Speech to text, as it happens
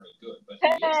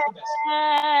What's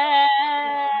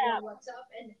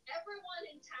up? And everyone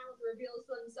in town reveals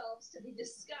themselves to be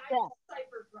disguised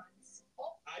cipher fronts.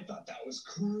 Oh, I thought that was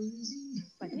crazy.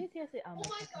 Wait, did you say, oh my my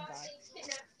fucking gosh, god. they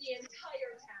kidnapped the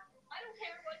entire town. I don't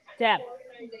care what kind Deb. of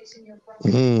organization you're from.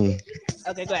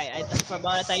 Okay, great. For a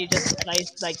moment, I thought you just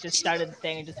started the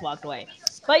thing and just walked away.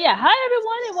 But yeah, hi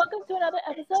everyone, and welcome to another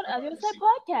episode of your side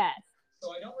podcast. So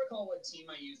I don't recall what team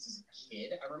I used as a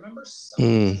kid. I remember some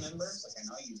of the members. Like I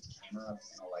know I used camera and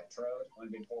electrode when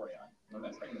Vaporeon. Well,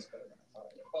 that thing was better than I thought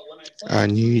it would. But when I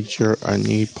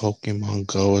need Pokemon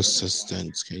Go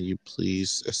assistance. Can you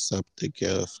please accept the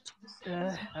gift?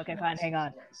 Okay, fine. Hang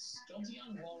on.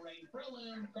 Jolteon, Walrein,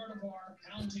 Breloom, Gardevoir,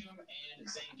 Houndoom, and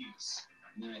Zangoose.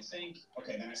 And then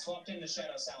I swapped in the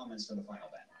Shadow Salamence for the final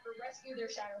battle. Rescue their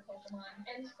shadow Pokemon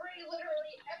and free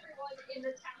literally everyone in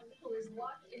the town who is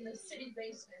locked in the city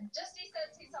basement. Justy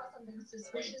says he saw something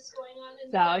suspicious going on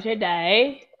in the How's your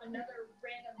day? Another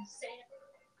random sand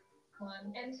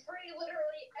one and free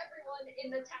literally everyone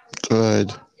in the town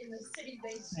Good. locked in the city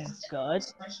basement. Good.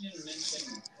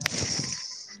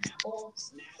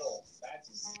 Snapple. That's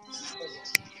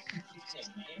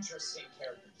an interesting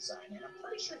character design, and I'm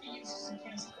pretty sure he uses some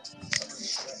cancer. Someone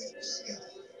shredded skill.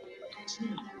 Like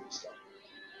 2 skill.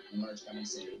 Merge coming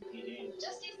soon.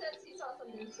 Justy says he saw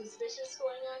something suspicious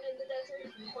going on in the desert.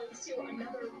 He points to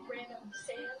another random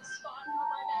sand spot on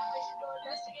my map I should go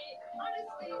investigate.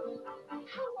 Honestly,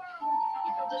 how are all these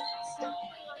people just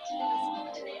stumbling onto these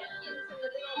shenanigans in the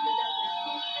middle of the desert?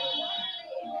 And why are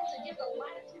they able to give the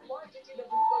latitude longitude of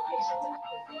these locations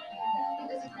after finding them?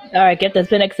 This is really Alright, gift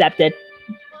has been accepted.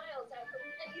 miles out from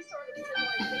any sort of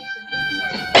civilization.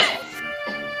 This is like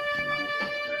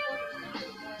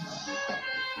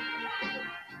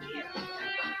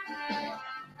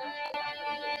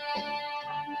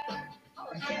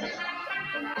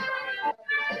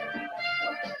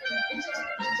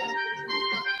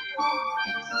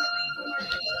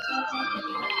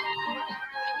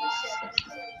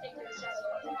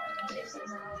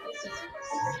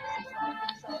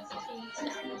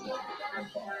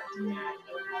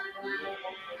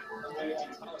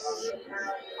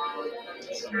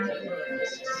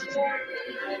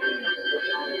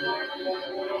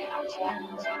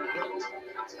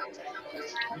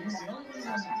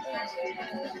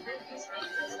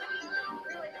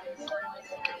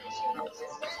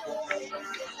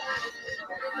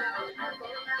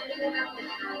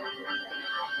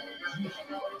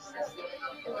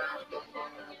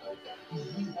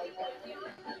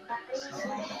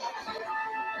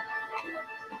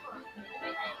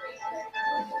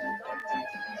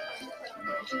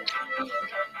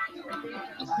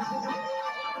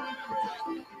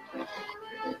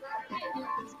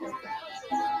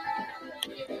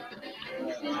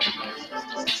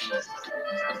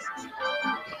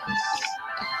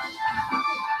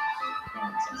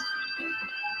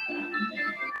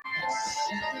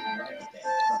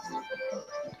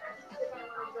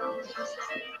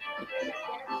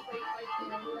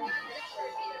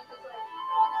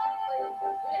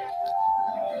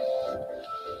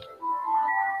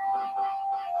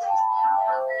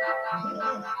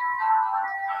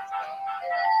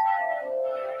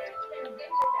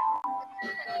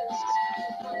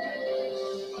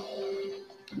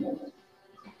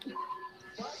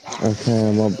Okay,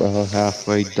 I'm about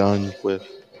halfway done with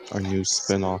our new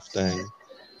spin-off thing.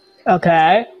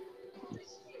 Okay.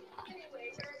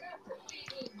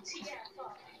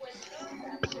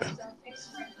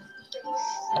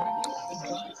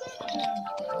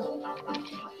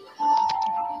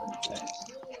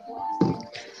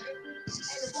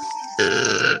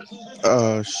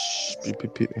 Beep,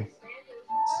 beep, beep.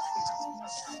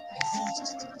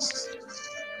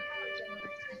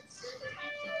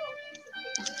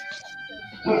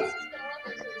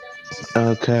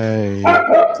 Okay.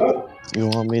 You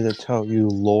want me to tell you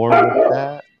lore with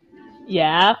that?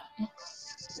 Yeah.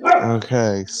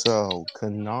 Okay, so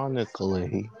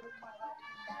canonically,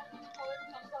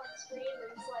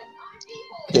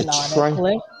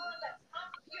 Canonically.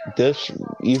 this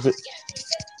even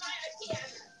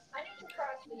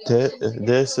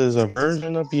this is a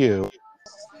version of you,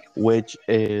 which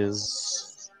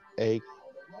is a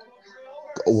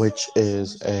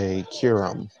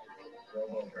Kyurem.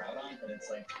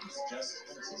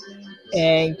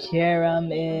 And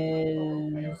Karam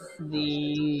is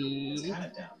the.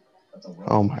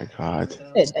 Oh my god.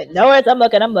 No worries, I'm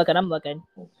looking.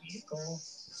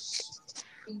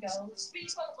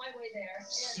 Speedboat my way there. And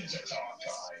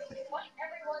what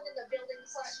everyone in the building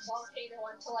 /volcano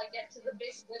until I get to the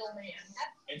big little man.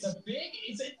 It's a big.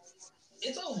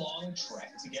 It's a long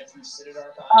trek to get through Citadel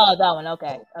Archive. Oh, that one.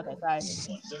 Okay. Okay. Sorry.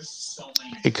 There's so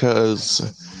many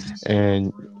Because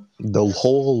and the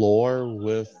whole lore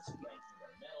with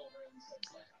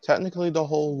technically the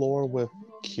whole lore with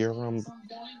Kiram,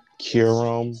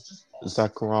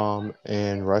 Zekrom,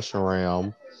 and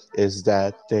Reshiram is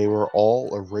that they were all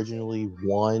originally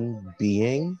one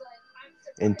being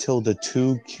until the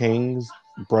two kings,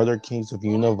 brother kings of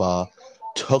Unova,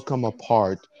 took them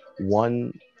apart.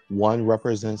 One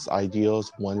represents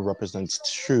ideals, one represents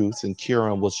truth, and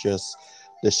Kiram was just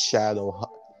the shadow,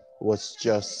 was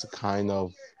just kind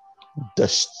of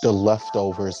the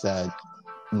leftovers that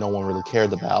no one really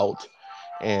cared about.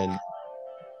 And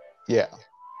yeah,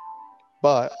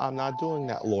 but I'm not doing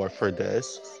that lore for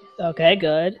this. Okay.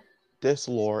 Good. This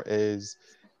lore is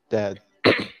that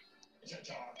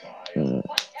the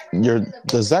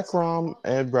Zekrom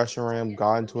and Reshiram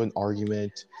got into an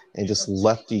argument and just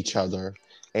left each other,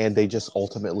 and they just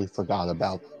ultimately forgot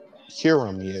about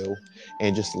Hiramu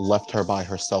and just left her by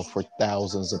herself for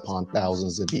thousands upon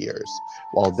thousands of years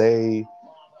while they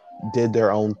did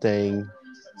their own thing,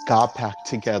 got back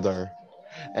together,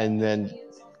 and then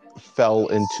fell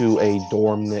into a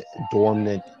dormant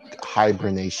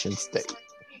hibernation state.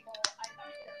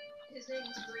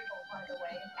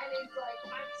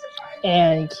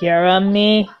 And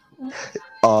Kirami.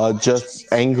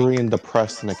 Just angry and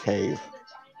depressed in a cave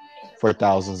for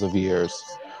thousands of years,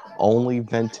 only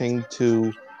venting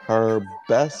to her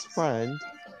best friend,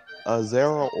 a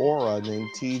Zera Aura named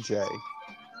TJ.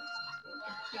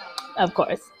 Of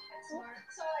course.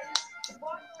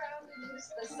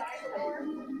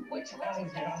 Oh,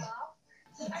 yeah.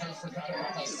 I forgot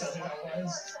about how sudden that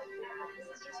was.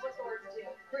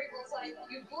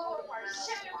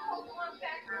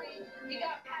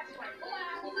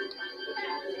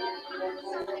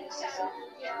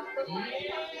 Yeah,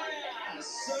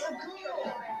 so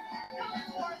cool.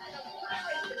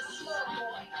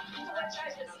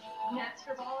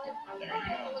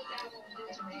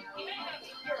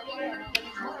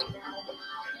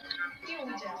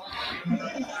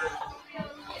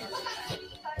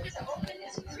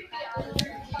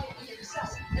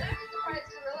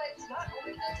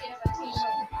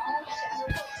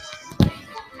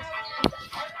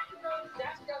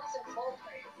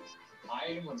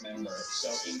 I remember.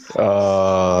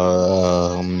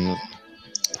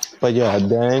 But yeah,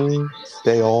 then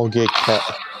they all get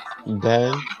kept.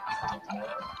 Then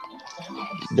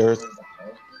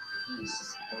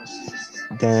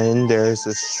there's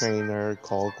this trainer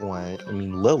called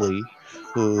Lily,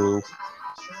 who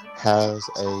has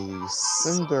a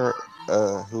cinder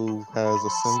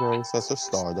ancestor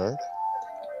starter,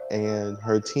 and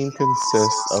her team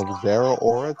consists of Zera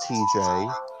Aura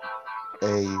TJ,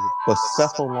 a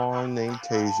Bucephalon named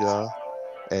Tasia,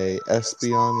 a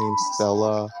Espion named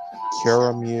Stella,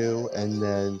 Kiramu, and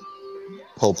then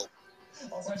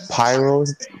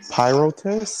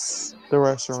Pyrotis, the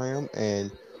Reshiram,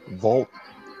 and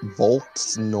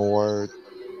Voltsnor,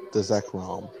 the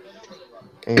Zekrom.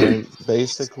 And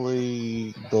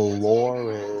basically, the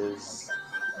lore is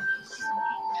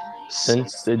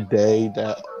since the day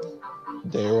that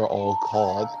they were all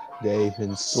caught, they've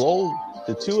been slow.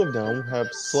 The two of them have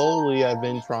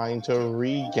been trying to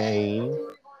regain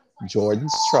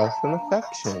Jordan's trust and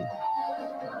affection.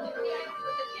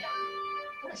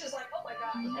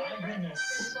 My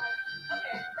goodness.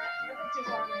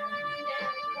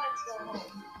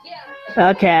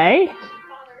 Okay.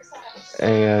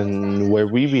 And where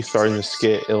we be starting to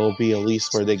skit, it'll be at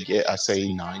least where they get, I say,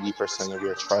 90% of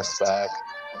your trust back.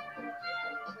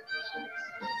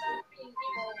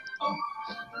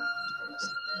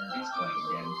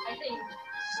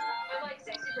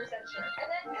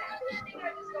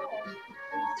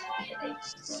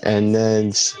 And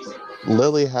then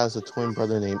Lily has a twin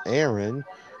brother named Aaron,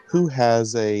 who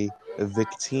has a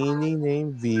Victini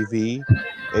named Vivi,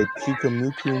 a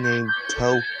Pukamuku named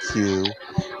Tokyu,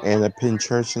 and a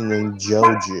Pincherson named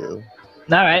Joju.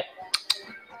 All right.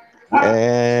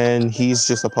 And he's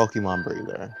just a Pokemon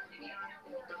breeder.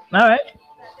 All right.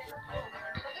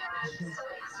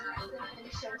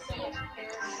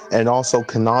 And also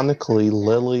canonically,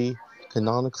 Lily,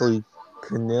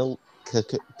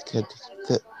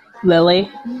 Lily.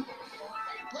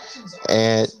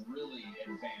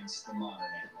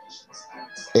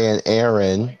 and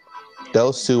Aaron,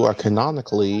 those two are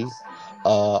canonically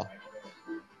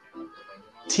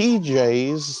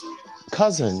TJ's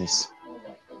cousins.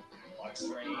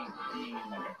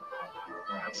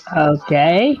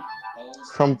 Okay.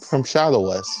 From Shadow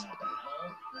West.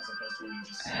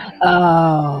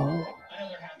 Oh.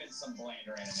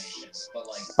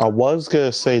 I was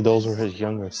gonna say those were his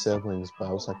younger siblings, but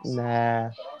I was like, nah.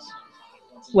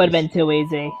 Would have been too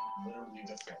easy.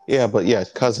 Yeah, but yeah,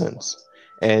 cousins.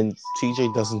 And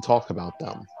TJ doesn't talk about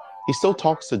them. He still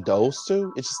talks to those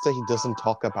two. It's just that he doesn't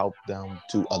talk about them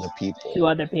to other people. To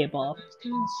other people.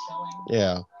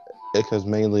 Yeah, because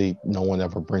mainly no one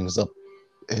ever brings up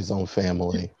his own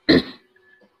family.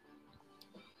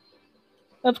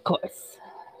 Of course.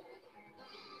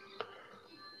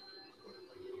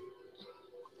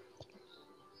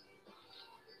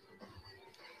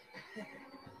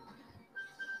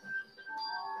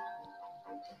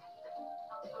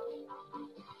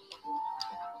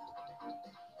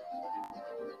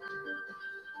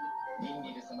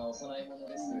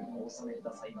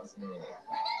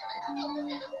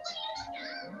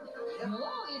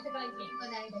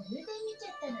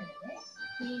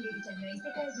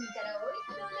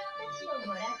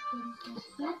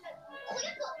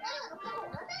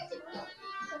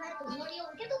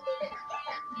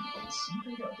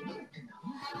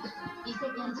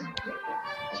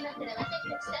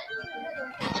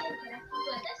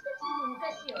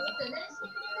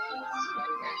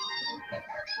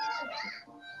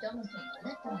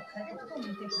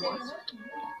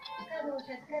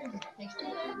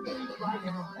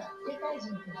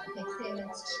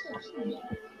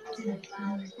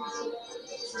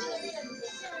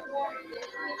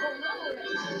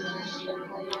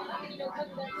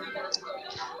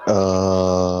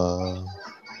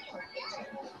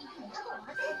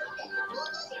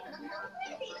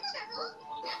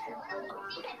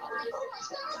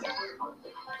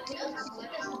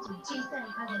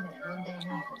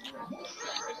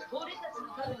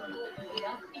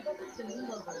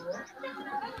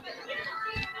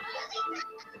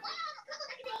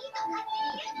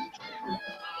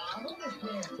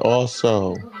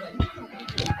 Also,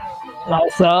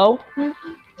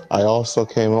 I also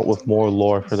came up with more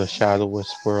lore for the Shadow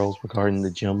Whisperers regarding the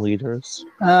gym leaders.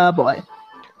 Oh boy.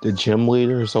 The gym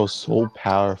leaders are so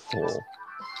powerful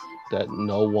that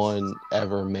no one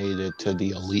ever made it to the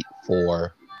Elite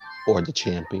Four or the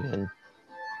champion.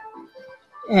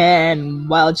 And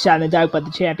while it's shot in the dark, but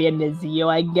the champion is you,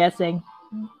 I'm guessing.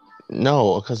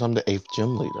 No, because I'm the 8th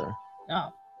gym leader.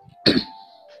 Oh.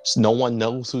 So no one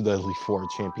knows who the Elite Four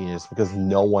champion is because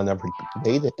no one ever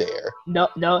made it there. No.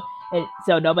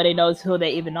 So nobody knows who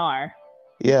they even are.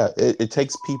 Yeah, it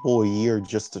takes people a year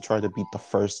just to try to beat the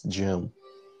first gym.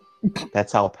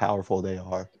 That's how powerful they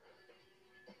are.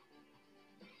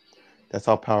 That's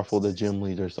how powerful the gym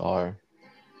leaders are.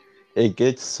 It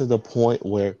gets to the point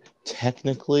where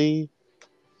technically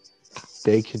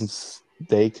they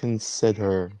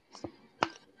consider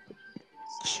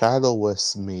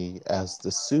Shadowless me as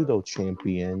the pseudo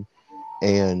champion,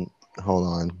 and hold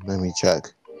on, let me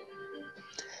check.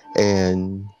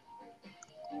 And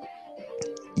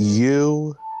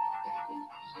you,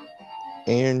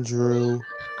 Andrew,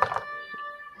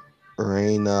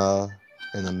 Reina,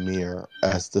 and Amir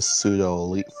as the pseudo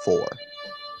Elite Four.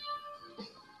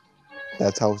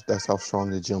 That's how strong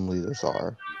the gym leaders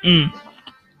are.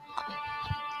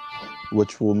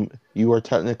 Which will you are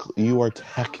technically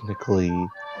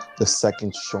the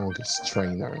second strongest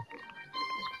trainer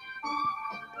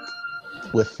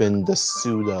within the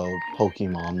pseudo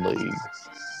Pokemon League.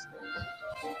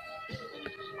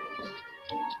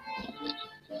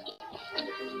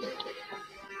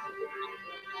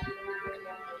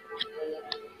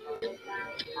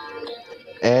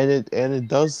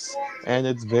 And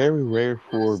it's very rare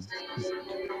for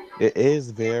it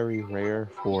is very rare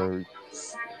for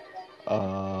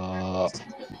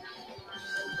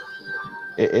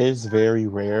it is very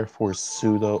rare for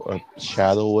pseudo or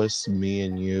shadowless me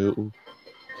and you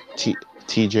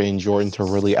TJ and Jordan to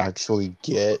really actually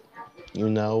get,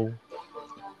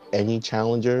 any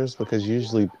challengers, because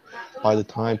usually by the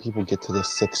time people get to the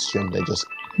 6th gym,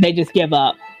 they just give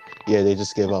up. Yeah, they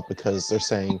just give up because they're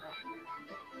saying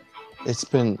I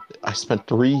spent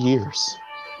 3 years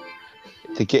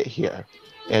to get here,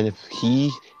 and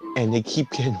they keep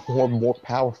getting more and more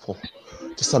powerful.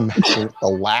 Just imagine what the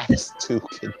last two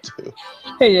can do.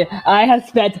 I have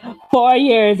spent 4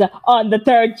 years on the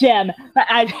 3rd gym.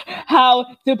 How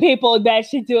do people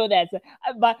actually do this?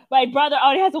 My brother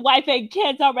already has a wife and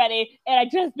kids already, and I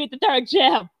just beat the 3rd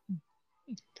gym.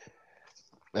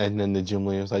 And then the gym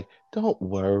leader's like, "Don't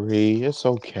worry, it's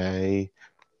okay.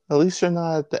 At least you're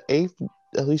not at the 8th.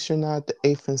 At least you're not at the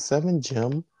 8th and 7th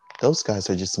gym. Those guys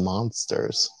are just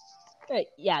monsters."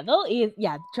 Yeah,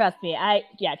 trust me.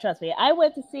 Trust me. I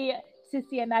went to see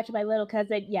a match with my little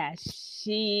cousin. Yeah,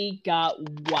 she got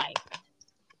wiped.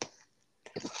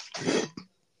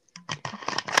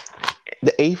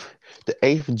 The The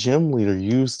 8th gym leader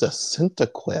used a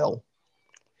centiquil,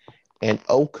 and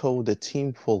Oko the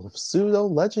team full of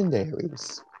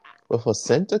pseudo-legendaries with a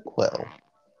centiquil.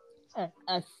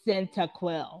 A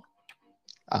centiquil.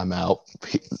 I'm out.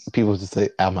 People just say,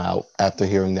 I'm out after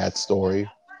hearing that story.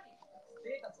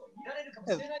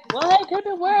 Well, it could have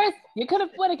been worse. You could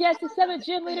have went against the 7th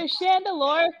gym leader,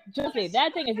 Chandelure. Trust me,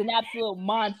 that thing is an absolute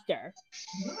monster.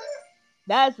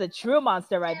 That's the true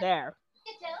monster right there.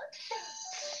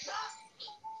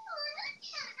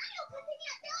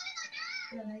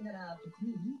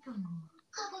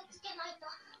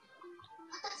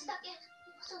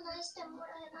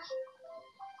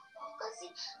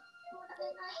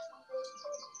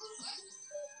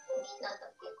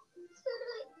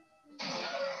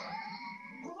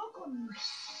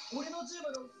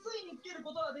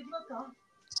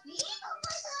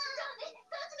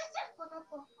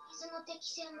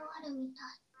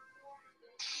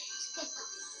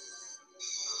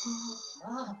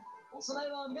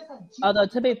 Although,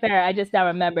 to be fair, I just now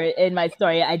remember in my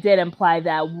story, I did imply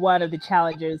that one of the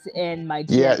challengers in my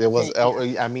gym. Yeah, it was.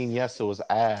 I mean, yes, it was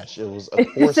Ash. It was,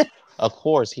 of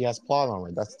course, he has plot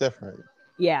armor. That's different.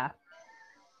 Yeah.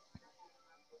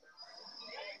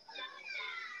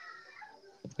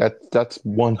 That's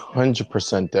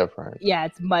 100% different. Yeah,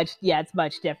 it's much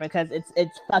different because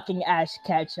it's fucking Ash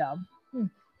Ketchum.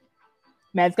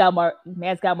 Man's got more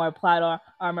plot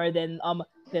armor than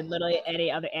literally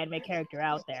any other anime character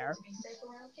out there.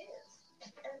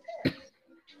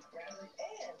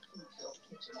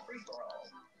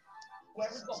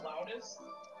 Whoever's the loudest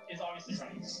is obviously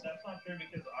right. That's not true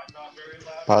because I'm not very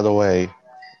loud. By the way,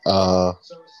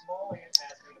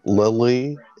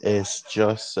 Lily is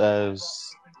just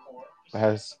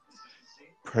has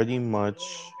pretty much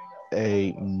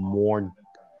is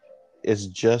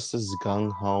just as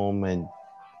gung-ho and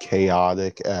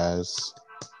chaotic as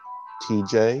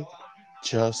TJ,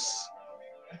 just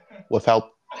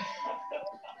without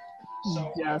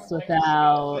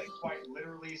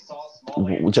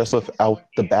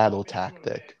the battle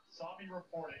tactic.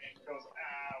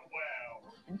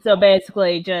 So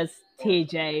basically, just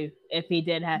TJ, if he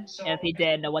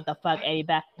didn't know what the fuck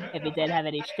if he didn't have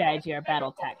any strategy or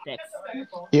battle tactics.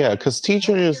 Yeah, because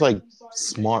TJ is like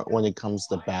smart when it comes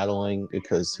to battling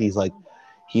because he's like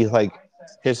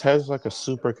his head's like a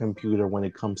supercomputer when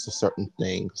it comes to certain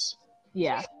things.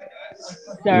 Yeah,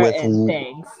 certain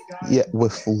things. Yeah,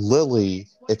 with Lily,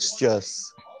 it's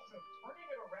just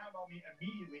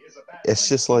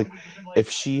like if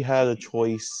she had a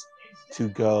choice to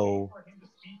go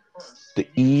the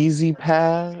easy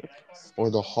path or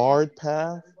the hard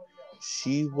path,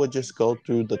 she would just go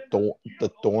through the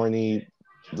thorny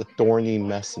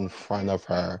mess in front of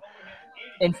her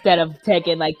instead of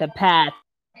taking like the path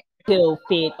 2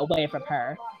 feet away from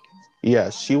her. Yeah,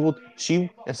 she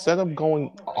instead of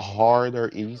going hard or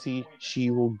easy,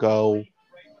 she will go,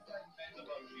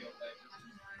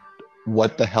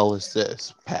 what the hell is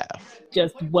this path?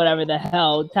 Just whatever the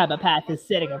hell type of path is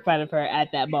sitting in front of her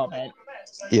at that moment.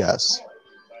 Yes.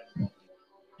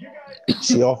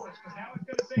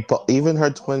 But even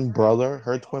her twin brother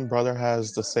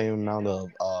has the same amount of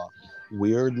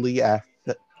weirdly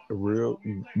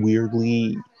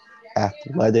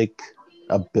athletic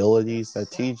abilities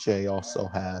that TJ also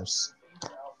has.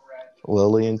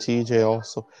 Lily and TJ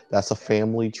also, that's a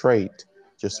family trait.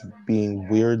 Just being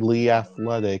weirdly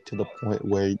athletic to the point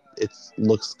where it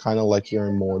looks kind of like you're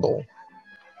immortal.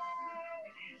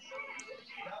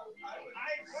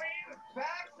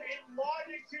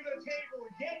 To the table,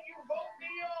 yet you vote me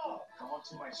off. Come on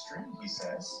to my stream, he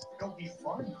says. Don't be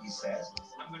funny, he says.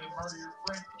 I'm gonna murder your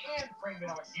friend and frame it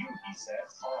on you, he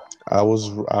says.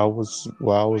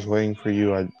 While I was waiting for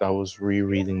you, I was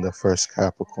rereading the first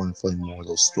Capricorn Flame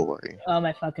Mortal story. Oh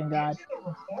my fucking god.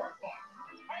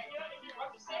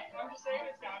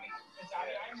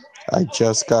 I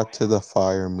just got to the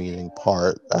fire meeting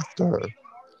part after. Did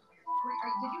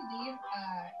you leave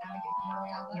navigation all the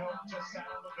way out? No, just sat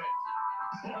on the bench.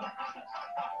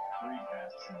 3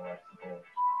 passes in a row.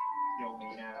 Kill me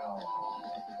now.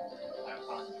 That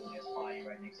time's gonna just fly you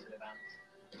right next to the vent.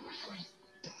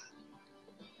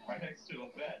 Right next to a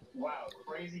vent. Wow,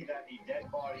 crazy that a dead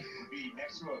body would be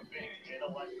next to a vent in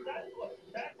electric.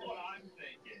 That's what I'm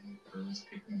thinking. Who's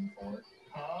picking me for it?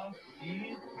 Huh?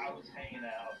 Me? I was hanging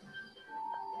out.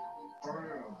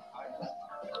 True.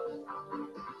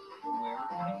 Where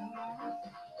was I hanging out?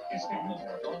 It's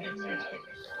don't get too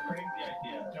crazy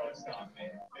idea. No, it's not,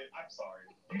 man. I'm sorry.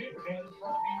 You didn't dance in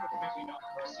front of me, which makes me not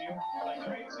trust you. Like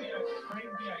crazy idea.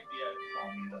 It's on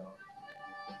me though.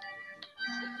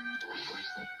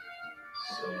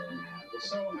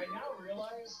 So I now realize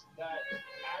realize that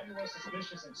Abby was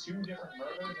suspicious in 2 different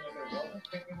murders, and if there wasn't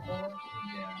picking for her,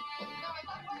 yeah.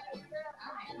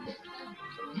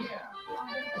 Yeah.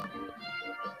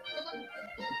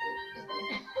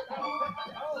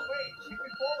 Oh, wait, she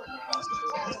can forward now. I love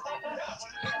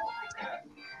it.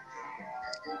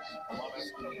 I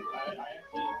actually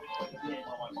played this game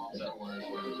while my mom's at work.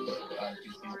 She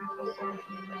sees me kill someone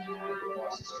from the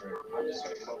across the street. I'm just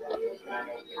gonna kill that. And I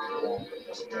know it's wrong.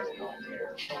 Just because I don't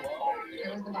care. Hello?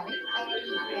 Where's the body?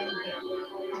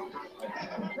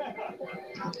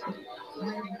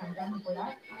 Where did you come from before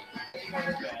that?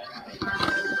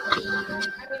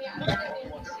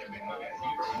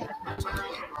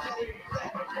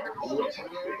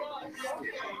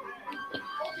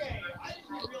 Okay, I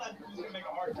didn't realize this was gonna make a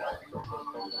hard time. Well,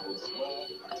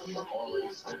 we were already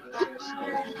suspicious.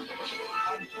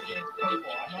 I'm being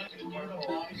purple. I'm not even part of the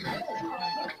line.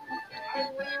 I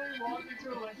literally walked into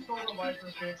electrical with a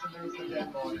microfix and there was a dead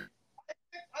body.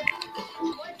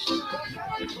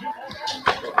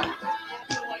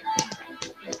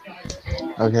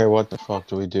 Okay, what the fuck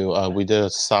do we do? We did a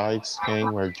side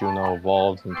thing where Juno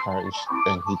evolved and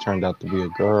he turned out to be a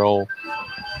girl.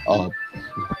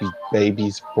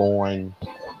 Babies born,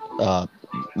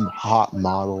 hot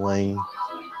modeling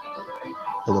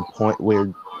to the point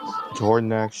where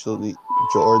Jordan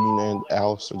and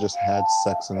Alistair just had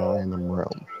sex in a random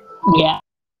room. Yeah.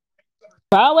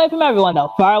 Far away from everyone,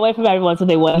 though. Far away from everyone, so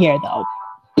they wouldn't hear, though.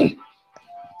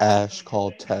 Ash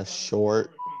called Tess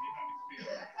short.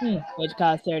 Which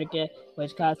caused her to give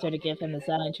him the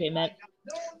silent treatment.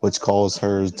 Which caused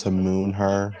her to moon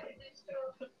her.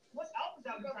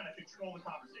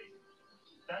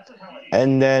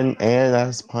 And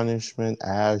as punishment,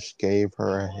 Ash gave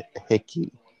her a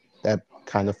hickey that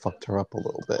kind of fucked her up a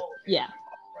little bit. Yeah.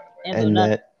 And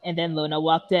then Luna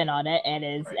walked in on it and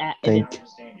is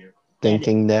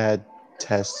thinking that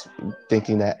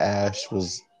Ash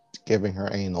was giving her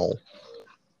anal.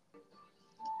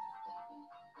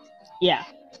 Yeah.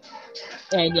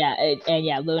 And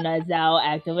Luna is now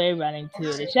actively running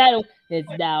to the shadow. It's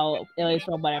now, at least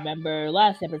from what I remember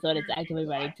last episode, it's actively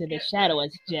running to the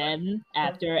shadowless gym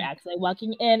after actually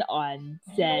walking in on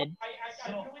said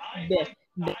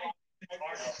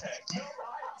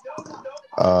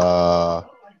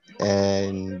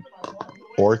and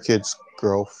Orchid's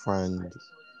girlfriend.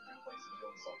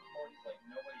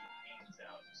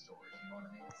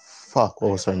 Fuck,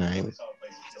 what was her name?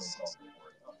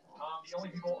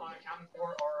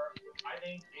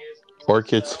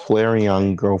 Orchid's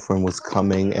Flareon girlfriend was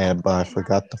coming, but I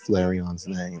forgot the Flareon's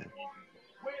name.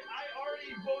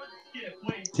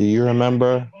 Do you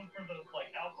remember?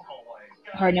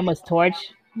 Her name was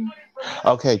Torch.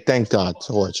 Okay, thank God,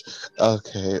 Torch.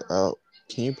 Okay,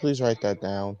 can you please write that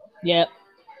down? Yep.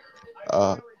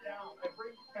 I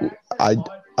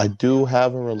do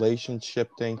have a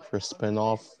relationship thing for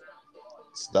spinoff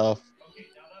stuff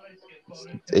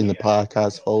in the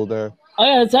podcast folder. Oh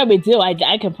yeah, that's what we do. I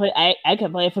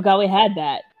completely forgot we had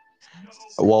that.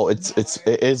 Well, it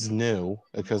is new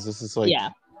because this is like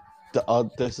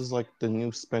this is like the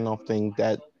new spinoff thing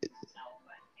that.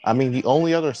 I mean, the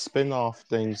only other spinoff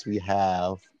things we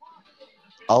have,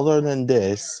 other than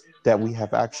this, that we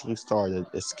have actually started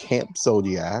is Camp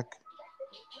Zodiac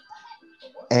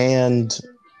and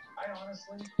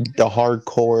the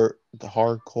hardcore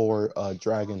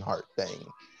Dragonheart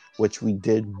thing, which we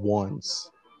did once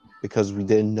because we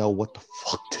didn't know what the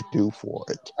fuck to do for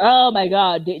it. Oh my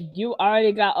God, did you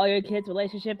already got all your kids'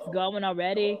 relationships going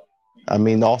already? I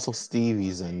mean, also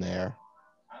Stevie's in there.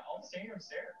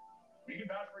 We can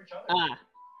vouch for each other.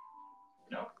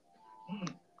 No.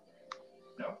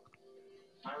 No.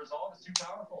 My resolve is too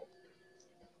powerful.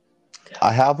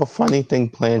 I have a funny thing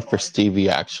planned for Stevie,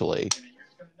 actually.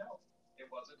 It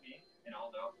wasn't me, and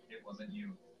I'll know it wasn't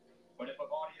you. But if a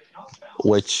body is not found,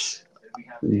 which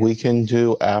we can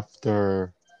do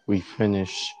after we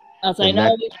finish. Also, I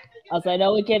know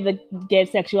we gave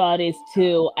sexualities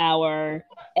to our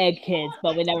egg kids,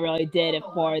 but we never really did it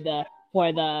for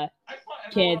the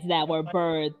kids that were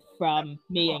birthed from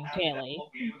me and Kaylee.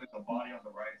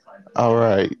 All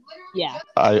right. Yeah.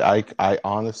 I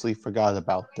honestly forgot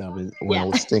about them when I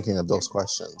was thinking of those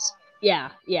questions. Yeah.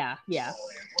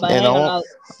 But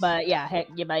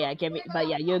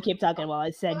you keep talking while I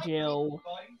send you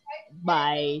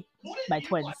my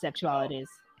twin sexualities.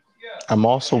 I'm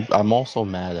also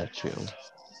mad at you.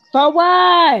 For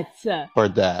what? For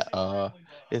that.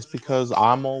 It's because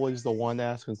I'm always the one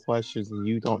asking questions and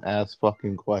you don't ask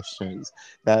fucking questions.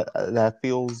 That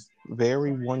feels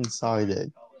very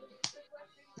one-sided.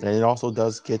 And it also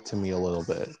does get to me a little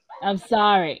bit. I'm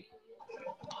sorry.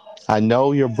 I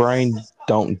know your brain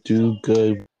don't do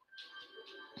good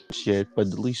shit, but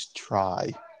at least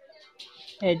try.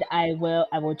 And I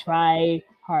will try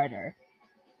harder.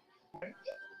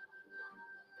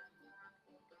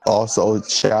 Also,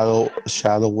 Shadow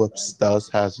Whips does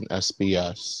has an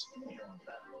SBS.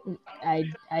 I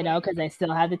know because I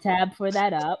still have the tab for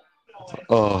that up.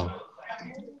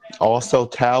 Also,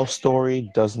 Tao Story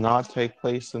does not take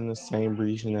place in the same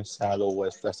region as Shadow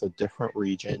West. That's a different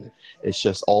region. It's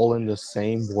just all in the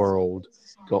same world.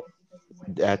 Go,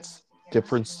 that's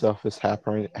different stuff is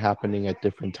happening at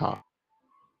different times.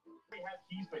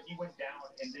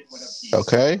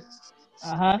 Okay.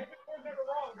 Uh-huh.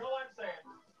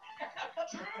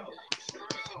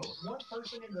 One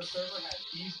person in the server had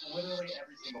keys, literally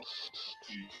every single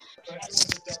key. So everyone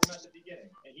just dealt him at the beginning,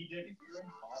 and he did. If you're an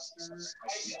imposter,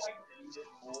 I feel like you're even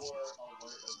more alert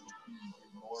of the keys.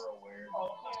 You're more aware. If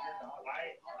you're not, I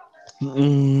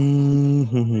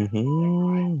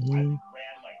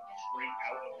ran like straight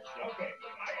out of the ship. Okay,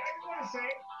 I just want to say,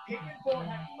 Pigman 4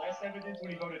 had less evidence when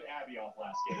he voted Abby off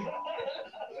last game.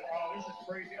 Oh, this is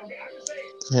crazy. Okay, I'm just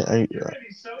saying. You're gonna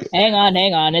be so Hang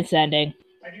on, it's ending.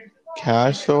 Can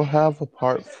I still have a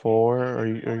part 4? Are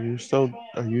you still?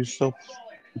 I Is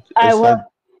will. that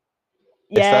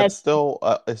Yes, is that still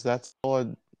a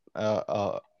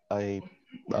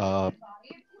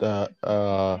the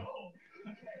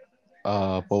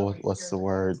what's the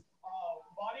word?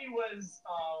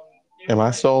 Am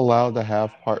I still allowed to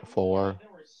have part 4?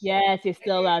 yes, you're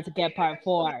still allowed to get part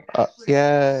 4.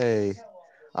 Yay!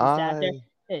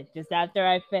 Just after,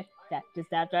 I just after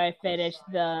just after I finish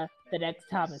the next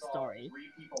Thomas story,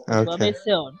 which will okay be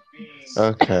soon.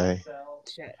 okay.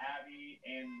 Shit.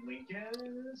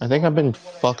 I think I've been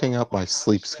fucking up my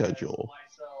sleep schedule.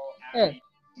 Yeah,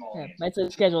 my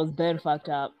sleep schedule has been fucked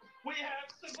up.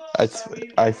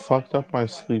 I fucked up my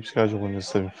sleep schedule and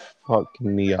it's been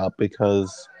fucking me up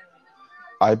because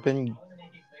I've been.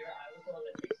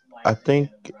 I think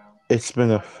it's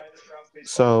been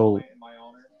so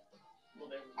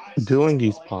doing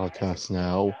these podcasts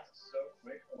now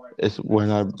is when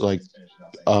I'm like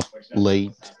up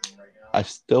late. I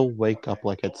still wake up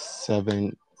like at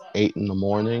 7, 8 in the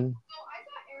morning.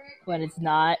 When it's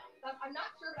not.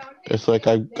 It's like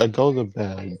I go to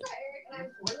bed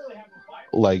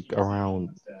like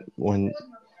around when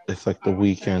it's like the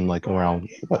weekend, like around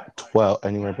 12,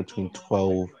 anywhere between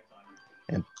 12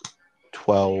 and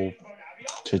 12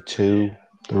 to 2,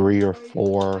 3 or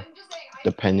 4,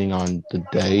 depending on the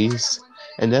days.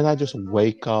 And then I just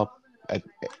wake up at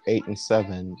 8 and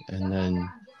 7, and then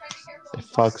it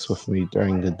fucks with me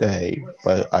during the day,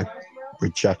 but I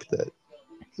reject it.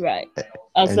 Right. And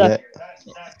Also, that,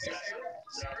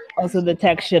 also the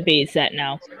text should be set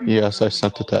now. yes, I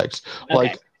sent the text. Okay.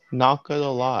 Like, not gonna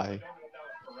lie.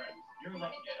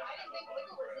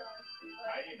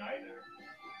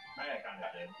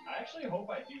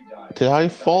 Did I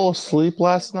fall asleep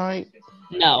last night?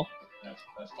 No.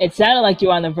 It sounded like you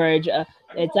were on the verge. It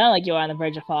sounded like you were on the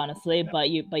verge of falling asleep, but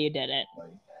you didn't.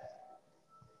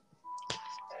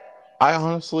 I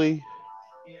honestly,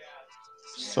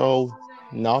 so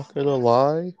not gonna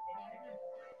lie,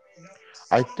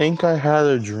 I think I had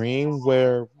a dream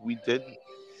where we didn't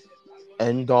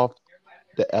end off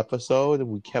the episode and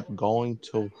we kept going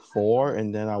till 4,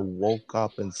 and then I woke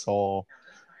up and saw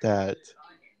that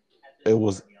it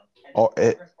was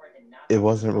it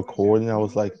wasn't recording. I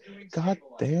was like, God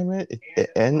damn it!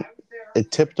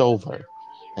 It tipped over,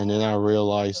 and then I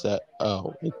realized that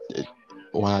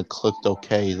when I clicked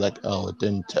OK, like it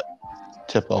didn't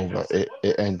tip over. It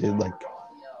ended like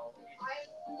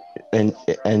and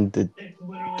it ended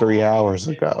 3 hours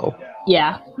ago.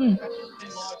 Yeah. Vote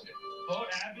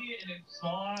Abby, and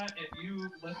if you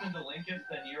listen to Linkus,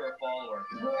 then you're a follower.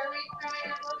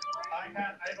 I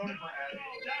voted for Abby.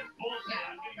 That's bullshit.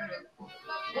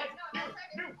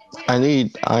 I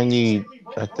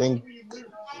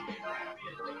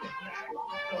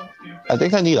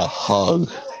think I need a hug,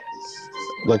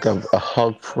 like a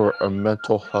hug for a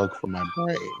mental hug for my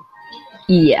brain.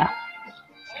 Yeah.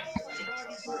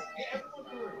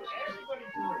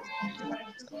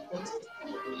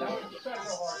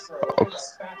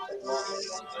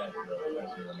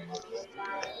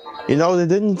 You know, they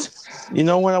didn't. You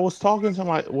know, when I was thinking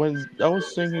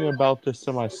about this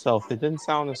to myself, it didn't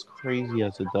sound as crazy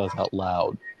as it does out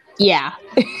loud. Yeah.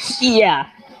 Yeah.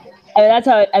 That's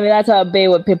how it be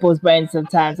with people's brains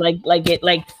sometimes. Like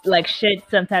shit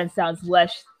sometimes sounds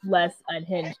less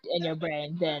unhinged in your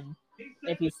brain than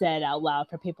if you said it out loud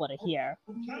for people to hear.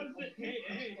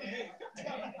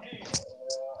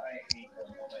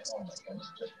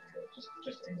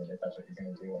 Just end it if that's what you're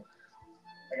gonna do.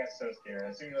 I got so scared.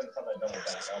 As soon as I saw that double back,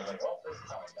 I was like, oh, this is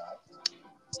how I got.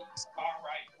 All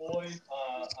right, boys. I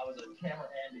was a camera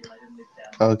handy and I didn't leave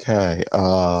down. Okay,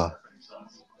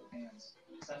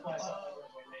 That's why I saw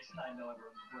everyone's location. I know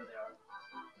everyone where they are.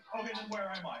 Okay, then where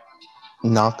am I?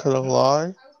 not gonna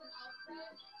lie,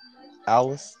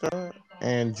 Alistair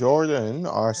and Jordan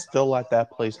are still at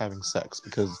that place having sex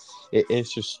because it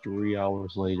is just 3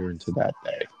 hours later into that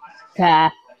day.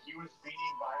 Ah. He was feeding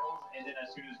vitals, and then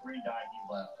as soon as Bree died, he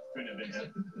left. Couldn't have been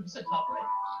him. It's a top right.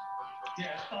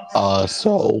 Yeah, it's top right.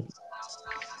 So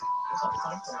It's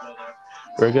not Seinfeld though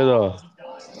there. we're gonna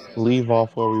leave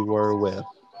off where we were with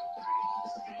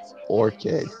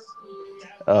Orchid.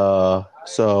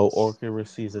 So Orchid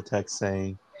receives a text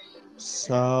saying,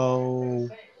 so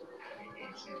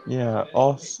yeah,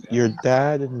 also your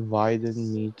dad invited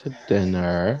me to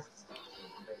dinner.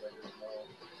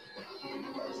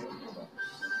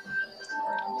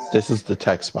 This is the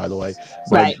text, by the way.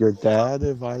 But Right. your dad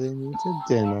invited me to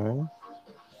dinner.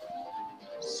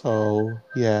 So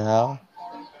yeah.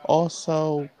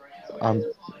 Also, I'm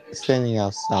standing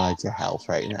outside your house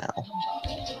right now.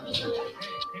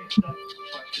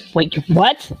 Wait,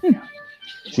 what?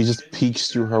 She just peeks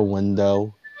through her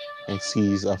window and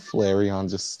sees a Flareon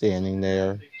just standing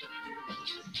there.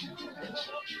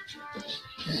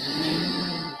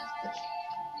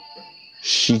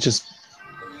 She just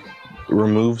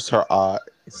removes her eyes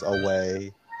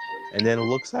away and then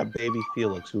looks at baby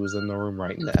Felix, who is in the room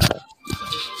right now,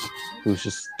 who's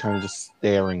just kind of just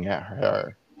staring at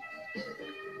her.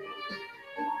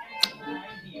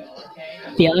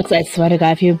 Felix, I swear to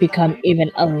God, if you become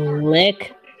even a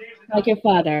lick like your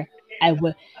father, I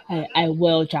will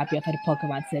drop you off at a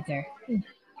Pokemon Center.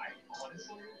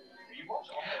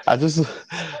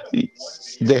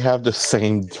 They have the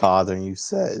same father, and you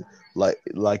said like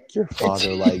your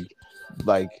father,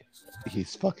 like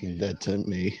he's fucking dead to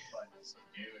me.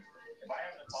 If I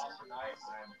have an imposter night,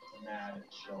 I'm mad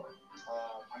chilling.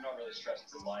 I'm not really stressed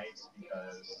for lights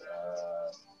because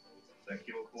the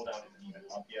heal cooldown isn't even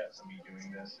up yet, so me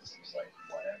doing this is just like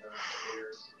whatever.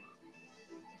 Cheers.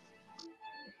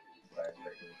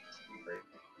 Great.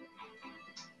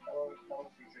 Hello,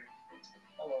 teacher.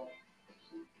 Hello.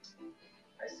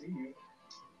 I see you.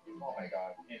 Oh my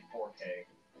god, in 4K.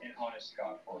 In honest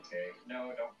God 4K.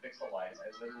 No, don't fix the lights.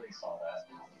 I literally saw that.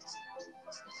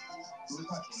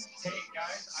 Hey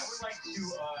guys, I would like to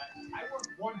I want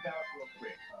one vouch real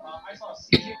quick. I saw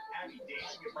CJ and Abby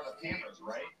dancing in front of cameras,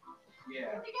 right?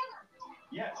 Yeah.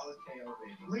 Yes. I was KO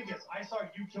baby. Lucas, I saw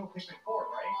you kill Pikmin 4,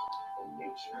 right?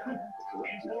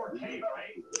 In 4K,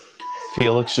 right?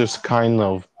 Felix just kind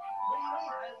of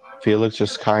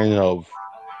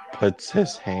puts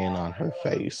his hand on her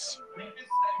face.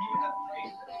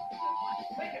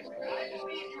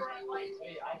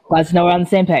 Let's know we're on the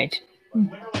same page.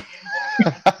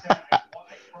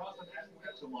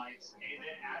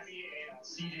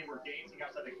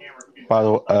 By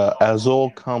the way, Azul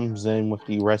comes in with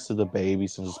the rest of the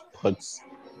babies and just puts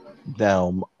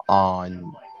them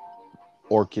on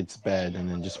Orchid's bed and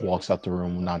then just walks out the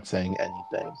room not saying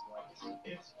anything.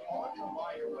 It's hard to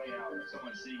lie your way out of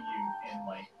someone seeing you in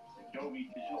like Dolby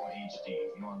Digital HD.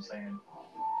 You know what I'm saying?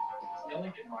 The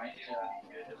only thing right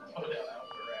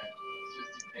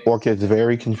Orchid's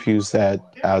very confused that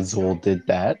Azul did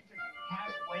that.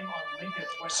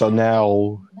 So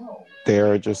now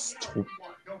there are just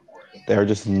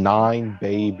 9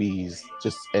 babies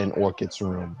just in Orchid's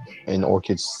room, and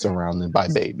Orchid's surrounded by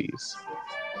babies.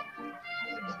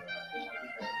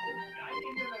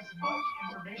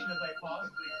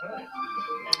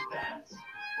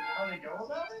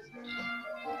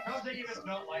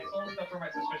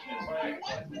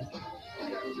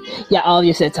 Yeah, all of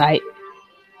you sit tight.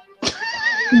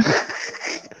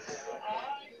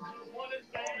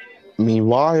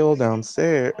 Meanwhile,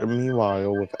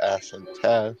 with Ash and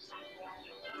Tess,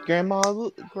 Grandma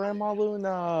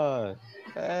Luna,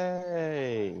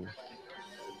 hey.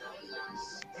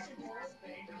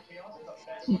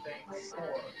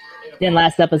 Then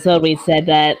last episode we said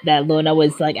that Luna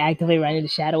was like actively running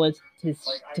the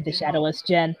to the Shadowless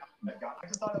Gen.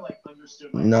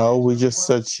 No, we just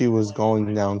said she was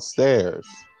going downstairs.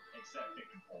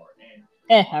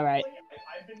 All right.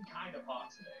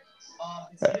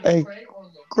 Hey,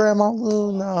 Grandma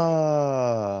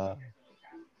Luna.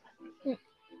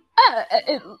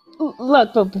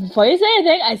 Look, but before you say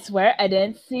anything, I swear I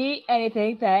didn't see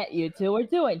anything that you two were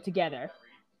doing together.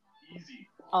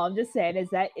 All I'm just saying is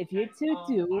that if you two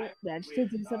manage to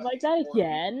do something like that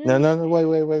again... No,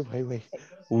 wait.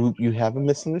 You have a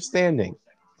misunderstanding.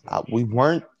 We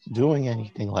weren't doing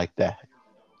anything like that.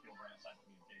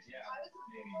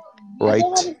 Right?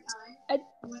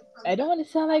 I don't want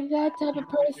to sound like that type of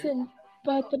person,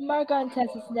 but the mark on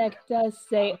Tessa's neck does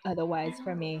say otherwise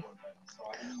for me.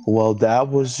 Well, that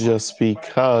was just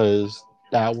because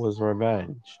that was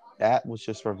revenge. That was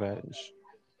just revenge.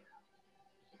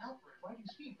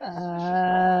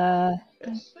 Uh,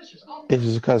 It's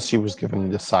just because she was giving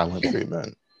the silent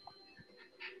treatment.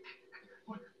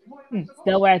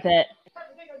 Still worth it.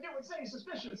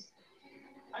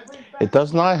 It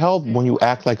does not help when you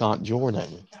act like Aunt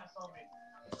Jordan.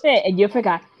 Hey, and you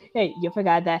forgot. Hey, you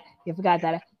forgot that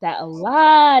a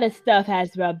lot of stuff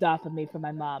has rubbed off of me from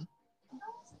my mom.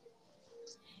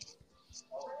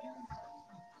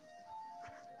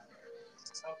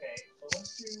 Okay,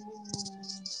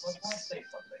 so let's say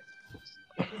something.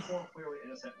 If it's more clearly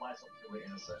innocent, less clearly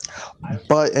innocent.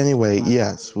 But anyway,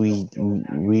 yes, we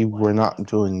were not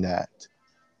doing that.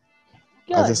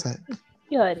 I Good, just had,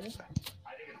 good.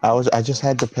 I just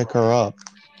had to pick her up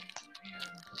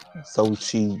so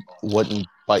she wouldn't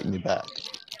bite me back.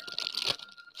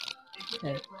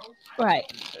 Right,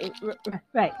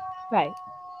 right, right.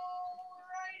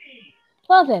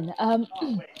 Well then,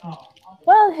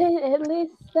 well, at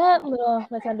least that little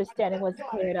misunderstanding was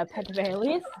cleared up at the very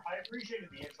least. I appreciated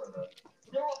the intro though.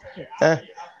 Eh.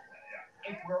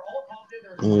 If we're all confident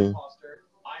there's Mm. an imposter,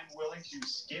 I'm willing to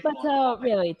skip But on the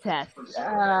really, Tess,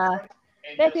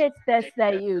 maybe it's best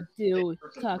that you do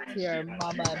talk to your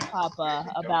mama and papa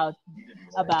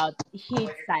about heat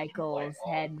cycles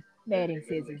and mating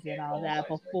seasons and all that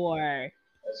as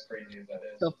crazy as that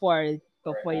is.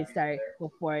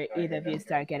 before either of you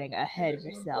start getting ahead of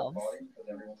yourselves.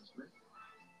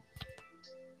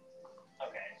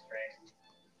 Okay, great.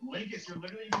 Linkus, you're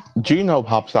literally Gino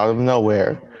pops out of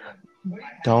nowhere.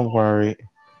 Don't worry.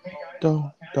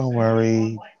 Don't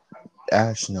worry.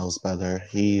 Ash knows better.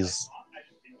 He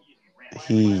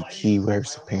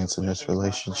wears the pants in this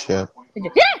relationship. Do you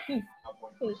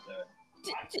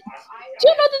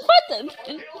know this person?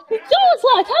 The door was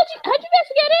locked. How'd you manage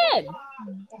to get in?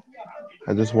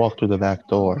 I just walked through the back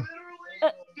door.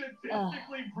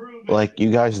 Like,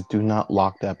 you guys do not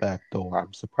lock that back door.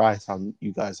 I'm surprised how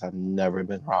you guys have never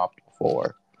been robbed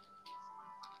before.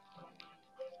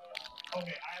 Okay,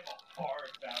 I have a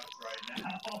hard vouch right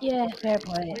now. Yeah, fair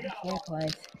point. Fair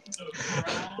point.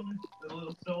 The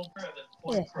little silver and then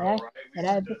Yeah, point pro, right?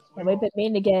 and we've been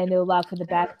meaning to get a new lock for the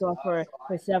back door for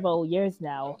several years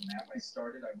now. I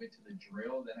started, I went to the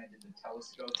drill, then I did the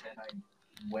telescope, then I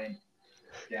went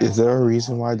Is there a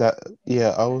reason why that? Yeah,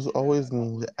 I was always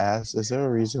going to ask. Is there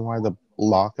a reason why the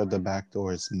lock of the back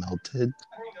door is melted?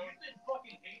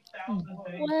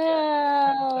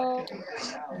 Well,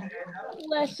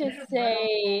 let's just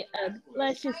say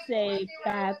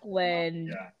back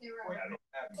when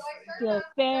still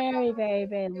very, very,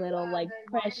 very little, like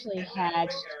freshly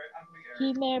hatched,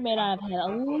 he may or may not have had a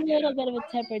little bit of a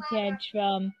temper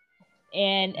tantrum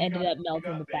and ended up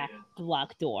melting the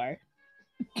lock door.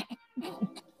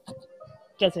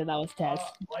 Just so that was Tess.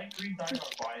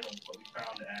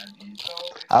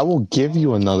 I will give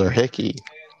you another hickey.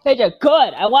 Hey, you're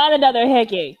good. I want another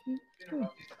hickey.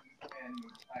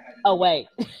 Oh wait.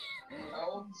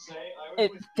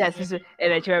 Tess is, and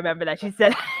then she remember that she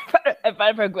said in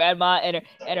front of her grandma and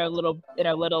her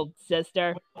little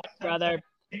sister, brother.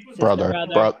 Brother.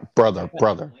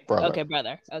 Okay,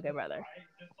 brother.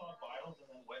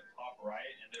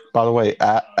 By the way,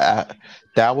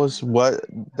 that was what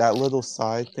that little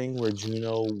side thing where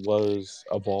Juno was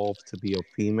evolved to be a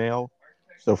female.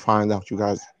 So find out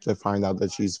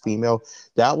that she's female.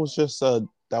 That was just a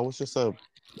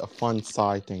fun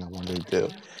side thing I wanted to do.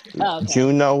 Oh, okay.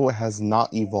 Juno has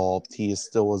not evolved. He is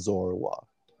still a Zorua.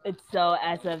 So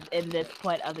as of in this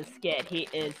point of the skit, he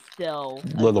is still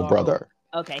a Little Zorua. brother.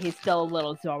 Okay, he's still a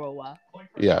little Zorua.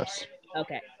 Yes.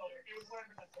 Okay.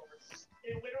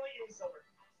 It was silver.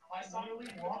 I suddenly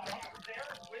walked up there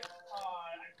with,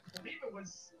 I believe it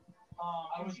was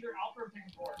either Alpha or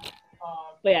Pink Four.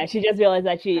 But yeah, she just realized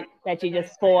that she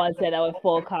just full on said that with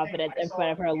full confidence in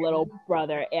front of her little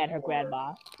brother and her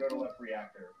grandma. Go to left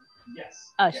reactor.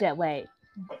 Yes. Oh shit! Wait.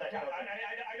 But that,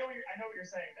 I know what you're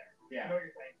saying there. Yeah. I know what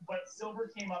you're saying. But Silver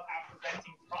came up after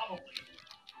venting, probably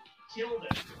killed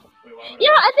him.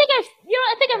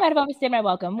 I think I might have overstayed my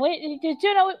welcome. We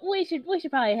should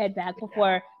probably head back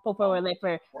before we're late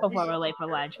for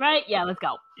lunch, right? Yeah, let's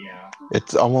go. Yeah.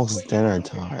 It's almost dinner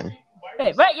time.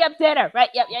 Hey, right, yep, dinner. Right,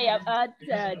 yep.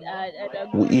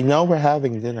 You know we're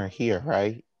having dinner here,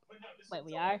 right? Wait,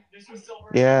 we are?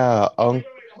 Yeah.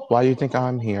 Why do you think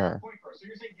I'm here?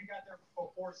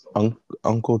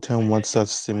 Uncle Tim wants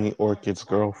us to meet Orchid's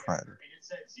girlfriend.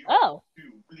 Oh.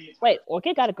 Wait,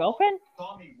 Orchid got a girlfriend?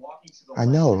 I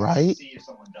know, right?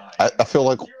 I feel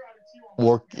like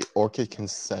Orchid can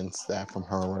sense that from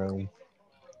her room.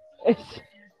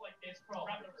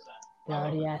 They're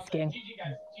already asking.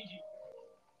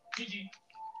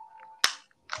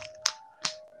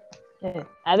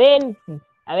 I mean,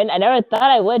 I never thought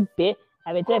I would be.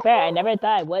 I mean, to be fair, I never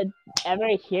thought I would ever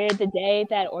hear the day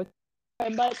that Orchid,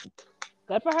 but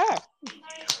good for her.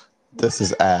 This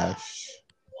is Ash.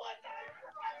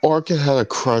 Orchid had a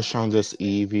crush on this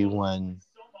Eevee when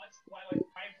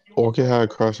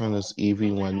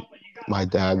my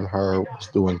dad and her was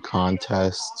doing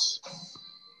contests.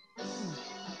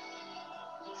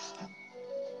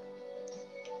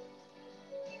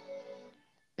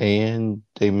 And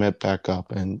they met back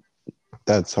up, and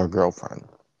that's her girlfriend.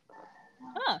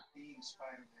 Huh.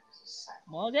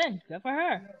 Well then, good for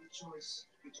her.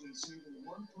 Between saving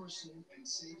one person and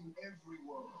saving every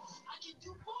world. I can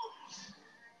do both.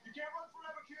 You can't run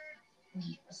forever, kid.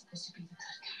 We are supposed to be the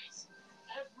good guys.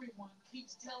 Everyone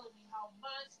keeps telling me how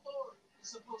my story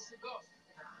is supposed to go.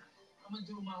 I'm gonna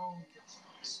do my own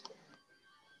story.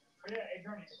 Yeah,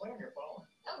 Adrian, you can play on your phone.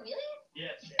 Oh, really?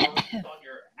 Yes, on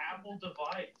your Apple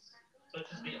device, such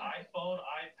as the iPhone,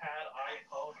 iPad,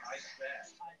 iPhone, iPad.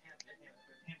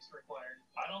 Hamster required.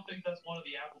 I don't think that's one of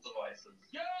the Apple devices.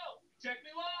 Yo, check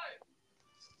me live.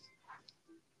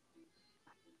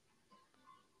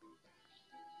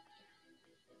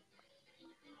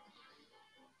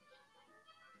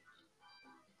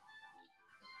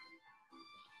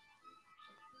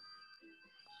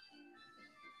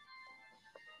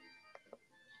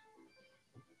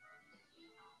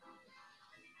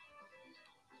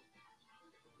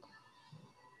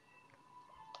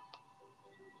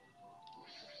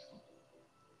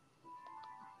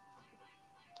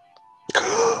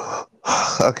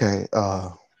 Okay,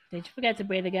 Did you forget to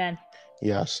breathe again?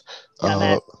 yes.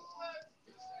 Dumbass.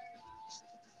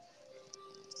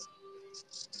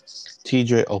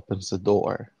 TJ opens the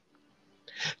door.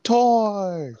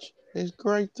 Torch! It's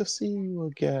great to see you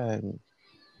again.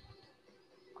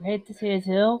 Great to see you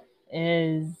too.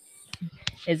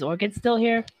 Is Orchid still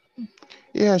here?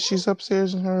 Yeah, she's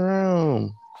upstairs in her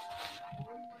room.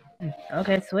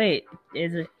 Okay, sweet.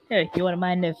 Is it here? You wouldn't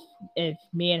mind if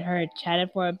me and her chatted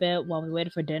for a bit while we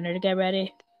waited for dinner to get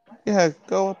ready? Yeah,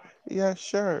 go up. Yeah,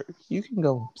 sure. You can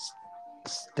go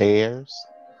upstairs.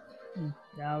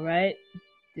 All right.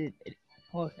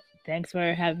 Well, thanks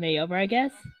for having me over, I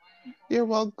guess. You're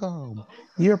welcome.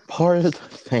 You're part of the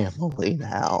family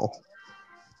now.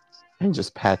 And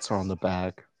just pats her on the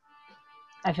back.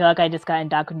 I feel like I just got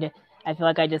indoctrinated. I feel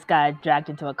like I just got dragged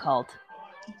into a cult.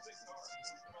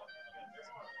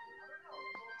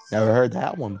 Never heard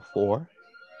that one before.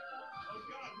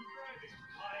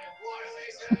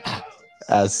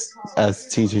 As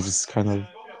TJ just kind of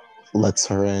lets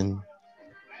her in.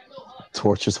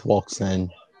 Torch just walks in.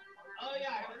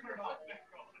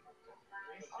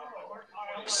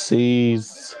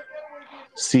 Sees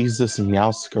this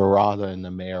Meowscarada in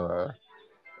the mirror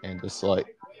and just like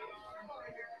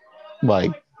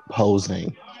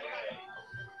posing.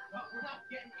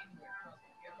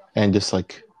 And just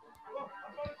like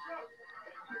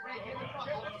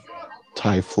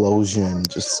Typhlosion,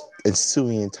 just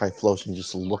ensuing Typhlosion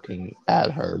just looking at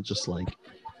her, just like,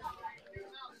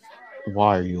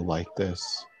 why are you like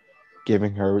this?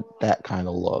 Giving her that kind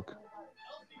of look.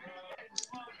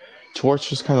 Torch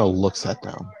just kind of looks at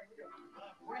them.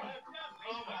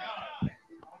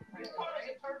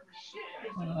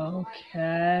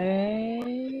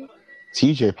 Okay.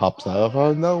 TJ pops out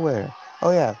of nowhere. Oh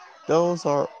yeah, those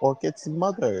are Orchid's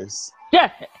mothers.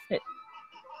 Yeah.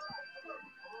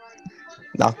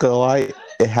 Not gonna lie,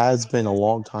 it has been a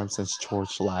long time since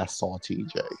Torch last saw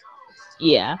TJ.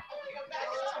 Yeah.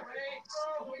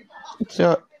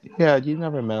 So yeah, you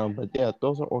never met them, but yeah,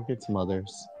 those are Orchid's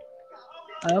mothers.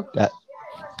 Okay.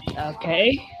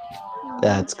 Okay.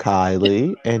 That's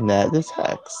Kylie, and that is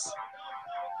Hex.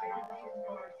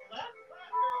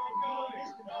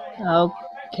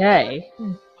 Okay.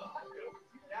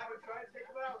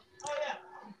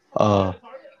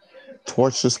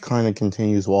 Torch just kind of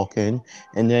continues walking,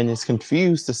 and then is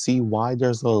confused to see why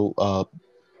there's a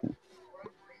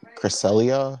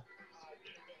Cresselia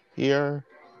here.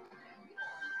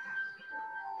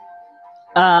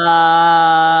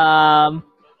 Oh,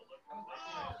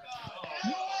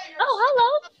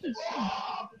 hello.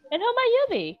 And who might you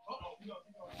be?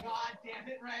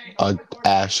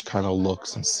 Ash kind of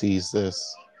looks and sees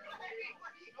this.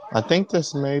 I think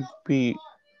this may be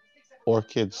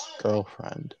Orchid's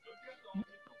girlfriend.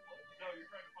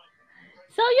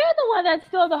 So you're the one that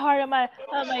stole the heart of my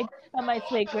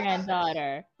sweet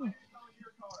granddaughter.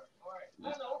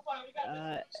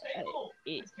 Uh,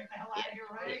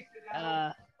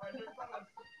 uh,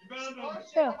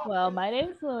 Well, my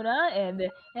name's Luna, and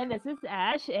this is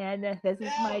Ash, and this is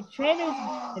my trainer's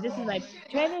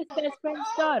best friend's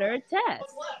daughter, Tess.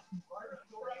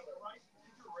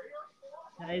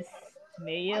 Nice to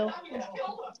meet you.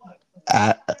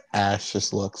 Ash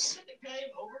just looks.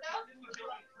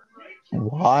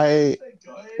 Why?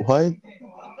 What?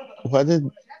 What did?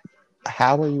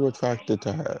 How are you attracted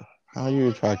to her? How are you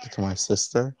attracted to my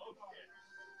sister?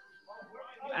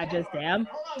 I just am.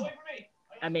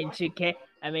 I mean, she came.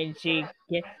 I mean, she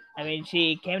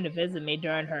came to visit me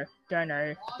during her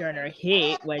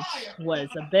heat, which was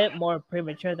a bit more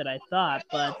premature than I thought.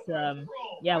 But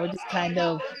yeah, we just kind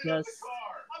of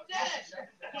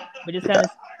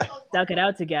stuck it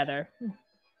out together.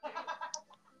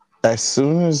 As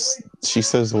soon as she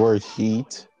says the word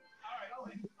heat,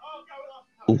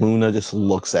 Luna just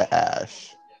looks at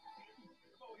Ash.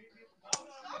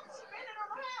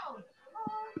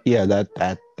 Yeah,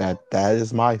 that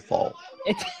is my fault.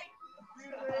 It's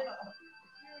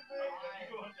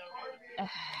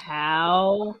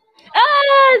how.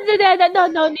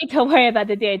 No need to worry about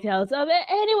the details.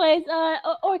 Anyways,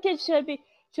 Orchid should be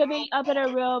up in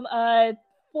her room.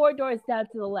 Four doors down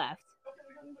to the left.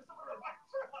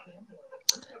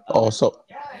 Also,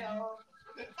 Okay.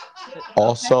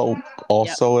 also, Yep.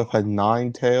 also, if a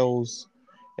nine tails,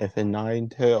 if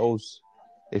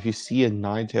you see a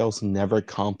nine tails, never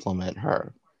compliment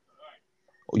her.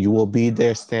 You will be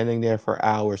there standing there for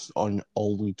hours on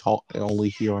only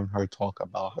hearing her talk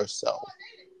about herself.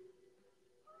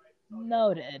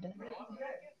 Noted.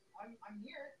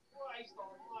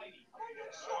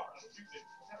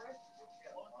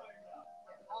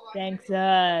 Thanks.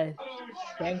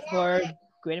 Thanks for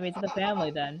greeting me to the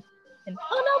family then. And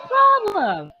oh, no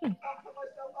problem.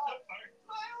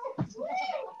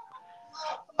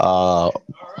 Uh,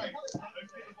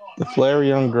 the flare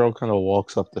young girl kind of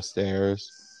walks up the stairs,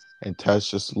 and Tess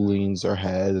just leans her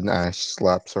head, and Ash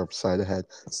slaps her upside the head.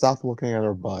 Stop looking at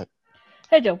her butt.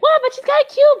 Hey Joe, what? But she's got a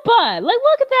cute butt. Like,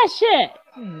 look at that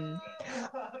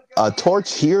shit.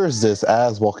 Torch hears this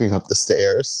as walking up the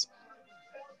stairs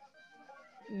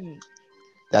Hmm.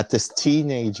 that this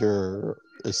teenager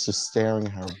is just staring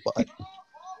at her butt.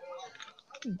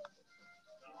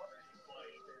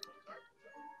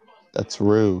 That's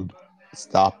rude.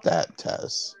 Stop that,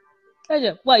 Tess. Hey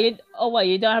Joe, what?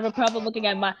 You don't have a problem looking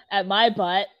at my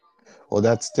butt? Well,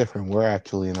 that's different. We're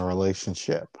actually in a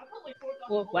relationship.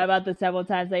 Well, what about the several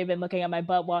times that you've been looking at my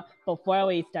butt before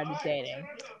we started dating?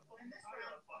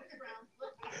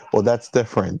 Well, that's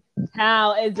different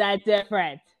How is that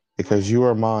different? because you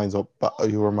were mine's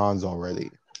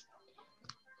already.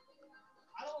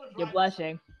 You're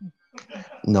blushing.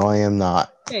 No, I am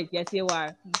not. Hey, yes, you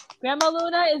are. Grandma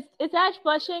Luna, is Ash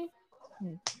blushing?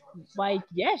 Hmm. Why,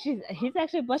 yeah, he's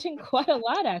actually blushing quite a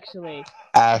lot, actually.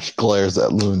 Ash glares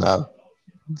at Luna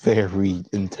very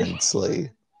intensely.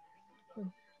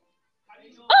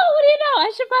 Oh, what do you know?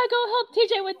 I should probably go help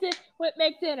TJ with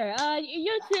make dinner.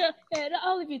 You two,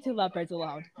 I'll leave you two lovebirds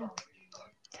alone.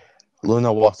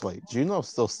 Luna walks away. Juno's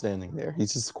still standing there.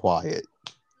 He's just quiet.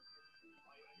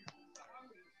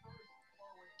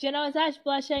 Juno, is Ash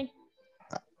blushing?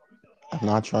 I'm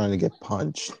not trying to get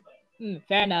punched.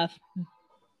 Fair enough.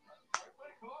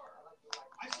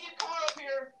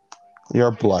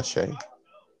 You're blushing.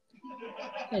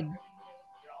 Good.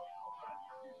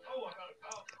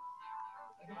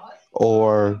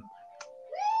 Or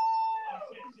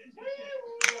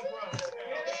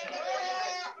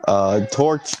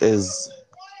Torch is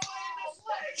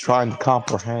trying to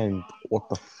comprehend what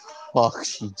the fuck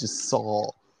she just saw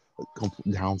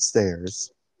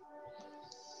downstairs.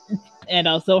 And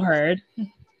also heard.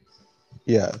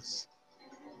 Yes.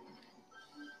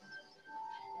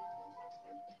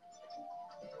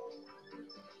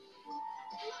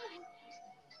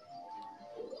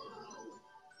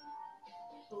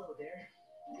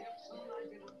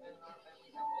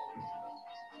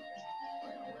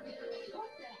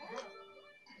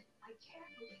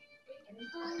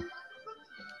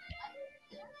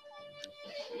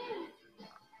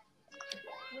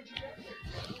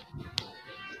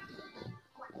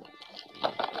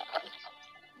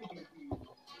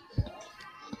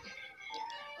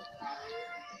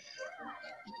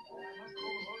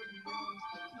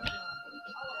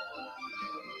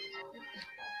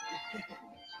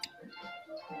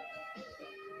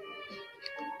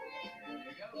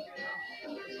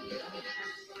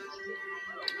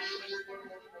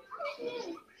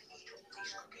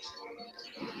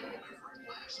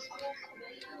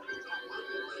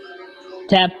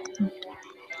 Tap.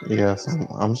 Yes,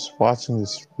 I'm just watching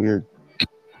this weird.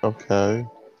 Okay.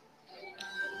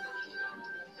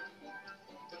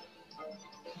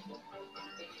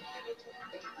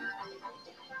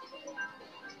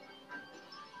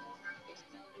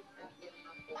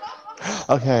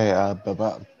 Okay,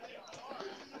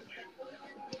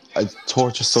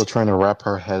 Torch is still trying to wrap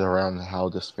her head around how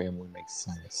this family makes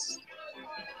sense.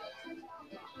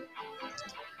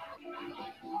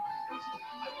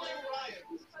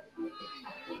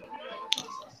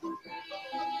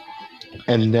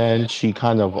 And then she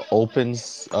kind of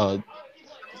opens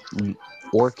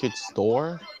Orchid's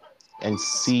door and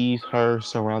sees her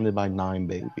surrounded by 9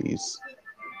 babies.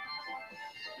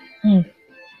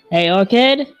 Hey,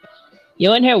 Orchid,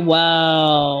 you in here?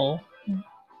 Whoa.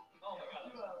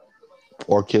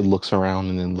 Orchid looks around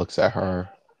and then looks at her.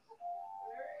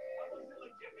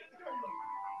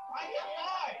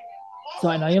 So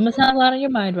I know you must have a lot on your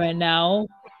mind right now,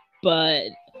 but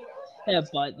yeah,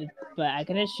 but I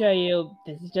can assure you,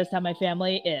 this is just how my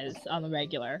family is on the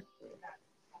regular.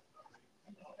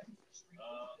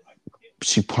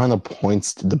 She kind of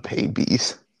points to the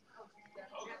babies.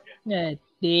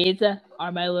 These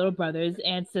are my little brothers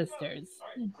and sisters.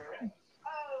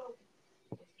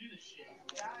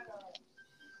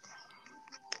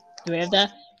 Three of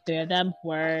them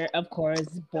were, of course,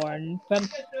 born from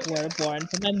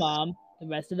my mom. The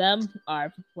rest of them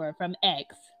were from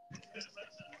eggs.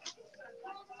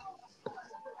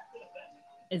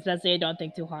 Especially, don't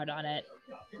think too hard on it.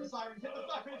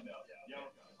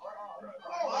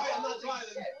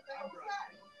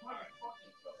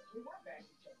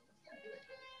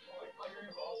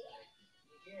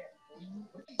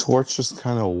 Torch just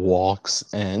kind of walks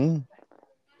in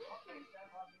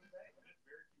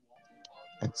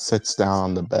and sits down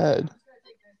on the bed.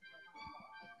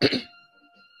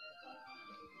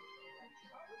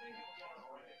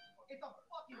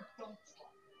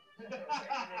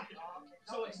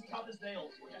 So it's tough as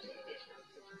nails.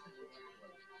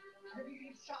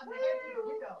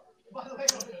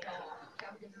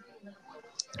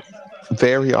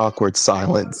 Very awkward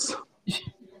silence.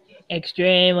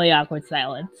 Extremely awkward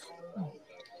silence.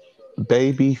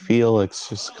 Baby Felix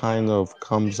just kind of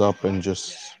comes up and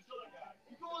just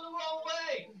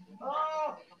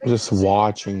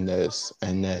watching this,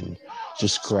 and then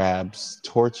just grabs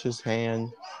Torch's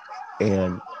hand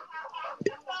and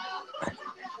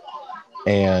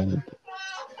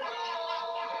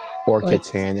Orchid's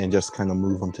hand and just kind of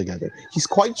move them together. He's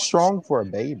quite strong for a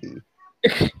baby.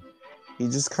 He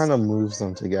just kind of moves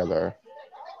them together.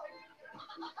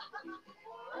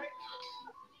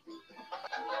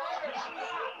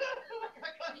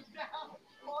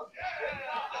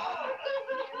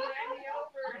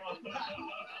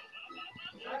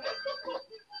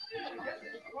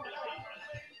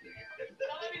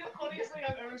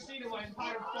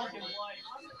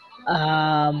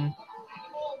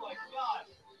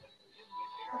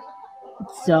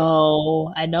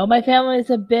 So I know my family is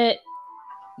a bit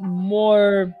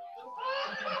more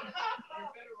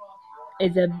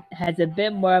has a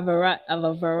bit more of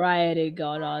a variety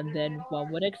going on than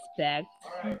one would expect,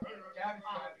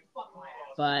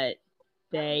 but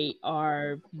they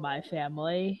are my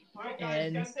family,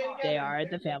 and they are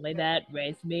the family that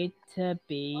raised me to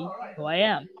be who I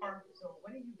am.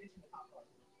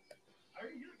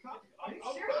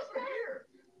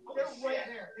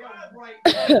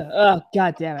 Oh,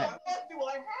 god damn it.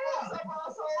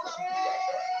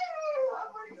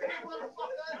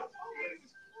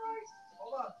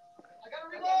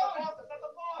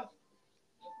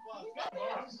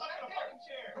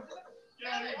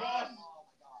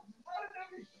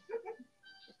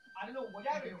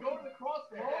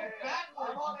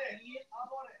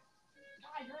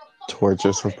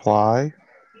 Torch's reply.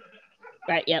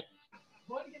 Right, yep.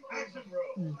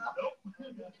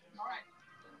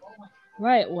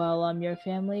 Right, well, your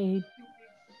family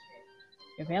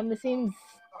seems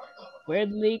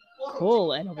weirdly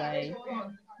cool in a way.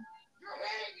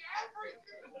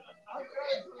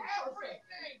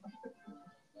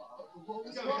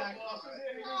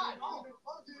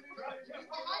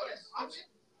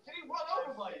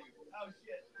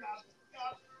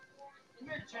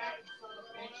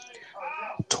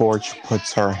 Torch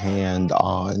puts her hand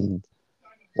on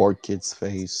Orchid's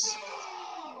face.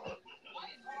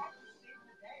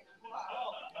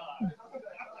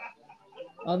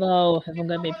 Although, if I'm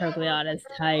gonna be perfectly honest,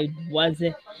 I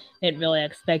wasn't really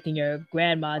expecting your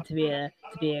grandma to be a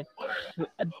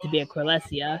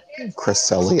Cresselia.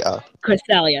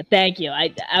 Cresselia, thank you.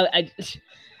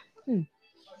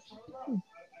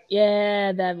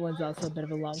 Yeah, that one's also a bit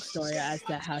of a long story as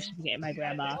to how she became my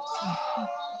grandma.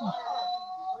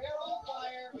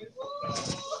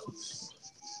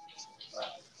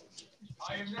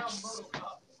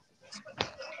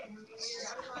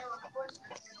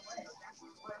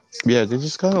 Yeah, they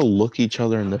just kind of look each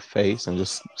other in the face and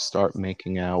just start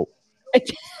making out.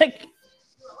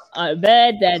 a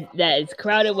bed that is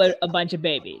crowded with a bunch of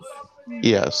babies.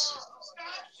 Yes.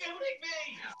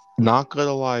 Not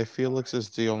gonna lie, Felix is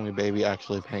the only baby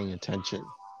actually paying attention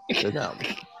to them.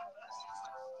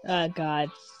 Oh God,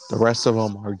 The rest of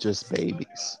them are just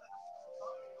babies.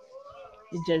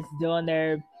 just doing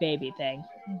their baby thing.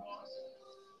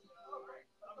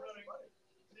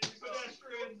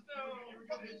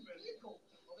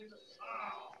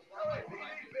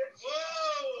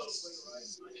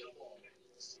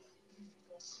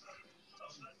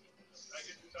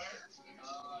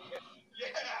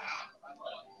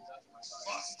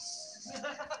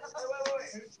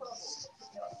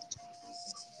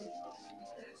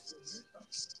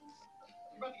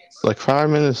 Like 5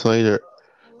 minutes later,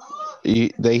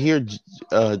 they hear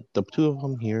the two of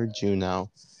them hear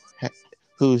Juno,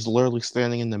 who's literally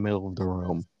standing in the middle of the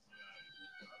room.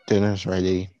 Dinner's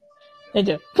ready. They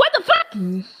do. What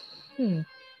the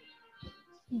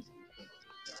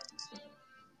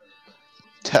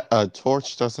fuck?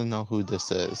 Torch doesn't know who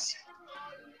this is.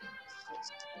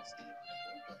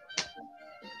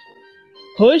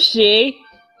 Who's she?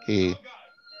 He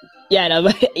Yeah, no,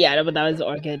 but that was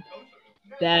Orchid.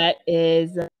 That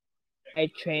is my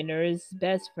trainer's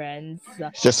best friend's.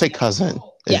 just say cousin.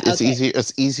 Yeah, It's okay. easier.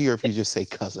 It's easier if you just say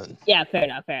cousin. Yeah, fair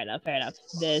enough.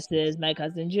 This is my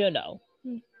cousin Juno.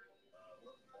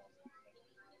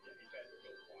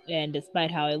 And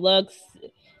despite how he looks,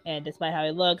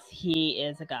 he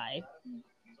is a guy.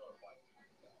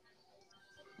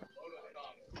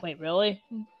 Wait, really?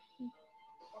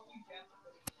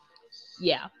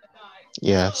 Yeah.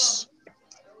 Yes.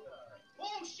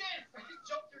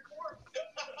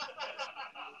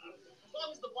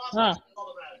 Huh.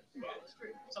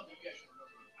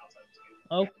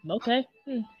 Oh, okay.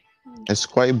 It's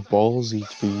quite ballsy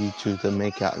for you two to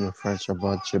make out in front of a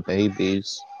bunch of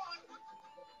babies.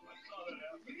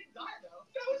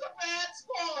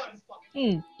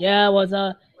 Yeah, it was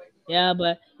yeah,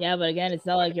 but again, it's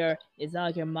not like your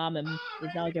mom and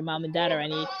dad are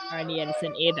any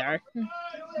innocent either.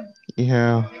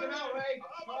 Yeah.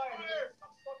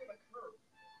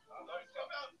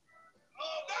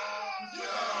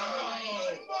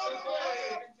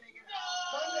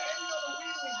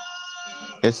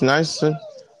 It's nice to.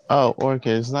 Oh,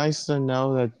 okay. It's nice to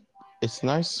know that. It's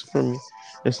nice for me.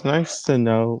 It's nice to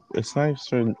know. It's nice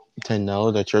to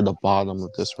know that you're the bottom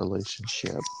of this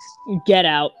relationship. Get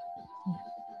out.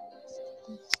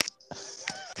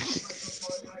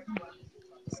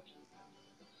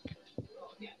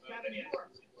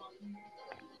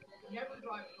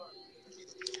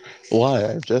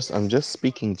 What? I'm just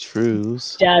speaking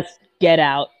truths. Just get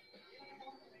out.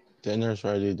 Dinner's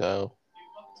ready though.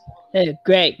 Hey,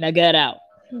 great. Now get out.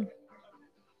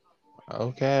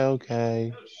 Okay,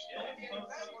 okay.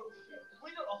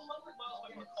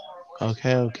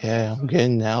 Okay. I'm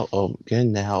getting out. Oh, I'm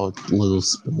getting out, little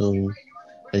spoon.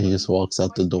 And he just walks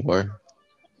out the door.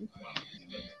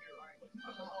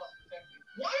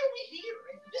 Why are we here?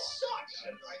 This sucks.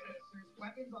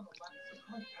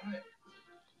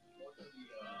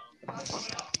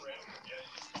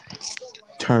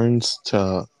 Turns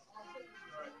to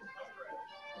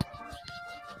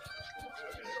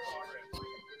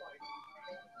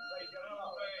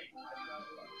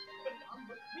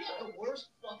We have the worst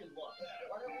fucking luck.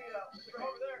 Why don't we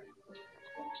over there?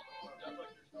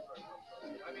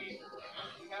 I mean,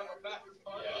 we have our back. I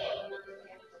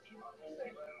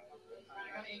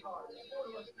got 8 cards.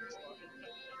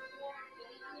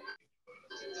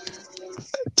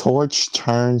 Torch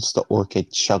turns to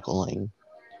Orchid chuckling.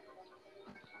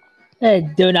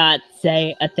 Do not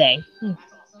say a thing.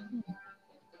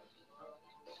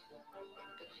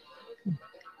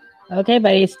 Okay,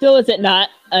 but he still isn't not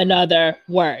another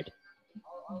word.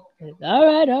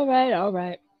 All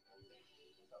right.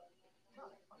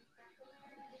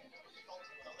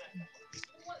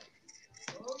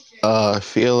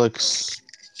 Felix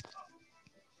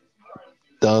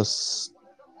does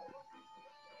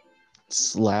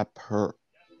slap her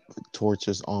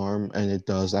Torch's arm, and it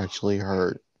does actually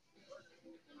hurt.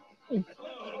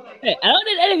 Hey, I don't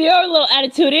need any of your little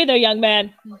attitude either, young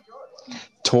man.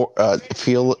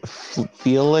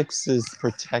 Felix is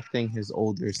protecting his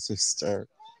older sister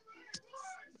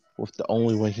with the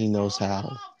only way he knows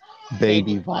how.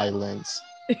 Baby violence.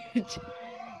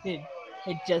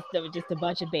 It just a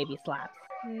bunch of baby slaps.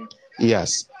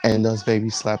 Yes, and those baby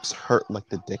slaps hurt like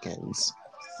the Dickens.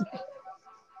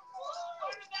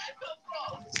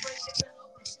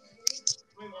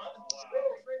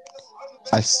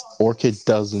 Orchid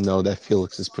doesn't know that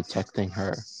Felix is protecting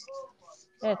her.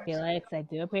 Hey, Felix, I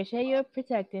do appreciate you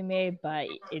protecting me, but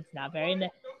it's not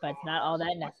all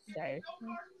that necessary.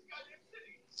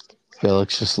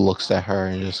 Felix just looks at her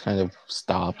and just kind of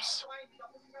stops.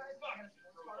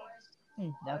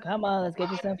 Now come on, let's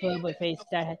get you some food before you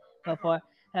start before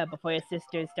your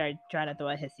sisters start trying to throw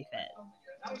a hissy fit.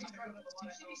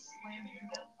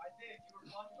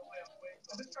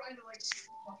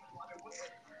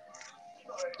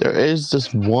 There is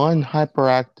this one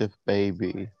hyperactive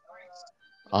baby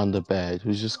on the bed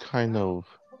who's just kind of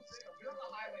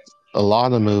a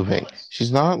lot of moving.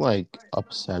 She's not like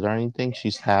upset or anything.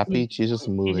 She's happy. She's just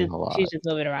moving a lot. She's just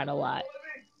moving around a lot.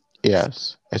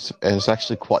 Yes, it's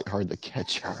actually quite hard to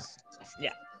catch her.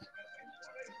 Yeah.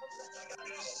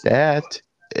 That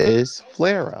is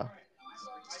Flera.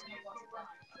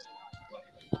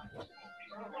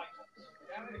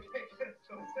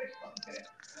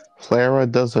 Flera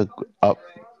does a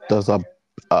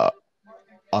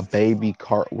baby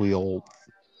cartwheel,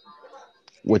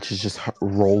 which is just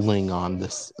rolling on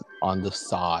the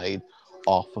side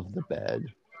off of the bed.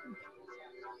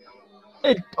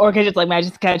 Orchid just like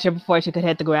managed to catch her before she could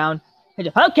hit the ground.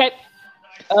 Okay.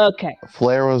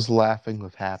 Flera's laughing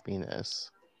with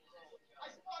happiness.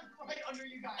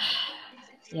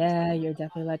 Yeah, you're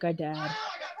definitely like our dad.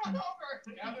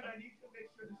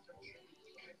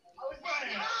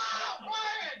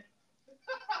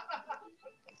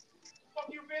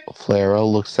 Flera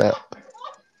looks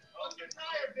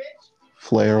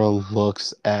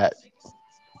at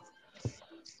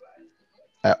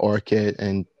Orchid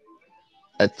and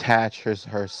attaches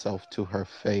herself to her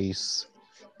face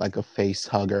like a face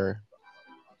hugger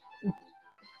and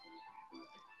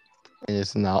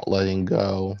is not letting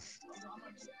go.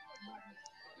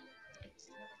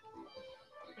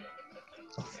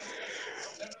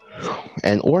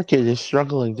 And Orchid is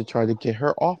struggling to try to get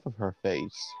her off of her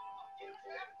face.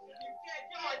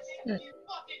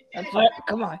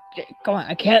 Come on,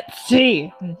 I can't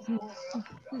see.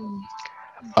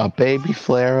 A baby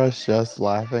Flera's just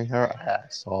laughing her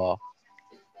ass off.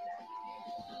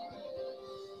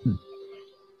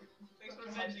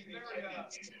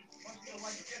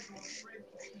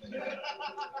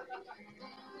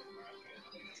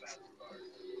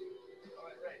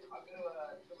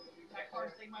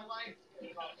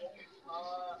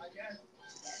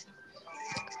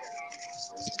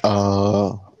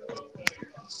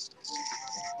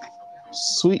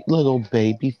 Sweet little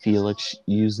baby Felix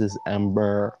uses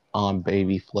Ember on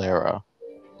baby Flera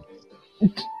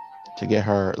to get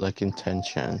her like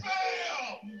intention.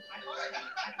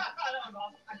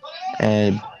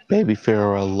 And baby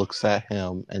Flera looks at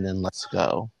him and then lets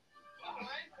go.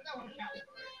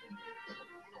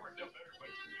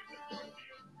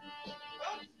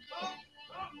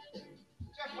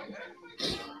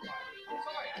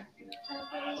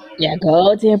 Yeah,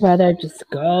 go to your brother. Just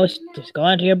go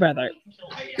into your brother.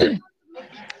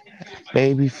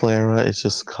 Baby Flera is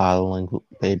just coddling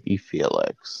baby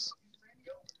Felix.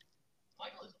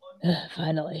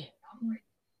 Finally.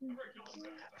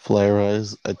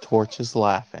 Torch is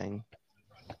laughing.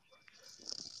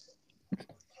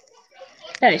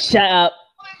 Hey, shut up.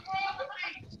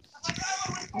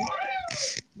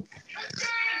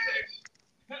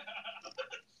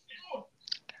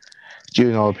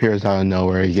 Juno appears out of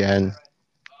nowhere again.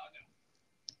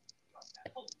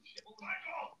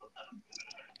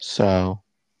 So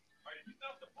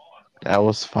that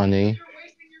was funny.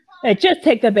 Hey, just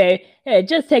take the baby. Hey,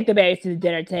 just take the baby to the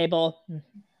dinner table.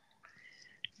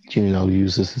 Juno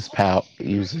uses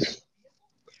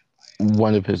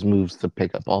one of his moves to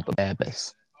pick up all the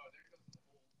babies.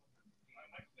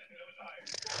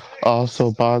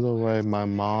 Also, by the way, my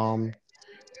mom,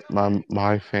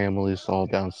 my family is all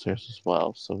downstairs as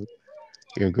well, so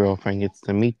your girlfriend gets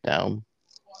to meet them.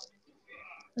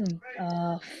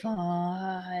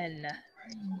 Fun.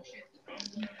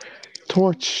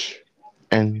 Torch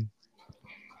and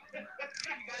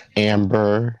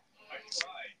Amber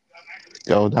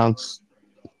go down.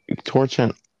 Torch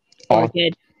and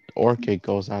Orchid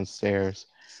goes downstairs,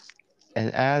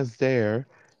 and as they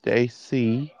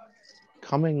see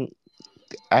coming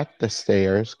at the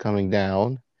stairs, coming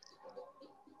down,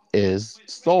 is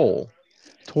Soul.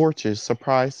 Torch is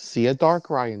surprised to see a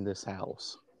Darkrai in this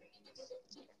house.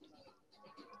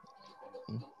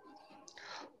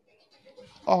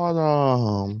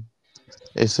 Autumn,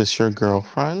 is this your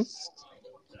girlfriend?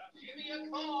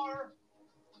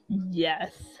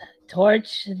 Yes.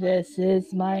 Torch, this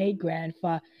is my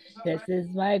grandfather. This is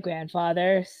my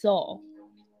grandfather, Soul.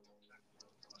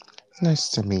 Nice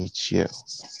to meet you.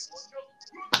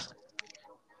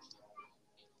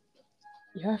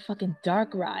 You're a fucking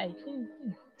Darkrai.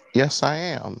 Yes, I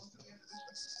am.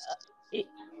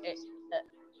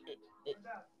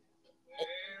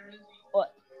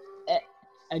 What?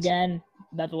 Again?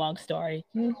 That's a long story.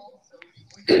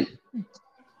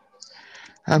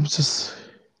 I'm just.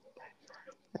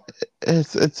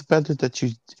 It's better that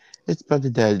you. It's better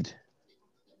that.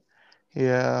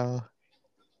 Yeah.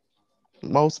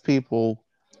 Most people.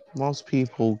 Most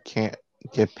people can't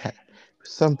get past.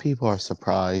 Some people are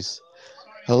surprised.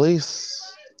 At least.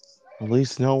 At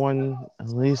least no one. At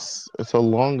least it's a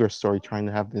longer story trying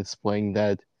to have to explain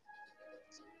that.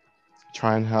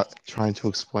 Trying to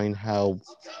explain how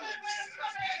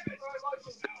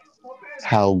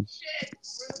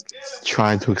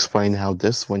trying to explain how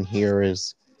this one here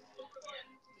is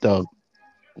the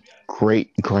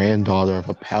great granddaughter of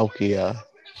a Palkia.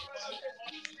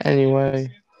 Anyway,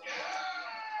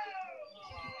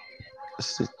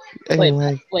 s- Wait,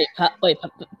 anyway,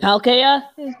 Palkia?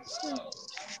 Wait,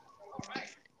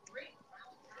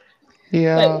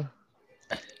 yeah,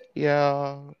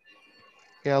 yeah,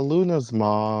 yeah. Luna's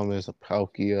mom is a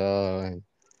Palkia, and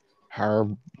her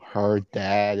her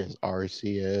dad is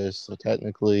Arceus. So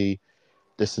technically,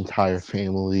 this entire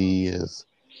family is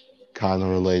kind of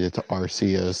related to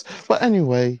Arceus. But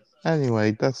anyway,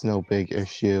 that's no big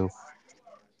issue.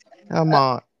 Come uh,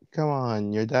 on, come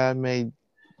on. Your dad made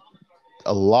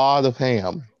a lot of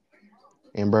ham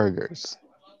and burgers.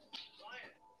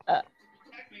 uh,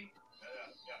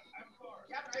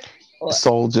 what?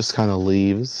 Soul just kind of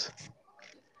leaves.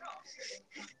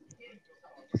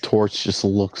 Torch just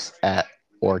looks at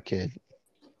Orchid.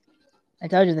 I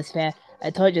told you I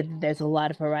told you that there's a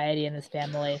lot of variety in this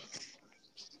family.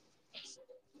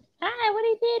 Hi, what do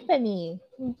you need from me?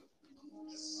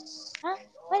 Huh?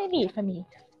 What do you need from me?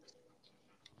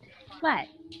 What?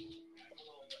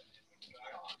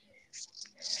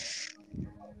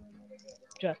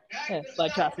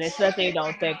 But trust me, especially you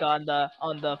don't think on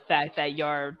the fact that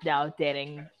you're now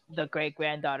dating the great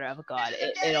granddaughter of a god.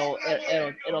 It'll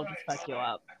just fuck you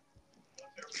up.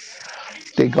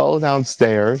 They go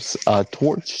downstairs.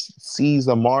 Torch sees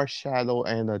a Mars Shadow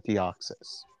and a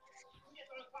Deoxys.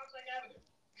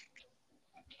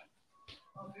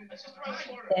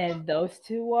 And those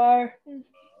two are.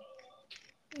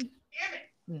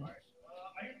 Hmm.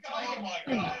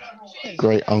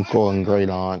 Great uncle and great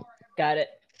aunt. Got it.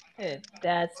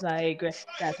 That's my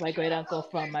great uncle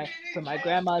from my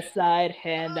grandma's side,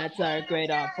 and that's our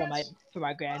great aunt from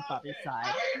my grandfather's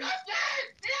side.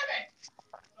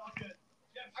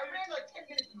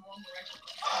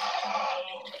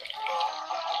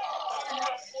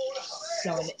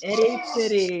 So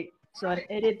an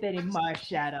itty bitty Mars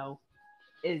shadow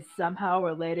is somehow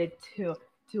related to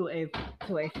a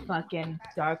to a fucking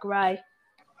Darkrai.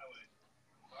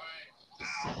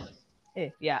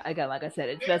 Yeah, again, like I said,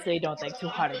 it's best that you don't think too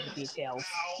hard of the details.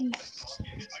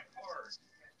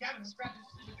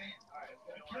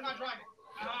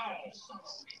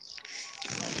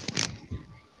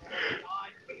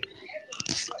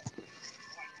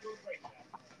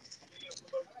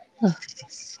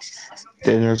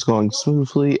 Dinner's going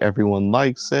smoothly. Everyone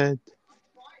likes it.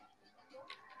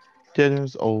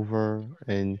 Dinner's over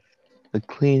and the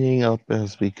cleaning up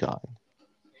has begun.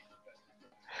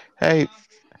 Hey,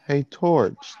 hey,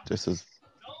 Torch. This is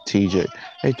TJ.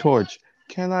 Hey, Torch.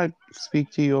 Can I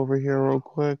speak to you over here real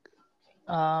quick?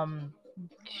 Um,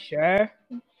 sure.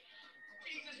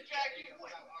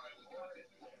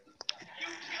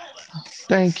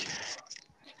 Thank you.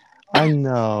 I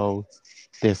know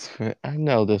I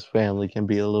know this family can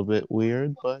be a little bit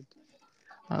weird, but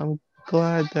I'm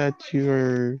glad that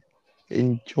you're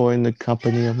enjoying the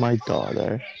company of my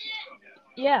daughter.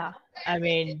 Yeah, I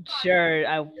mean, sure,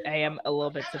 I am a little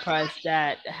bit surprised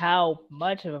at how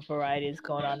much of a variety is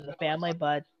going on in the family,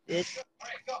 but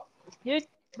you,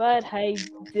 but I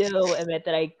do admit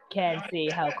that I can see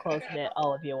how close knit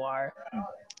all of you are.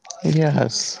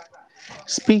 Yes.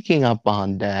 Speaking up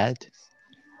on that,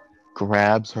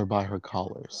 grabs her by her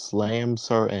collar, slams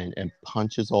her in, and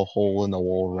punches a hole in the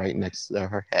wall right next to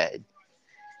her head.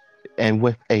 And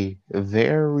with a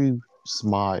very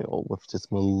smile, with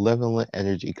this malevolent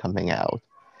energy coming out,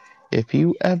 if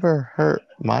you ever hurt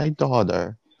my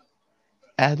daughter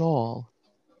at all,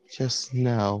 just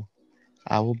know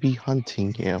I will be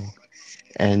hunting you.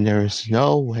 And there is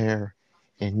nowhere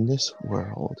in this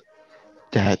world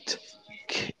that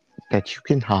that you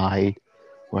can hide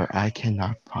where I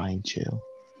cannot find you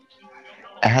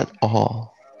at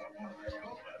all.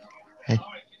 And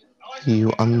do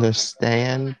you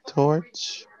understand,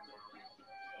 Torch?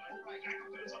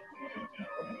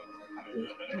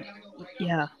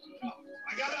 Yeah.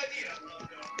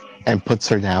 And puts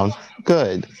her down.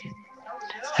 Good.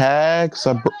 Hex,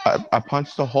 I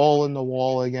punched a hole in the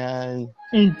wall again.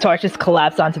 Torches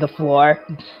collapse onto the floor.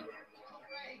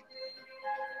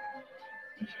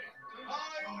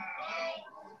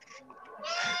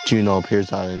 Juno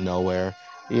appears out of nowhere.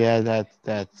 Yeah,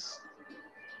 that's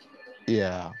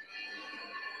yeah.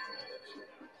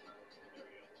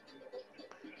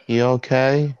 You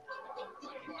okay?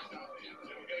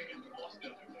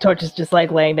 Torch is just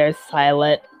like laying there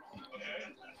silent.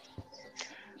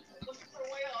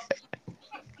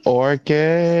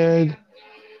 Orchid.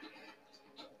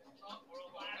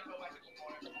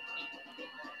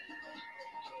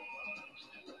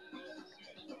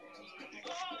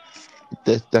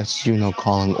 That's Juno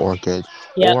calling Orchid.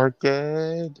 Yep.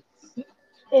 Orchid.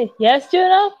 Yes, Juno?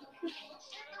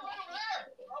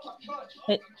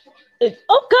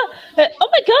 Oh god! Oh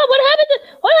my god!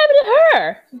 What happened to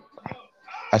her?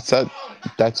 I said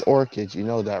that's Orchid. You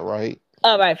know that, right?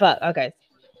 Oh right, fuck. Okay.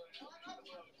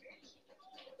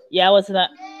 Yeah, what's that?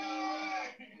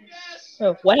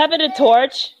 Oh, what happened to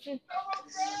Torch?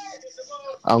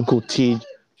 Uncle T.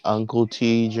 Uncle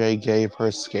TJ gave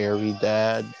her scary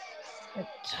dad.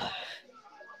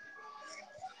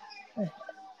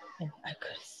 I could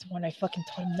have sworn I fucking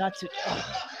told him not to.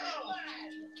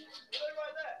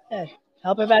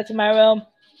 Help her back to my room.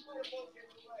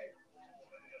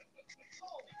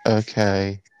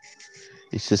 Okay.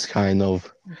 It's just kind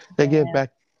of they get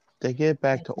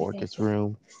back to Orchid's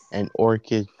room, and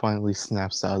Orchid finally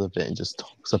snaps out of it and just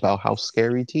talks about how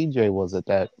scary TJ was at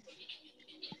that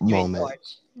moment.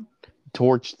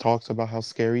 Torch talks about how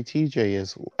scary TJ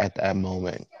is at that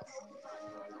moment.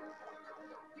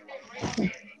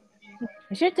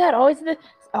 Is your dad always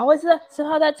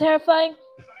somehow that terrifying?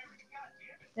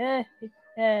 I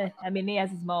mean, he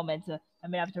has his moments.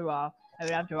 After all,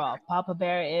 Papa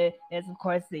Bear is of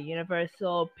course the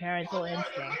universal parental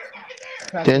instinct.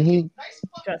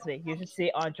 Trust me, you should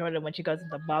see Aunt Jordan when she goes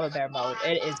into Mama Bear mode.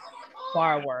 It is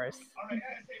far worse.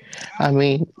 I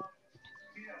mean,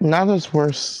 not as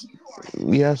worse.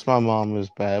 Yes, my mom is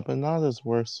bad, but not as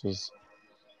worse as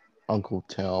Uncle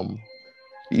Tim.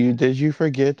 Did you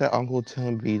forget that Uncle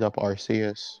Tim beat up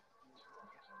Arceus?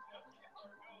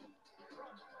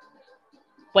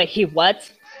 Wait, he what?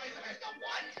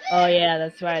 Oh yeah,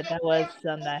 that's right. That was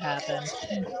something that happened.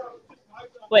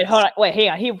 Wait, hold on. Wait, hang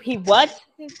on. He what?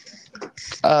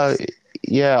 Uh,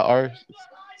 yeah,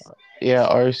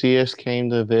 Arceus came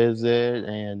to visit,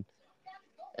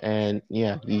 and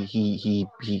yeah, he.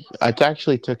 I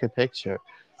actually took a picture.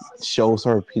 Shows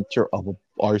her a picture of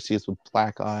Arceus with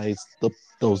black eyes,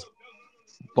 those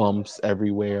bumps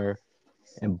everywhere,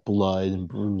 and blood and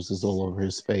bruises all over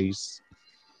his face.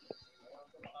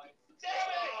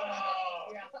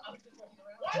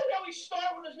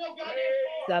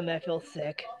 Something I feel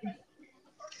sick.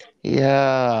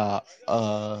 Yeah,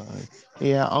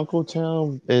 yeah. Uncle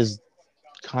Tim is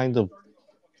kind of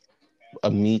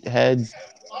a meathead.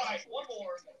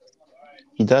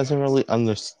 He doesn't really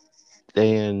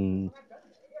understand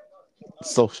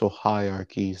social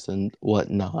hierarchies and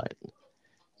whatnot.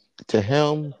 To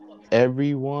him,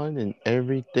 everyone and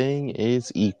everything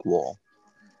is equal.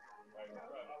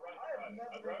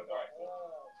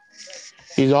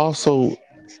 He's also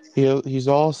he's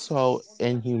also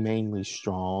inhumanely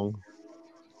strong.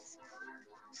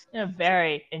 You're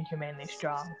very inhumanely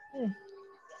strong.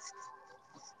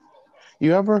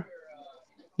 You ever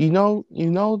you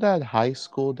know that high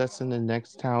school that's in the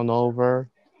next town over?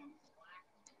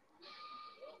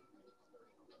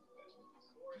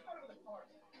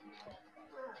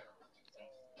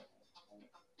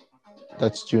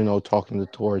 That's Juno talking to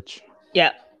Torch.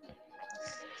 Yeah.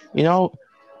 You know,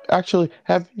 actually,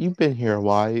 have you been here a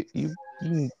while? You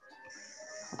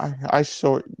I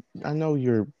sort I know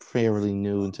you're fairly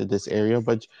new into this area,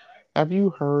 but have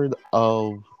you heard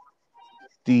of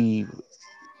the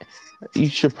you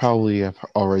should probably have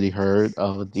already heard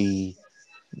of the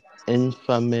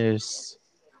infamous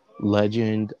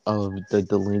legend of the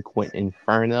delinquent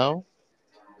Inferno?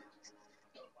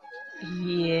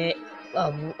 Yeah.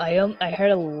 I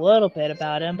heard a little bit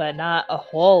about him, but not a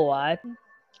whole lot.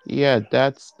 Yeah,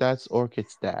 that's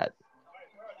Orchid's dad.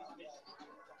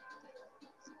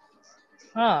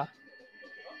 Huh.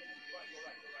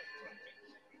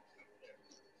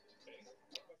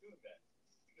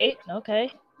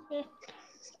 Okay.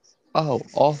 Oh,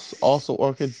 also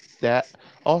Orchid's dad.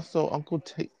 Also, Uncle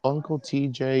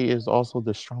TJ is also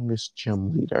the strongest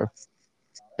gym leader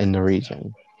in the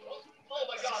region.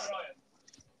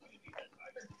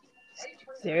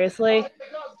 Seriously?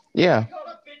 Yeah,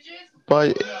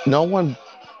 but no one,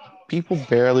 people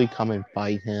barely come and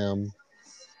fight him,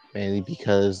 mainly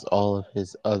because all of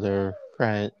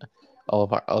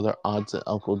our other aunts and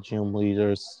uncle gym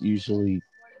leaders usually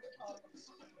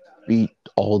beat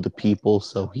all the people,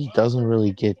 so he doesn't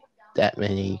really get that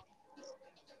many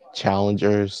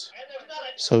challengers.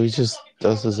 So he just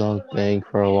does his own thing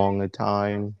for a longer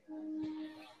time.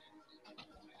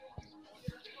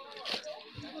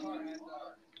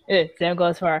 Same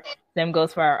goes for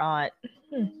our aunt.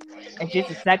 And she's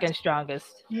the second strongest.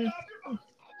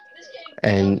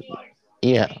 And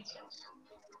yeah.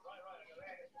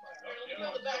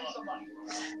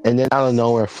 And then out of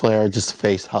nowhere, Flair just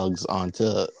face hugs on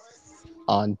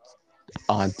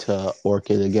onto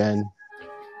Orchid again.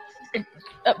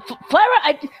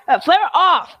 Flare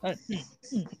off.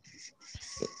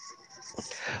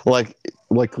 Like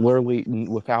like literally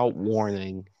without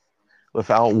warning,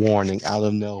 out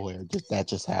of nowhere,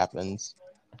 just happens.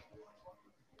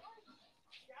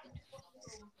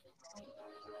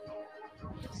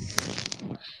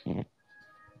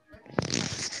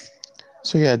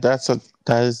 So yeah, that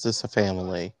is just a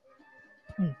family.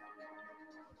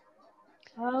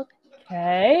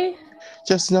 Okay.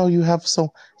 Just know you have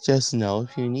so. Just know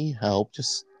if you need help,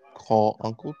 just call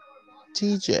Uncle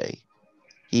TJ.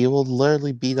 He will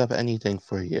literally beat up anything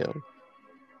for you.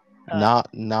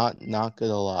 Not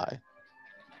gonna lie.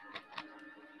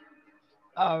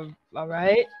 All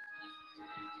right.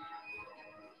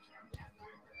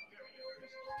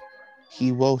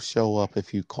 He will show up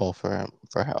if you call for him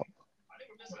for help.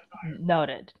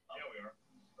 Noted.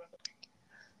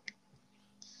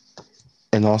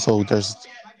 And also,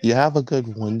 you have a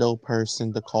good window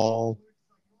person to call.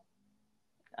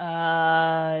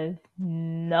 No,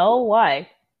 why?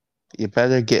 You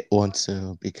better get one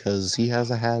soon because he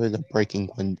has a habit of breaking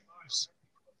windows.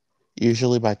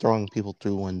 Usually by throwing people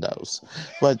through windows.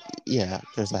 But yeah,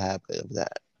 there's a habit of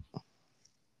that.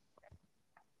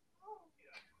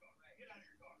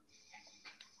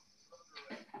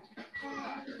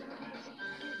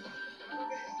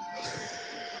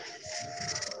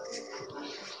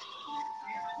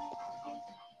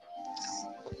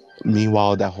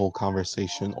 Meanwhile, that whole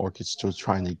conversation, Orchid's still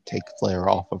trying to take Flair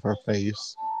off of her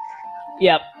face.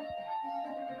 Yep.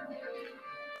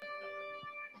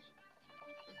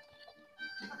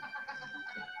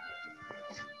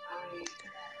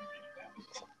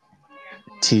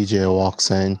 TJ walks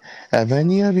in. Have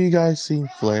any of you guys seen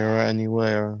Flair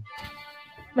anywhere?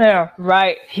 There,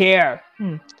 right here.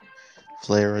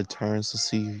 Flair returns to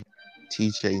see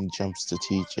TJ and jumps to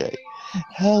TJ.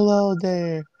 Hello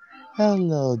there.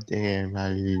 Hello there,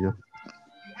 my little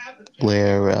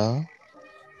Flair.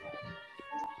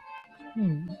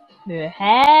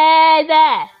 Hey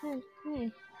there.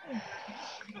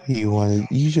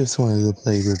 You just wanted to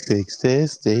play with Big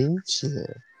Sis, didn't you?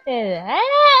 Hey.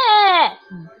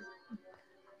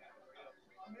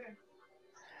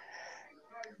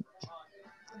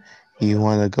 You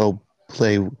wanna go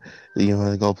play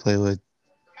with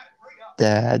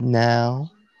Dad now?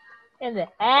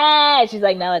 She's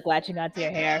like now like latching onto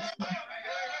your hair.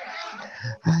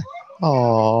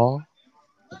 Aww.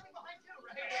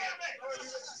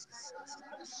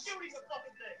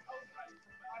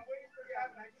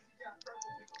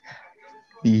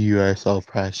 You are so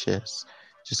precious.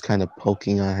 Just kind of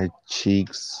poking on her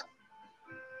cheeks.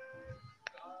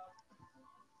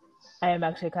 I am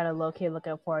actually kind of low key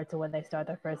looking forward to when they start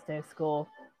their first day of school.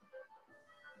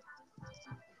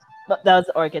 But that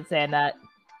was Orchid saying that.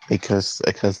 Because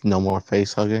no more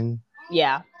face hugging.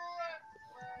 Yeah.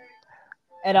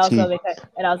 And T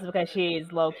also because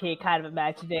she's low key kind of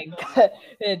imagining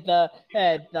the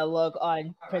look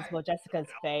on Principal Jessica's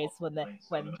face when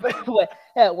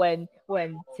when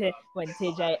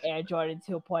TJ and Jordan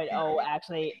 2.0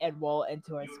 actually enroll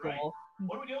into her school.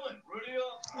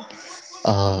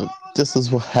 This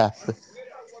is what happened.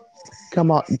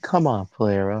 Come on,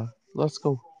 Clara. Let's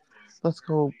go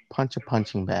punch a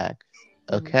punching bag.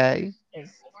 Okay?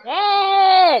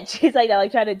 Yeah, she's like that,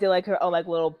 like trying to do like her own like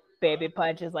little baby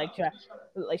punches, like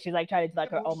she's like trying to do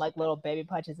like her own like little baby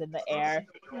punches in the air.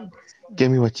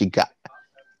 Give me what you got.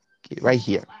 Right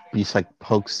here. He just like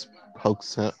pokes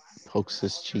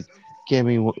his cheek. Give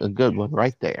me a good one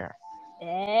right there.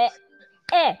 Eh,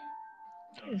 eh.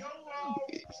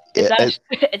 It's It, not it,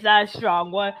 it's not a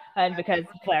strong one, and because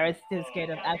Clara's too scared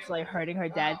of actually hurting her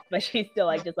dad, but she's still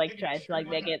like just like tries to like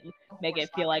make it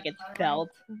feel like it's felt.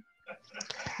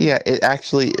 yeah,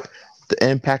 the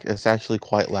impact is actually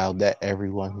quite loud that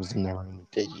everyone who's in the room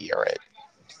did hear it.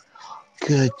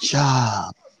 Good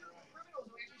job.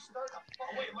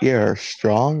 You're a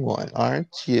strong one,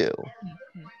 aren't you?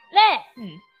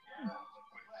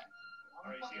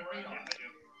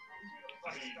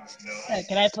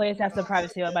 Can I please have some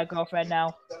privacy with my girlfriend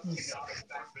now?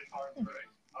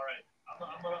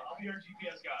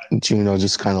 Juno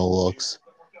just kind of looks.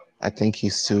 I think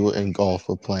he's too engulfed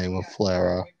with playing with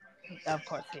Flara. Of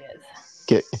course he is.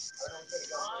 Get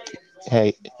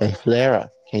Hey, Flora,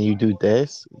 can you do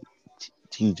this?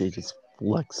 TJ just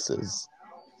flexes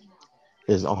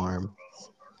his arm.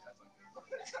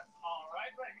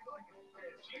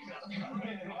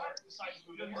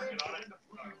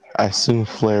 I assume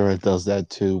Flora does that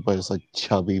too, but it's like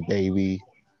chubby baby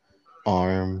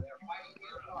arm.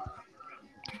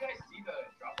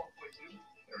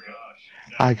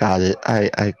 I got it.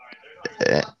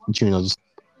 Juno just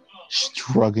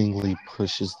strugglingly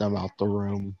pushes them out the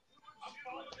room.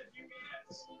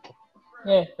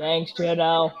 Thanks,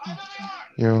 Juno.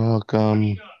 You're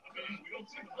welcome.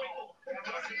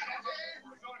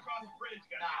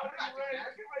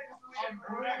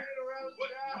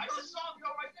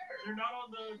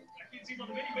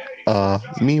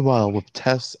 Meanwhile, with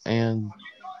Tess and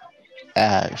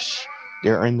Ash,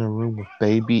 they're in the room with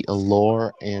baby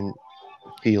Allure and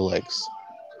Felix,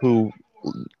 who,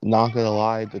 not gonna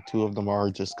lie, the two of them are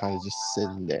just kind of just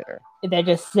sitting there. They're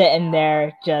just sitting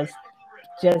there, just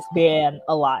being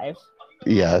alive.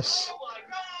 Yes.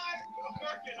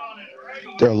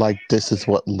 They're like, this is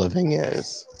what living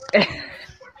is.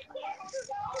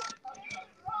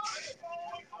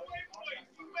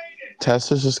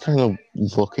 Tess is just kind of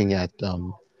looking at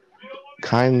them,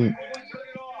 kind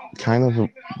of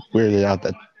weirded out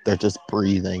that they're just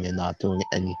breathing and not doing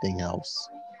anything else.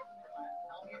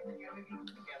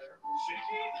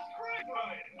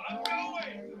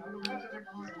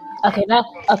 Okay,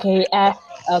 okay, Ash.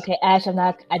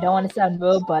 I don't want to sound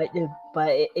rude,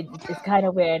 it's kind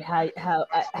of weird how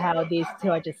these two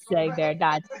are just sitting there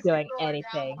not doing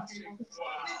anything.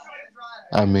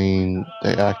 I mean,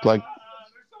 they act like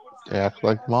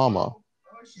mama.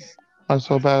 What's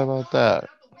so bad about that?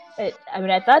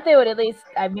 I thought they would at least.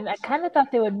 I kind of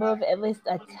thought they would move at least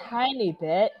a tiny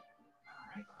bit.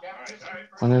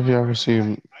 When have you ever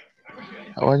seen?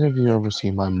 When have you ever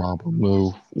seen my mama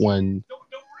move when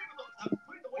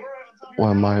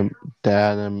my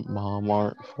dad and mom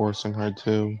aren't forcing her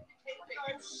to?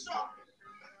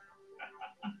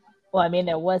 Well,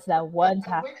 there was that one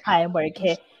time where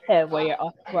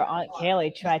Aunt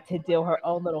Kaylee tried to do her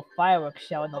own little fireworks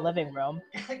show in the living room.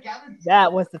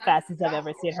 That was the fastest I've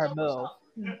ever seen her move.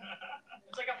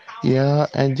 Yeah,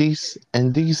 and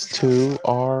these two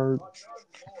are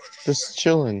just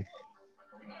chilling.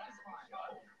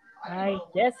 I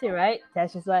guess you're right.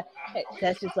 That's just like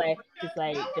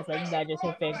nudges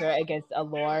her finger against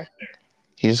Allure.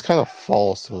 He just kind of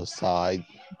falls to his side.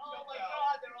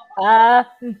 Uh,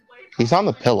 He's on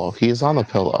the pillow. He is on the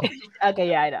pillow. okay,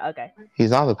 yeah, I know. Okay.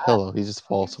 He's on the pillow. He just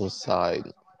falls to his side.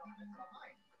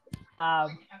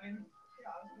 Um,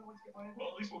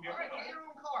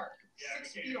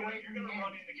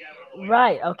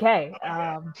 right. Okay.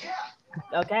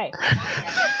 Okay.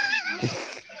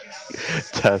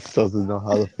 Tess doesn't know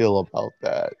how to feel about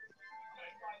that.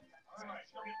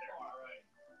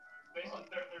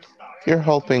 You're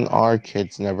hoping our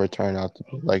kids never turn out to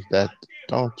be like that,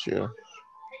 don't you?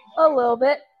 A little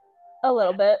bit. A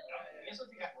little bit.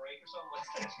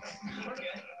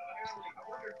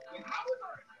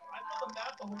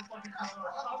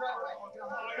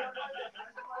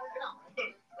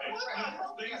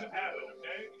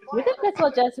 You think that's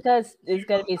what Jessica is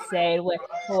going to be saying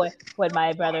when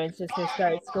my brother and sister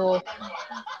start school?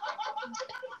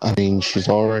 I mean, she's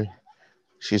already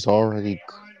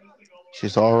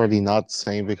not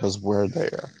sane because we're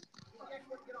there.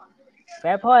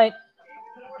 Fair point.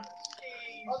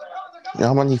 You know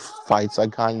how many fights I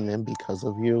gotten in because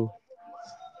of you?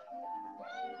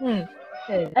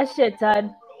 A shit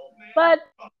ton. But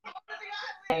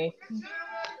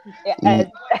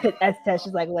L- as Tess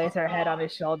just like lays her head on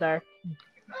his shoulder.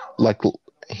 Like,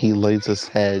 he lays his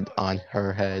head on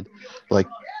her head, like,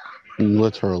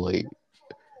 literally,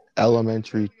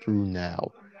 elementary through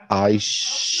now. I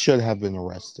should have been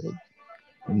arrested.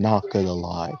 Not gonna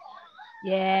lie.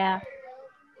 Yeah.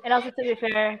 And also, to be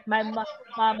fair, my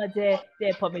mama did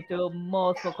put me through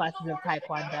multiple classes of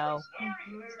taekwondo,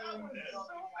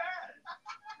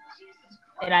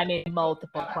 and I mean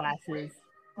multiple classes.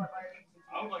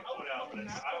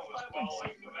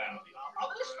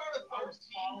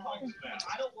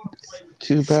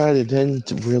 Too bad it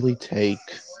didn't really take,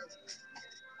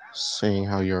 seeing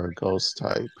how you're a ghost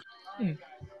type.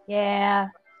 Yeah.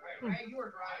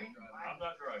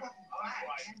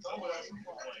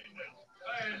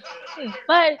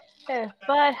 But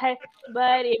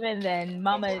but even then,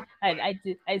 Mama, I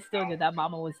still knew that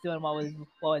Mama was doing what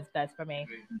was best for me.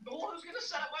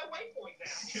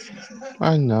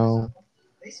 I know,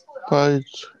 but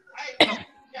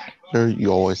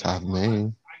you always have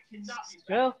me.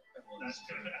 True.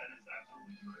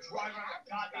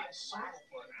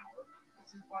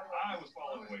 I was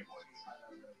following the waypoints.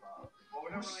 Well,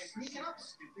 we're never really sneaking up,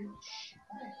 stupid.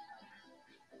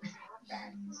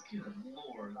 Good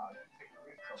lord.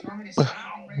 Do you want me to stop?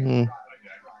 Hmm.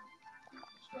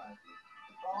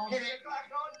 Hit it.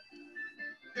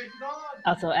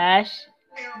 Also, Ash,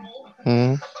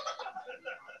 Hmm.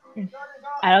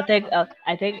 I don't think I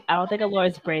don't think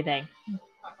Alora's breathing.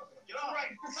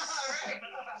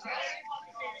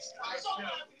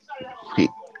 He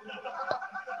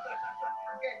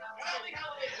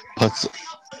puts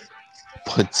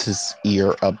puts his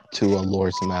ear up to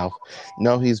Alore's mouth.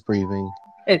 No, he's breathing.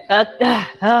 Okay.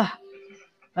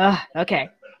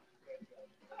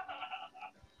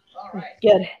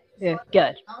 Good. Yeah,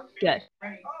 good. Good.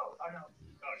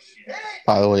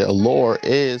 By the way, Allure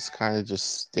is kind of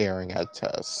just staring at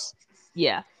Tess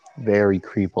Yeah. very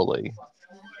creepily.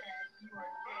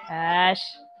 Ash.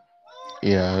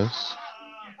 Yes.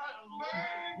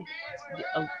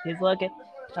 Oh, he's looking.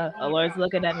 Alora's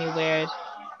looking at me weird.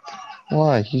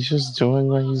 Why? He's just doing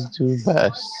what he's doing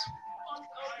best.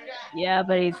 Yeah,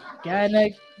 but he's kind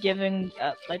of giving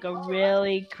like a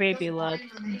really creepy look.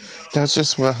 That's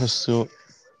just what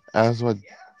as what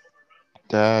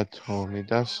Dad told me.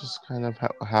 That's just kind of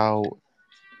how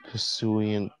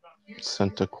Hisuian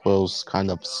Centiquils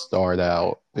kind of start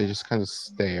out. They just kind of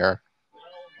stare.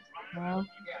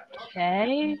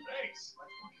 Okay.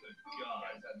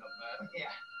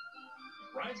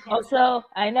 Also,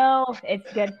 I know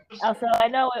it's good. Also, I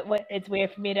know it's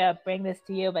weird for me to bring this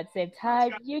to you, but at the same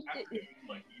time,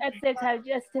 at the same time,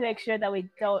 just to make sure that we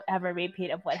don't have a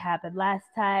repeat of what happened last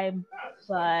time.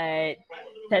 But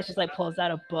Tess just like pulls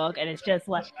out a book, and it's just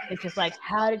like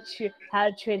how to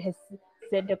treat his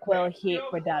Cyndaquil heat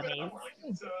for dummies.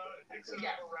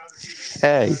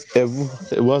 Hey,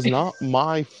 it was not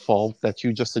my fault that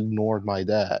you just ignored my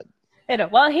dad.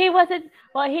 Well, he wasn't.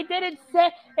 Well, he didn't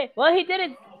say. Well, he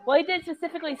didn't. Well, he didn't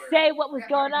specifically say what was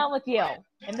going on with you.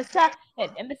 And besides,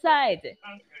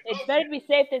 it's better to be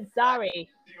safe than sorry.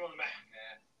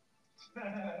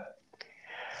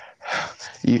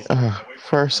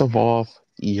 First of all,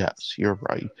 yes, you're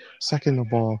right. Second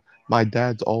of all, my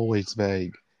dad's always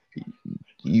vague.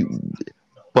 You,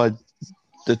 but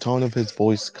the tone of his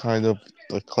voice kind of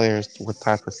declares what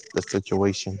type of the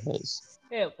situation is.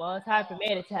 Well, it's hard for me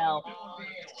to tell.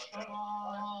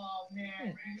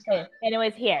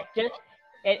 Anyways, here.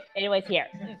 Anyways, here.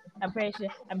 I'm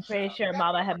pretty sure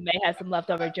Mama may have some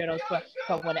leftover journals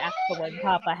from when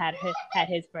Papa had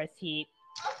his first heat.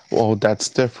 Well, that's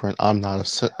different. I'm not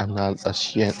a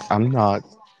shin. I'm a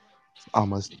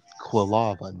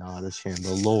Quilava, not a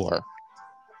Chandelure.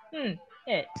 Hmm.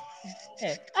 Yeah,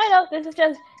 yeah. I know this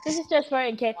is just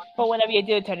for whenever you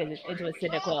do turn it into a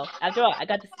Cyndaquil. After all, I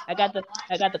got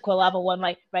the Quilava one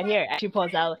like right here. Actually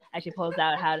pulls out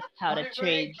how to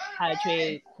trade But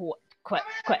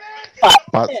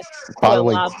by the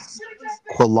way, Quilava,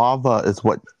 Quilava is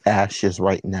what Ash is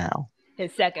right now.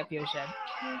 his second fusion.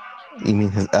 You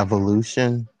mean his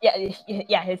evolution?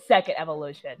 Yeah, his second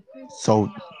evolution.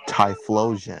 So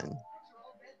Typhlosion.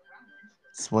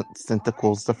 It's what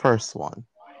Cyndaquil's the first one.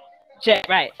 Shit,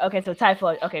 right. Okay, so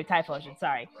Typhlosion. Okay, Typhlosion.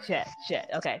 Sorry. Shit.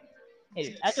 Okay.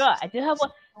 After all, I do have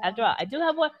one. After all, I do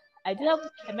have one. I do have.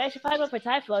 I managed to find one for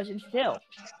Typhlosions too.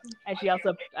 And she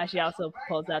also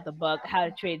pulls out the book how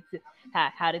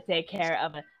to take care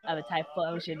of a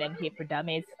Typhlosion and heat for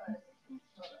dummies.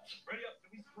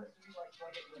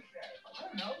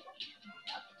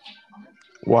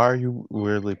 Why are you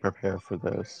weirdly prepared for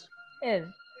this? And,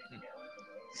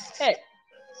 hey,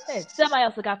 some I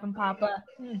also got from Papa.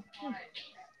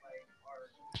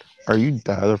 Are you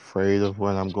that afraid of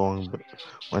when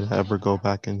I ever go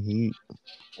back in heat?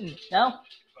 No,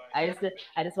 I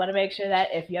just want to make sure that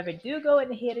if you ever do go in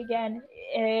the heat again,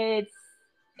 it's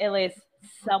at least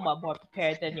somewhat more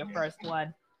prepared than your first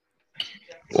one.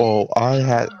 Well, I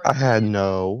had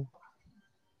no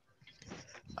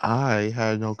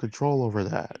control over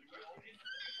that.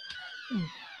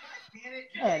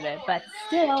 But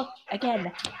still,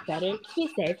 again, better to be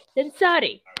safe than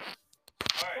sorry.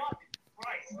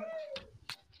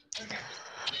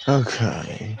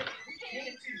 Okay.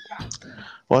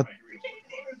 What?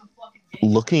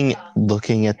 Looking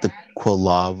at the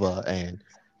Quilava and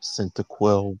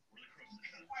Cyndaquil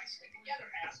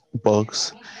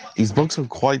books, these books are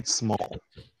quite small.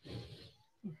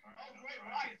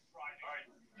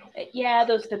 Yeah,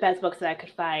 those are the best books that I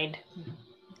could find.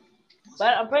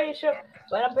 But I'm pretty sure.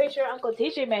 But I'm pretty sure Uncle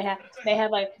TJ may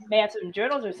have some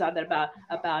journals or something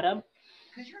about him.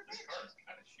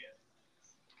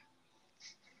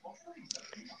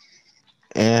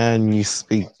 And you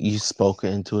spoke it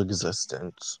into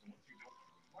existence.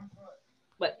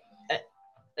 But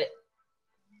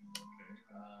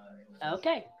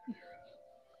Okay.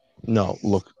 No,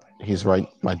 look, he's right.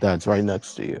 My dad's right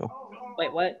next to you.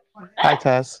 Wait, what? Hi, Ah,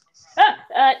 Tess.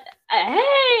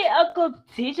 hey, Uncle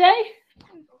TJ.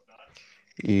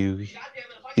 You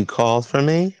you called for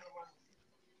me?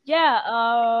 Yeah,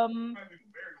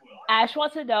 Ash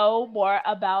wants to know more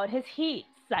about his heat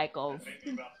cycles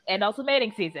and also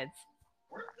mating seasons.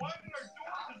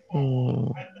 Hmm.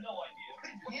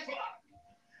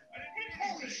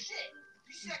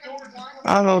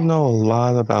 I don't know a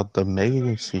lot about the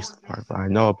mating season part, but I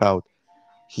know about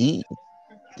heat,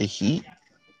 the heat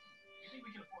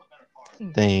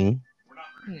Hmm. thing.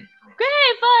 Hmm.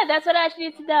 Great, fun. That's what Ash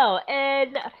needs to know.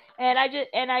 And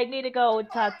I need to go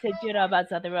talk to Juno about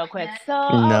something real quick. So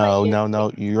I'll let No, you. no,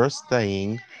 no. You're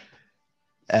staying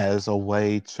as a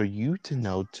way for you to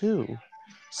know too.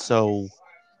 So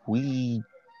we,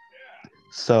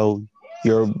 so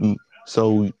your,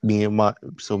 so me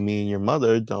and your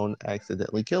mother don't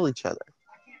accidentally kill each other.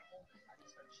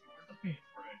 Hmm.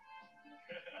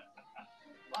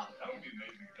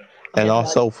 And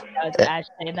also, That was eh, Ash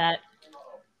saying that.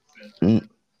 n-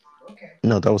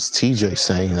 no, that was TJ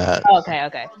saying that. Okay,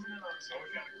 okay.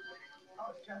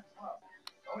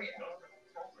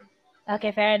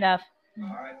 Okay, fair enough.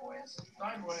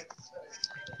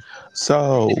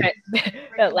 So,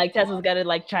 Like Tessa's gonna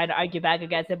like try to argue back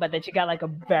against it, but then she got like a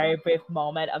very brief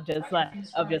moment of just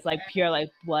like pure like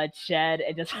bloodshed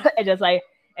and just and just like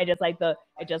the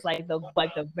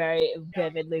very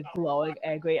vividly glowing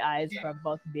angry eyes from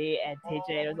both me and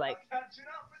TJ. It was like,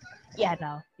 yeah,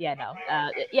 no, yeah.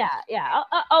 I'll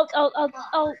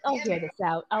hear this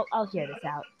out. I'll hear this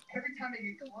out.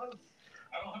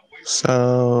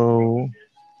 so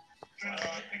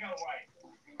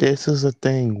this is a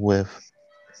thing with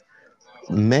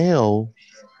male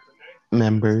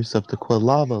members of the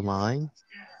Quilava line.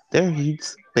 Their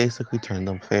heats basically turn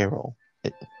them feral.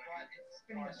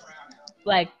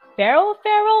 Like feral,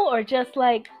 or just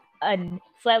like a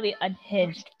slightly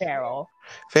unhinged feral.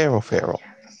 Feral.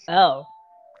 Oh,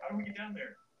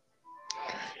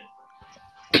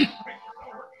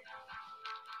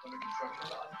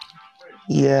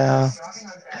 Yeah,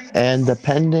 and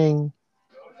depending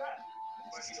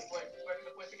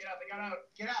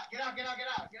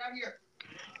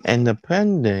and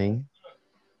depending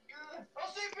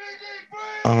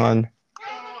on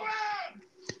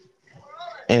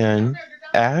and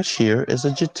Ash here is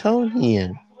a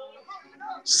Jetonian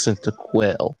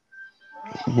centiquel.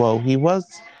 Well,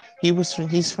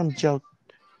 he's from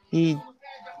he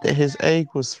his egg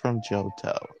was from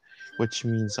Johto, which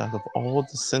means out of all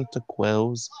the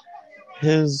centiquels,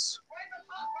 his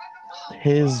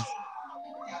his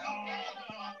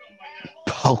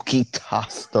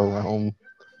poketosterone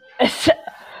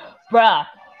bruh.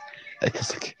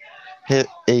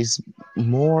 is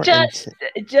more Just,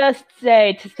 intense. just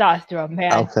say testosterone,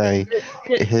 man. Okay,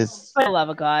 Just, his for the love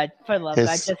of God, for the love of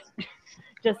God, his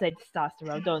just say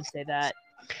testosterone. Don't say that.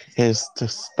 his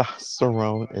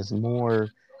testosterone is more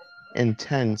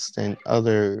intense than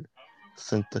other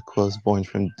centiquels born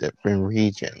from different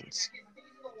regions,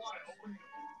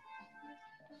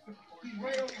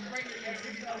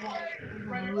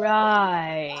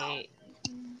 Right.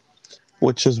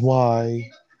 which is why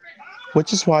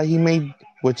which is why he made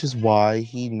which is why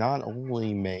he not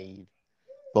only made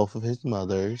both of his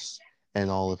mothers and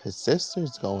all of his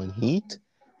sisters go in heat,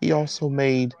 he also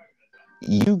made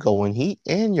you go in heat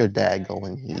and your dad go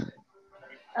in heat.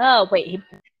 Oh wait, he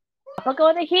Papa go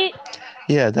in the heat?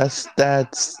 Yeah,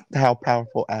 that's how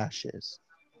powerful Ash is.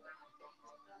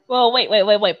 Well, wait.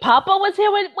 Papa was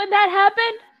here when that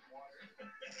happened.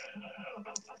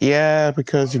 Yeah,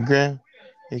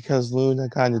 because Luna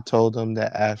kind of told him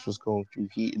that Ash was going through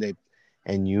heat,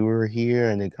 and you were here,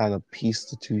 and they kind of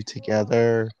pieced the two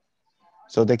together.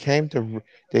 So they came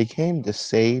to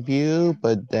save you,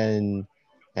 but then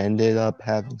ended up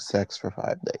having sex for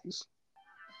 5 days.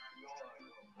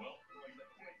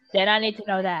 Then I need to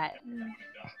know that.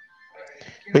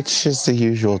 Which is the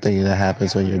usual thing that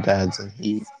happens when your dad's in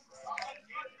heat.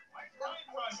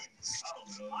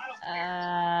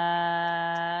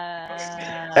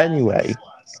 Anyway,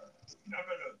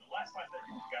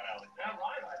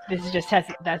 This is just Tess.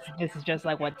 This is just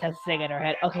like what Tess is saying in her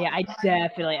head. Okay, I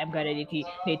definitely am gonna need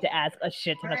to ask a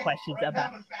shit ton of questions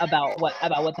about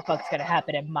what the fuck's gonna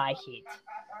happen in my heat.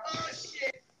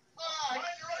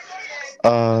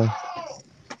 uh,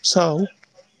 so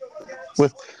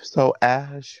so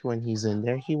Ash, when he's in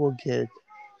there,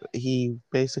 he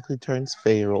basically turns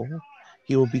feral.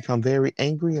 He will become very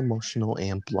angry, emotional,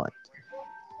 and blunt.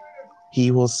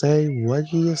 He will say what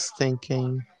he is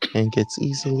thinking and gets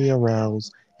easily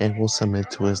aroused and will submit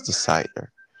to his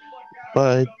decider.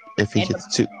 But If he Ain't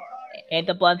gets too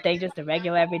the blunt thing just a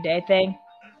regular everyday thing?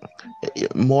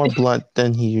 more blunt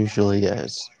than he usually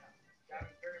is.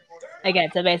 Again,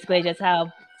 so basically just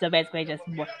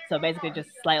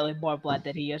slightly more blunt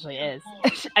than he usually is.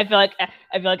 I feel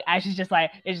like Ash is just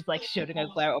like shooting a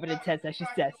glare over the test as she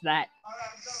says that.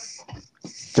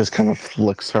 Just kind of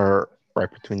flicks her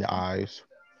right between the eyes.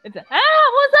 It's a,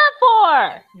 what's that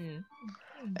for?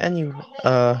 Anyway,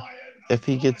 if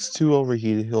he gets too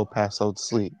overheated, he'll pass out to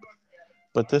sleep.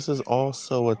 But this is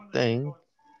also a thing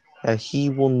that he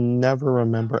will never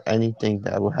remember anything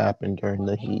that will happen during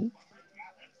the heat.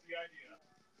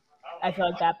 I feel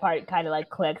like that part kind of like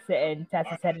clicks in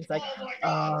Tessa's head. It's like,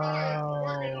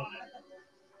 oh,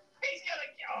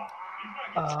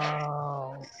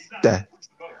 oh. That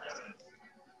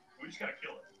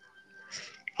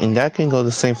and that can go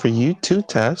the same for you too,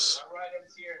 Tess.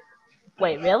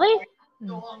 Wait, really?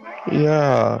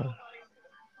 Yeah,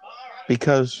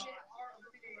 because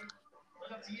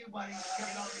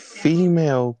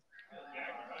female.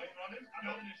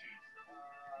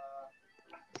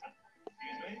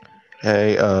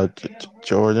 Hey,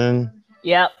 Jordan.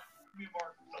 Yep.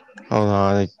 Hold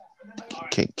on.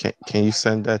 Can you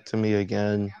send that to me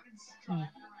again?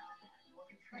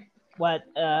 What?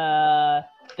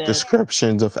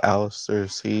 Descriptions of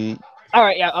Alistair's heat. All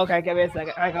right. Yeah. Okay. Give me a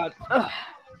second. I got.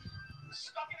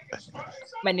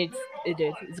 My needs.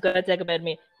 It's gonna take a bit of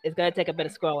me. It's gonna take a bit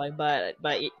of scrolling, but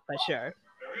sure.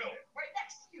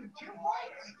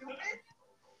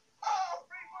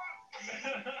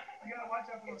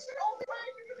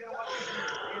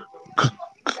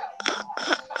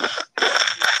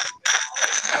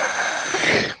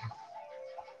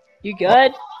 You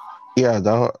good?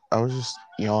 Yeah, I was just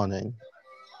yawning.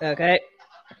 Okay.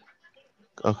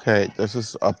 Okay, this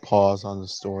is a pause on the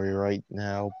story right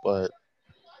now, but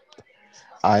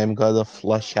I am gonna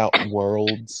flesh out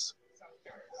worlds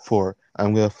for.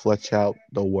 I'm gonna flesh out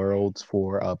the worlds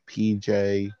for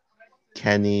PJ,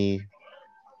 Kenny,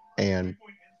 and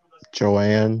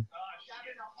Joanne.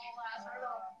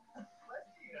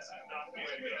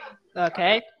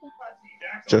 Okay.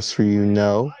 Just for you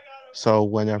know. So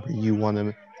whenever you want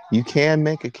to, you can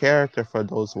make a character for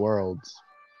those worlds.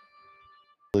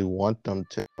 Really want them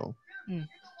to.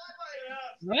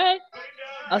 Right.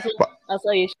 Also, But,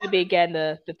 you should be getting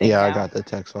the thing yeah, I now. got the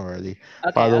text already. By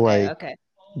Okay. the Okay. way, Okay.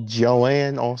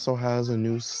 Joanne also has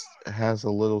has a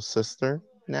little sister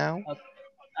now.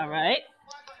 All right.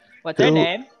 What's her Who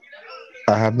name?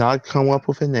 I have not come up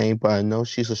with a name, but I know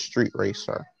she's a street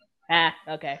racer. Ah.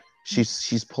 Okay.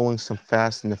 She's pulling some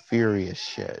Fast and the Furious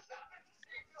shit.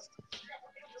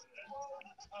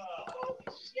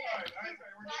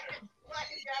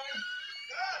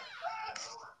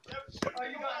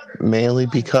 Mainly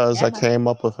because I came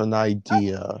up with an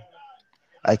idea.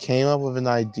 I came up with an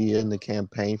idea in the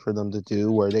campaign for them to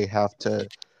do where they have to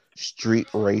street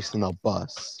race in a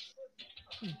bus,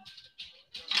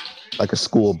 like a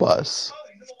school bus.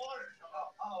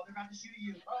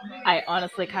 I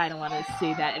honestly kind of want to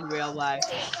see that in real life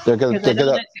They're gonna, because they're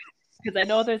gonna, I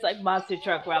know there's like monster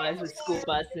truck rallies with school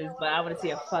buses, but I want to see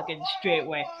a fucking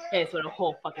straightway race with a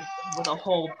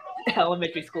whole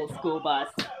elementary school bus.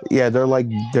 yeah,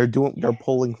 they're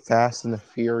pulling Fast and the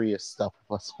Furious stuff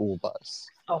with a school bus.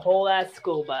 A whole ass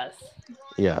school bus.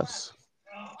 Yes.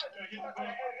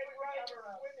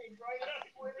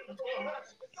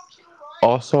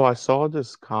 Also, I saw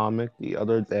this comic the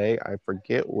other day. I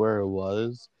forget where it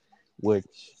was, which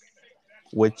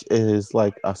is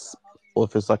like a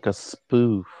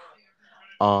spoof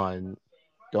on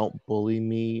 "Don't Bully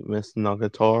Me, Miss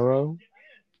Nagatoro,"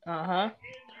 Uh-huh.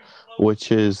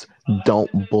 which is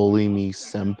 "Don't Bully Me,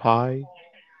 Senpai,"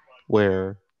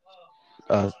 where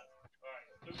uh,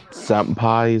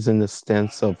 senpai is in the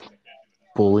stance of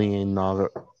bullying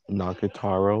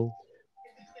Nagatoro,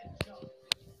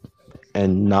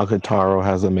 and Nagatoro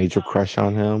has a major crush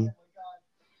on him.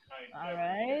 All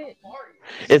right.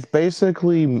 It's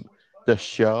basically the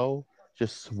show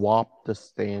just swapped the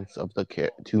stance of the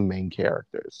two main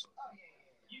characters.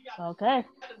 Okay.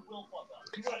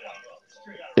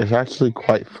 It's actually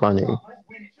quite funny.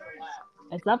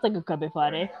 It sounds like it could be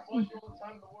funny.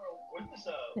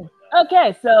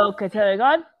 Okay, so continuing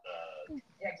on.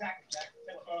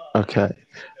 Okay,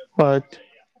 but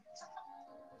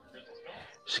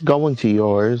going to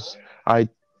yours,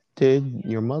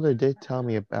 your mother did tell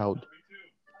me about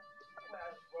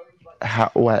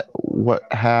what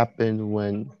happened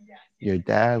when your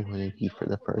dad went in heat for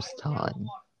the first time.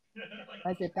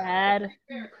 Was it bad?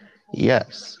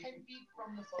 Yes.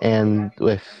 And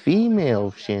with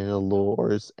female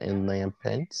chandelures and lamp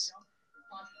pens,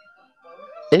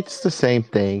 it's the same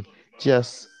thing,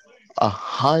 just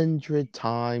 100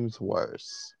 times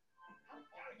worse.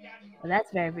 Well,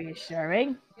 that's very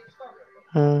reassuring.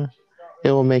 Uh,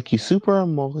 it will make you super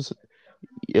emotional.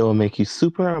 It will make you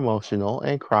super emotional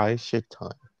and cry a shit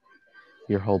ton.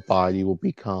 Your whole body will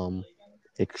become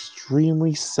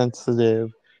extremely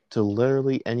sensitive to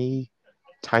literally any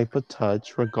type of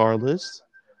touch, regardless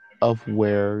of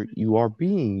where you are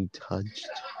being touched.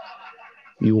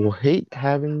 You will hate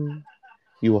having,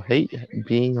 you will hate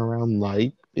being around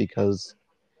light because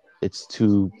it's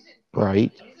too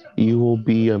bright. You will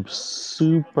be a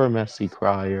super messy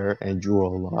crier and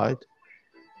drool a lot.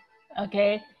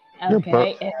 Okay. Your bur-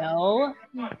 Okay. Ew.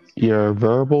 your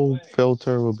verbal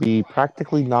filter will be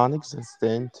practically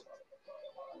non-existent.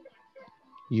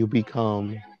 You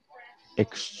become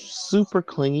super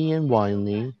clingy and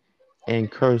whiny,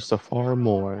 and curves the far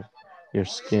more. Your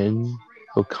skin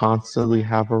will constantly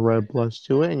have a red blush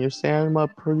to it, and your stamina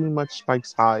pretty much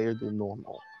spikes higher than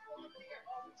normal.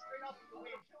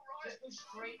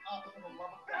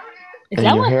 Is And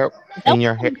that your what? hair, Is that and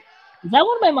your hair. one? Is that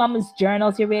one of my mom's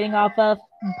journals you're reading off of?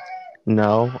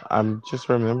 No, I'm just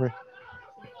remembering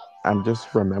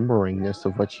this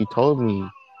of what she told me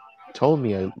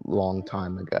a long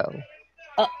time ago.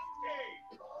 Uh,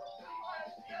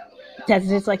 Tess is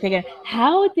just like thinking,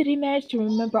 how did he manage to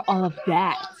remember all of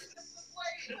that?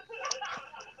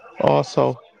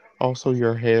 Also, also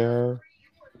your hair,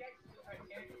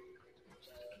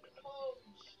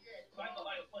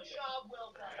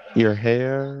 your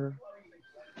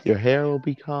hair will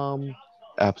become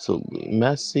absolutely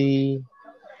messy,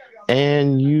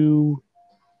 and you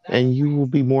will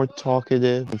be more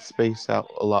talkative and space out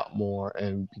a lot more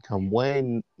and become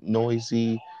way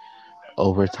noisy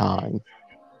over time.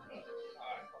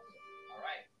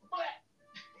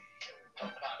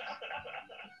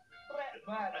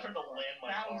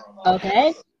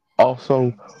 Okay.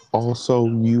 Also, also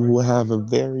you will have a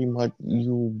very much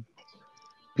you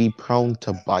be prone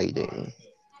to biting.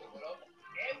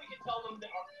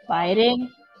 Biting.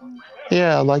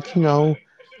 Yeah, like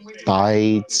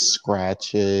bites,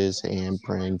 scratches,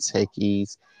 handprints,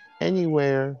 hickeys,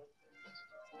 anywhere,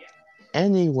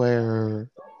 anywhere,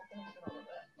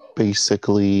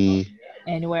 basically.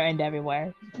 Anywhere and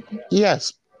everywhere.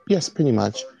 Yes, yes, pretty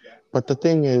much. But the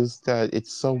thing is that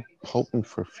it's so potent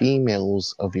for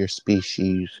females of your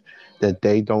species that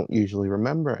they don't usually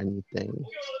remember anything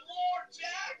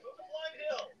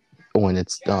when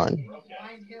it's done.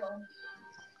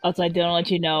 Also, I don't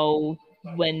let you know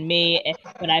when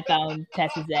I found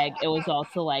Tess's egg, it was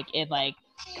also like in like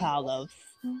Kalos.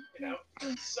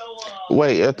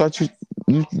 Wait, I thought you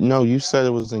no, you said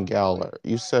it was in Galler.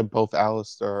 You said both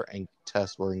Alistair and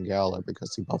Tess were in Galler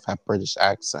because they both have British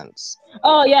accents.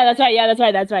 Oh yeah, that's right. Yeah, that's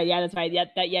right. That's right. Yeah, that's right.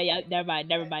 Yep. Yeah. Never mind.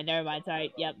 Never mind. Never mind.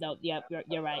 Sorry. Yep. No. Yep.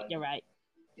 You're right. You're right.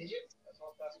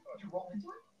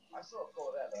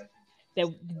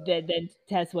 Then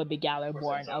Tess would be Galler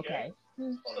born. Okay.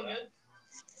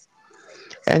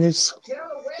 And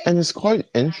it's quite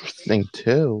interesting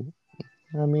too.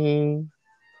 I mean,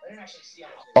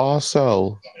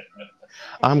 also,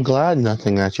 I'm glad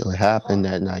nothing actually happened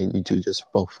that night. You two just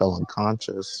both fell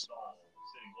unconscious.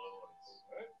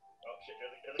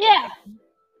 Yeah.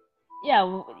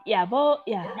 Yeah. Well,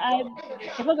 yeah.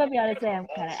 If I'm gonna be honest, I'm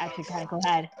kind of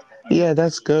glad. Yeah,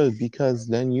 that's good because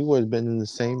then you would have been in the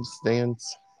same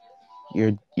stance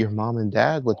your mom and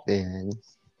dad would be in.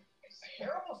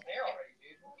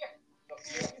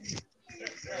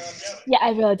 Yeah,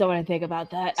 I really don't want to think about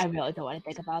that. I really don't want to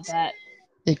think about that.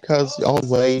 Because the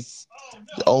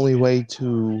only way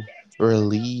to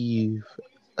relieve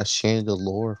a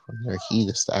Chandelure from their heat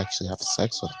is to actually have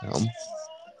sex with them.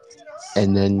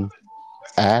 And then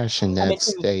Ash in I mean, that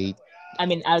state.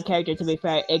 out of character. To be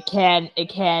fair, it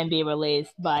can be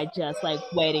released by just like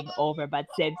waiting over, but at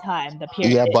the same time, the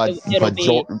period Yeah, it'll but be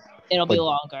Jordan, it'll be but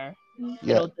longer.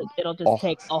 yeah, It'll just oh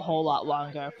take a whole lot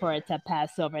longer for it to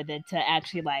pass over than to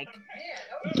actually like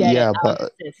get it yeah, out of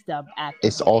but the system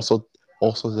it's actively.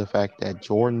 also the fact that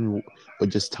Jordan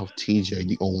would just tell TJ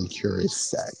the only cure is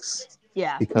sex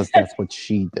Yeah, because that's what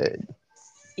she did.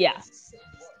 yeah.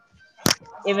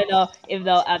 Even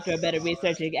though after a bit of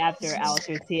researching after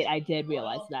Alistair's seat, I did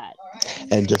realize that,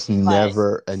 And just but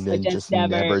never and then just just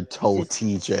never never told just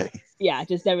TJ yeah,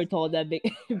 just never told them,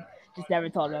 just never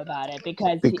told them about it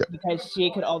because because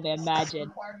she could only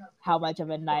imagine how much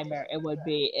of a nightmare it would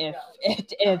be if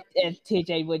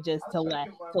TJ would just to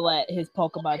let his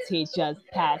Pokemon T just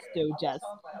pass through just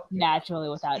naturally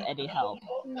without any help.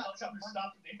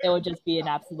 It would just be an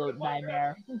absolute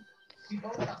nightmare.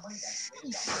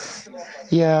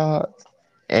 yeah,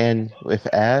 and if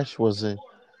Ash wasn't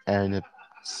and if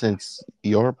since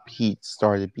your heat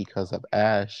started because of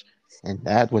Ash, and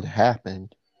that would happen.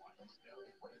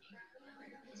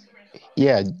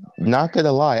 Yeah, not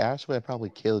gonna lie, Ash would have probably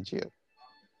killed you.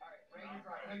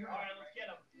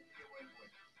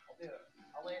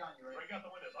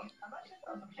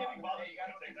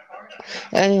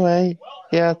 Anyway,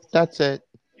 yeah, that's it.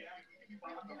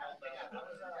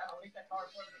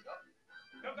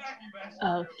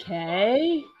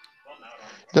 Okay.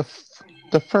 The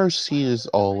the first seed is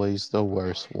always the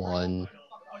worst one,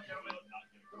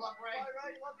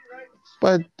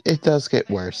 but it does get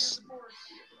worse.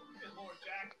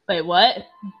 Wait, what?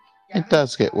 It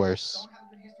does get worse,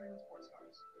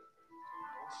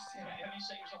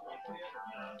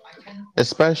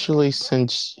 especially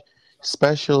since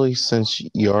especially since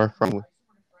you're from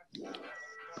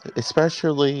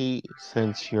especially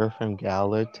since you're from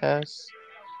Galates.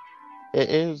 It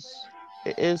is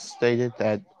it is stated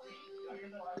that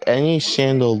any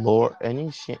chandelure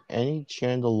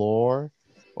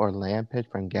or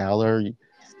lampit from Galar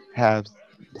have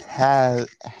has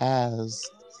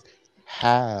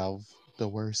have the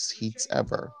worst heats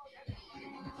ever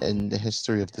in the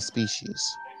history of the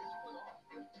species.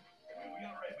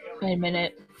 Wait a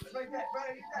minute.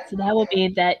 So that would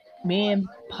mean that me and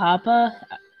Papa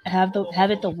have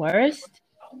it the worst.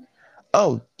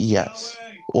 Oh yes,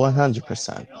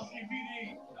 100%.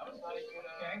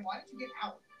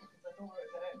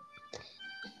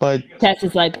 But Tess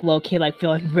is like low key like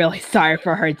feeling really sorry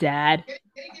for her dad.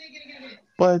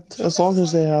 but as long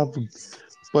as they have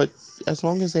but as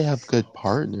long as they have good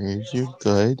partners, you're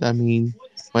good. I mean,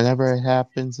 whenever it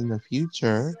happens in the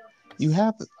future, you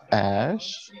have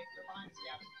Ash.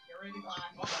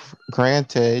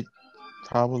 Granted,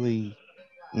 probably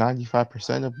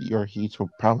 95% of your heats will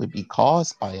probably be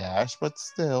caused by Ash, but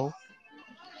still.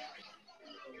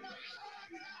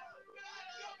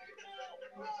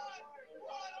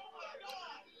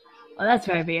 Well, that's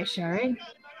very reassuring.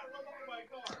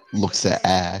 Looks at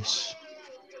Ash.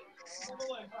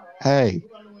 Hey,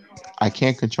 I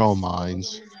can't control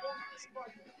minds.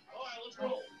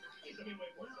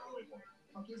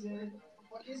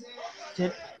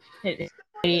 Should,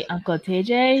 hey, Uncle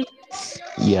TJ,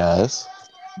 Yes.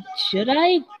 should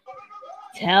I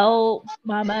tell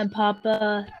Mama and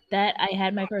Papa that I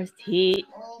had my first heat?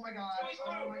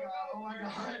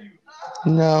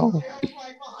 No.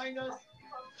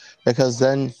 Because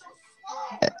then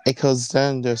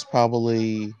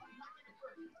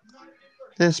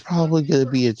there's probably gonna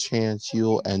be a chance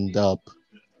you'll end up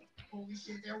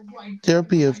there'll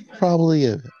be a probably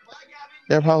a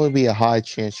there'll probably be a high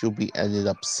chance you'll be ended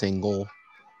up single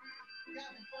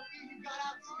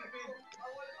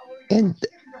and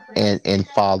and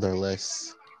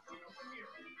fatherless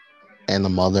and a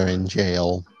mother in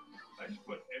jail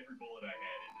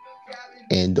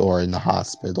and or in the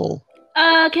hospital.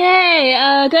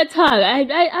 Okay, good talk.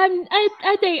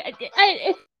 I think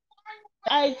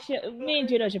me and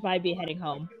Juno should probably be heading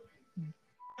home.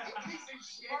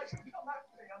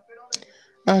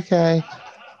 Okay.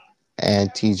 And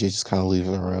TJ just kind of leaves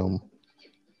the room.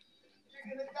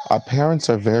 Our parents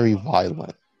are very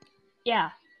violent.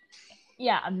 Yeah,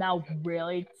 yeah. I'm now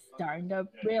really starting to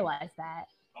realize that.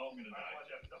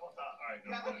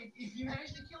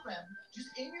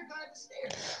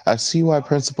 I see why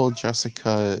Principal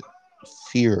Jessica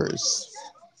fears.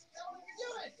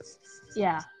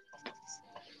 Yeah,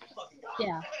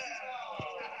 yeah.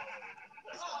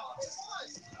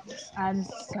 I'm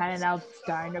kind of now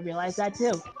starting to realize that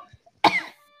too.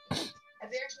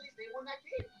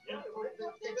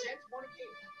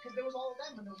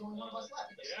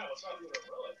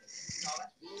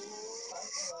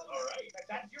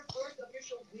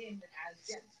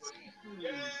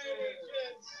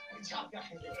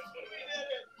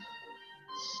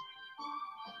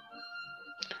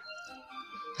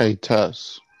 Hey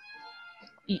Tess.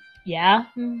 Yeah.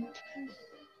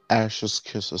 Ashes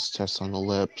kisses Tess on the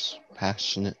lips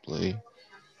passionately.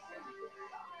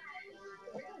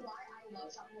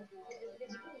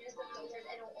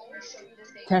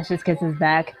 Tess just kisses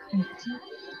back.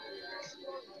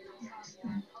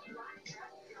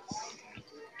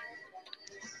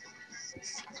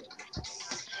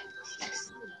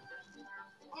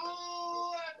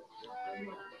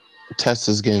 Tess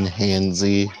is getting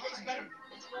handsy.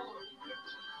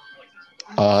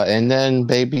 And then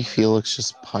baby Felix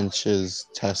just punches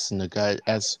Tess in the gut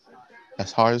as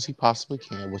hard as he possibly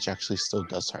can, which actually still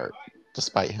does hurt,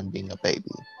 despite him being a baby.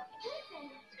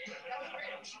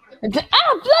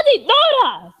 Bloody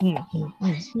Nora!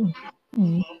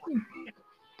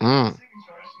 Mm.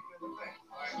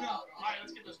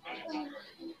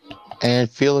 And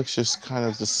Felix just kind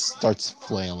of just starts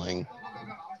flailing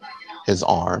his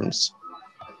arms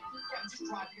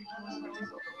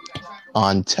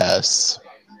on Tess.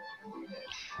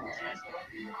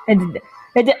 And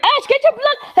Ash, get your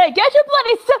blood! Hey, get your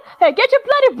bloody son! Hey, get your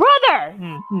bloody brother!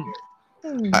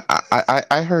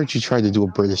 I heard you tried to do a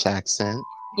British accent.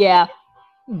 Yeah.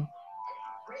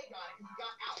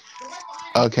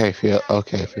 Okay,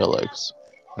 Felix.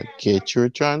 I get you're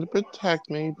trying to protect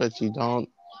me, but you don't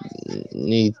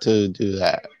need to do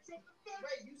that.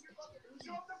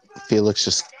 Felix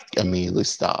just immediately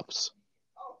stops.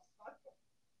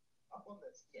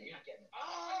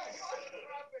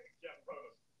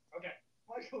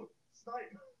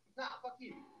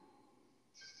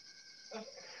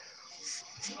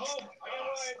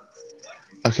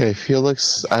 Okay,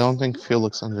 Felix, I don't think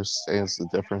Felix understands the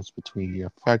difference between the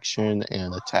affection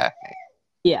and attacking.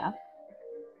 Yeah.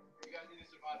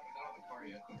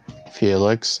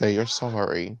 Felix, say you're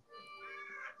sorry.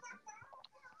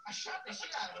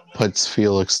 Puts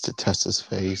Felix to Tessa's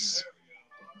face.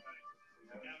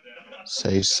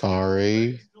 Say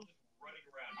sorry.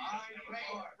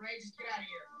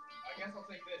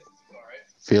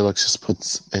 Felix just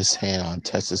puts his hand on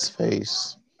Tessa's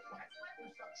face.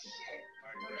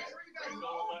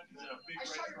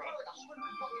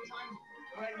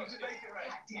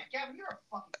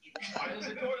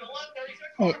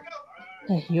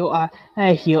 You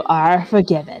are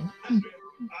forgiven.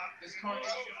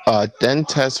 Then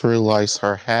Tess realized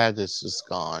her hat is just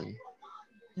gone.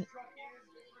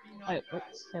 Wait,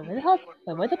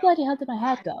 where the bloody hell did my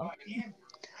hat go?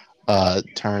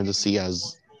 Turned to see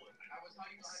as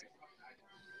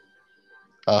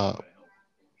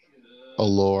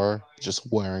Allure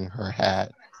just wearing her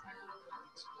hat.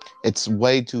 It's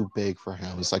way too big for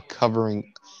him. It's like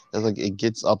covering, it's like it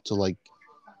gets up to like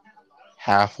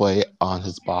halfway on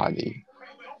his body,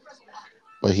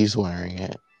 but he's wearing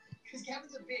it.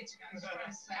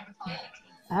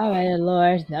 All right,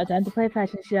 Lord, now time to play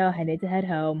fashion show. I need to head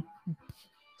home.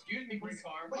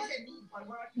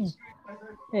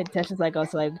 Tess is like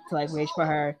also like to reach for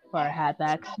her hat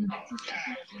back.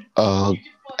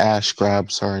 Ash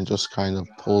grabs her and just kind of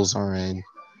pulls her in,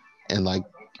 and like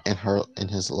in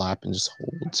his lap and just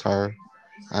holds her.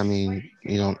 I mean,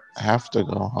 you don't have to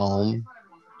go home.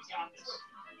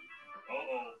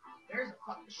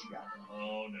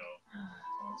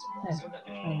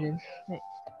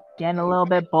 Getting a little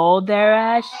bit bold there,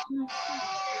 Ash.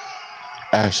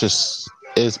 Ash just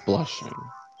is blushing.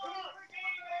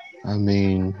 I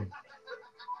mean,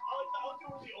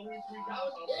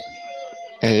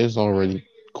 it is already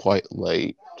quite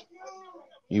late.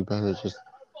 You better just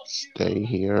stay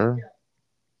here.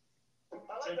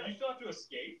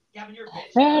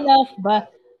 Fair enough,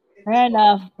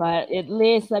 but at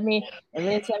least let me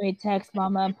text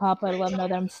Mama and Papa to let them know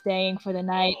that I'm staying for the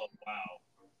night.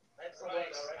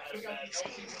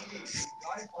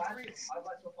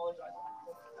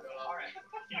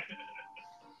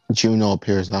 Juno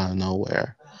appears out of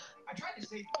nowhere.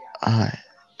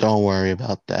 Don't worry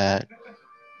about that.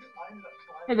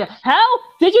 How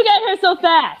did you get here so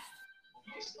fast?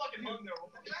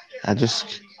 I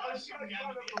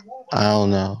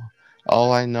don't know.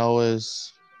 All I know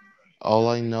is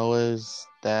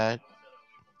that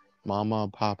Mama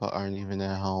and Papa aren't even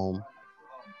at home.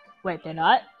 Wait, they're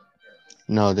not?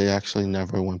 No, they actually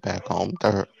never went back home.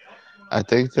 I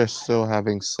think they're still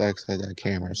having sex at that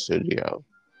camera studio.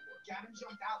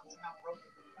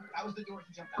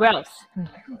 Gross.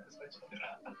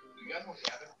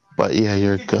 But yeah,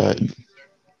 you're good.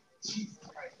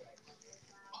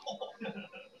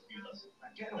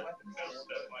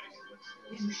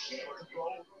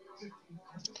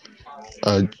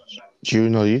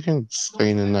 Juno, you can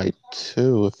stay the night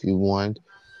too if you want.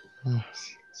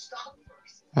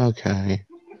 Okay.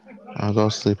 I'll go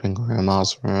sleep in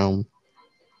Grandma's room.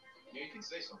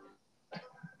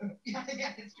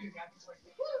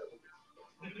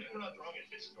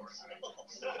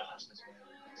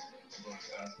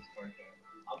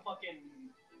 I'm fucking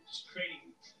just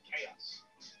creating chaos.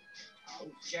 Oh,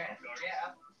 yeah,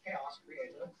 chaos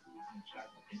creator.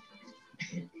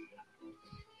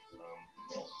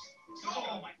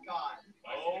 Oh my god.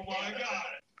 Oh my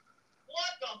god.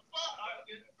 What the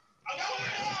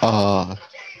fuck?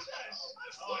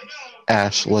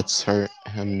 Ash lets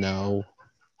him know.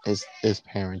 His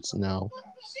parents know.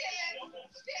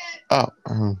 Oh,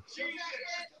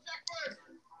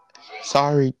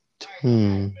 sorry.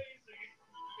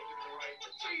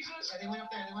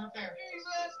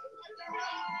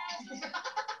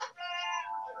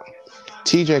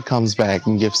 TJ comes back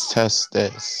and gives Tess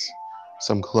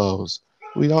some clothes.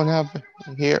 We don't have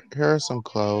here. Here are some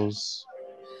clothes.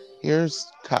 Here's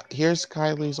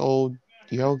Kylie's old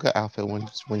yoga outfit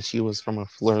when she was from a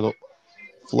Florida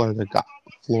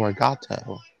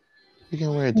Florigato. You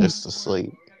can wear Hmm. this to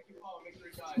sleep.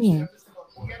 Hmm.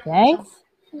 Thanks.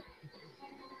 Not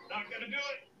gonna do it.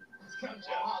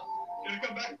 Gonna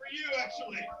come back for you,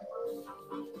 actually.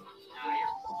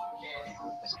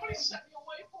 Somebody set me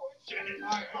away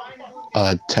for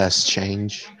it. Test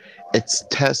change. It's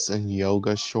Tess in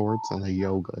yoga shorts and a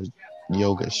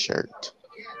yoga shirt,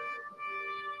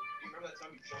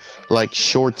 like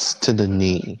shorts to the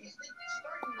knee.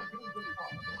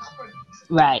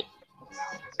 Right.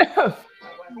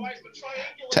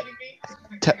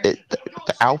 Te-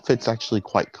 the outfit's actually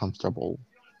quite comfortable.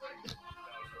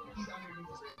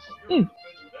 Hmm.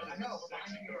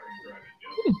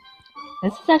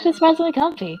 This is actually surprisingly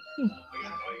comfy.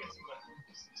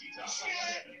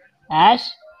 Ash?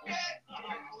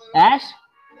 Ash?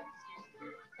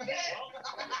 Why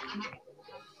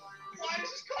is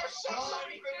this car so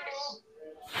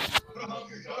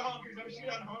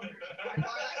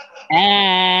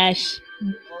Ash.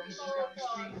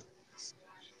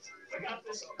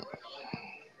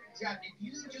 Jack, if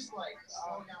you just like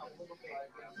slow down a little bit,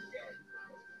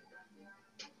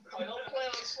 I don't plan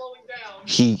on slowing down.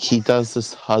 He does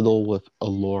this huddle with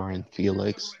Allure and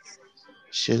Felix.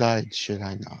 Should I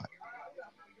not?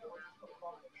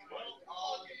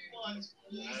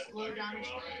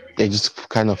 They just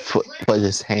kind of put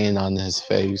his hand on his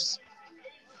face.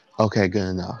 Okay, good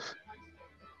enough.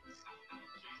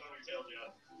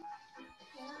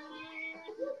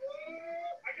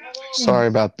 Sorry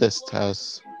about this,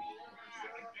 Tess.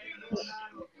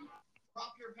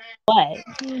 What?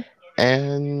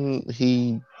 And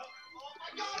he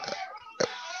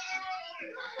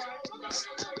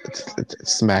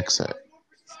smacks it.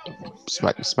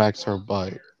 Smacks her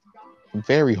butt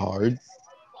very hard.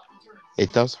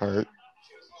 It does hurt.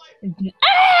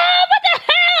 Ah! What the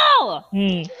hell?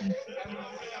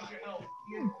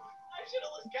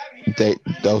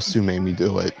 Those two made me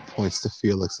do it. Points to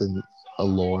Felix and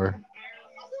Allure.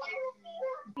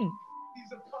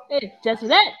 Just for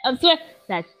that,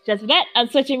 I'm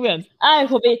switching rooms. I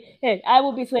will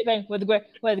be sleeping with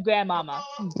grandmama.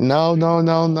 No.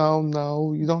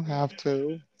 You don't have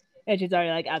to. And she's already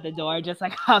like at the door, just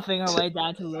like huffing her way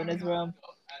down to Luna's room.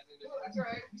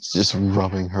 Just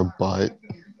rubbing her butt.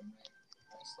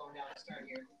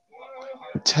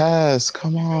 Tess,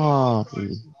 come on.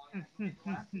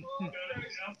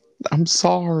 I'm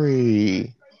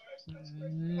sorry.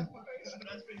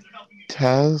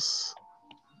 Tess.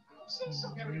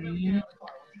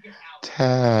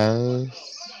 Tess.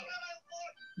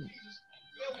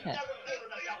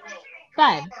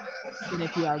 Fine. And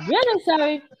if you are really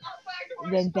sorry,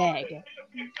 then beg.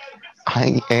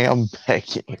 I am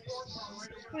begging.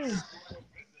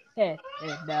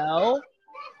 No.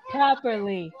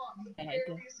 Properly beg.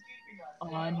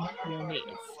 On your knees.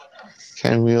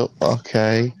 Can we?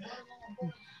 Okay.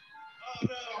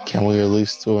 Can we at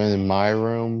least do it in my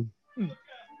room?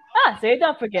 Ah, so you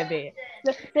don't forgive me.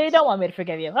 So you don't want me to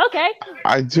forgive you. Okay.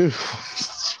 I do.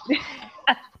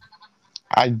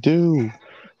 I do.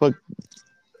 But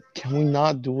can we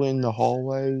not do it in the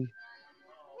hallway?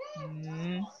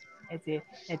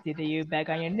 It's either you beg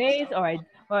on your knees or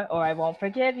I won't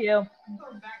forgive you.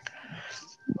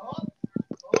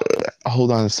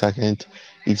 Hold on a second.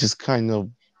 He just kind of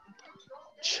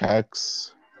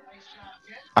checks.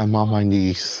 I'm on my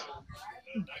knees.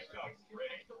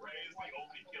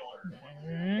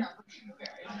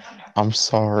 I'm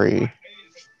sorry.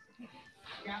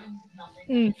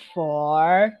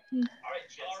 For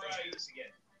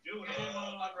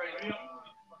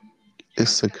Is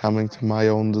succumbing to my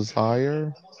own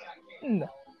desire?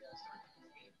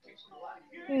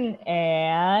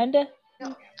 And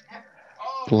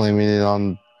Blaming it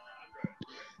on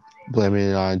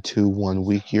 2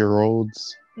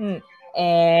 1-week-year-olds?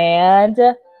 And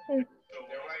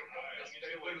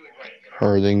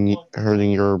Hurting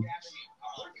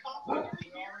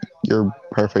your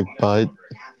perfect butt?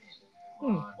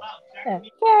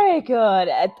 Very good.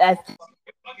 That's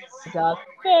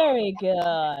very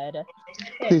good.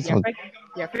 Please don't.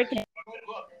 You're freaking.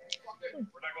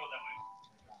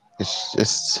 It's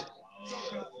just.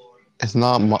 It's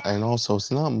not my, and also it's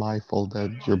not my fault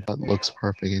that your butt looks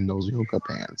perfect in those yoga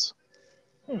pants.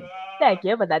 Thank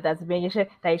you, but that doesn't mean you should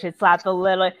slap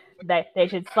they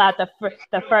should slap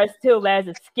the first 2 layers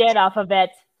of skin off of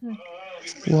it.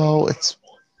 Well, it's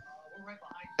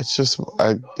just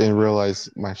I didn't realize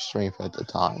my strength at the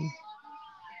time.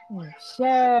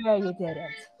 Sure, you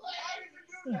didn't.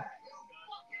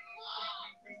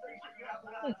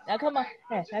 Now come on.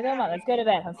 Hey, now come on. Let's go to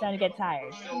bed. I'm starting to get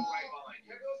tired.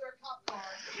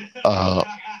 Uh,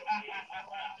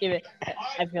 Even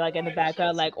I feel like in the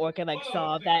background, like Orca like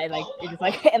saw that and like it just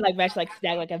like and like Mesh like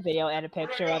snagged like a video and a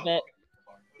picture of it.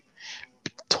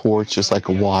 Torch just like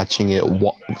watching it,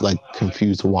 like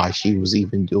confused why she was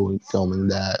even filming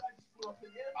that.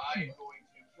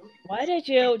 Why did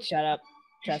you shut up?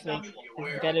 Trust me,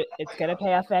 it's gonna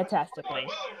pay off fantastically.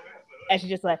 And she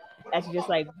just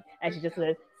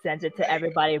sends it to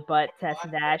everybody but Tess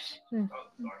and Ash.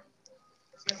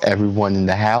 Everyone in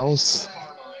the house.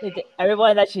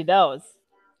 Everyone that she knows.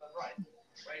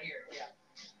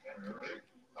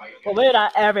 Well, maybe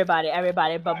not everybody,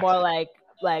 but more like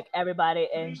everybody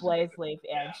in Blazeleaf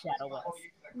and Shadowless.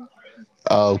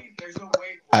 Oh,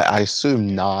 I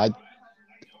assume not.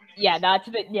 Yeah, not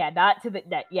to the not to the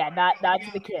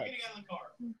kids.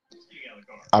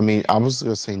 I mean, I was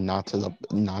gonna say not to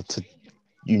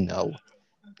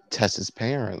Tess's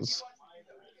parents.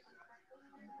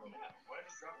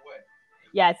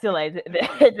 Yeah, it's too late.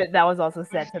 That was also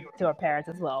sent to her parents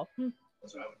as well.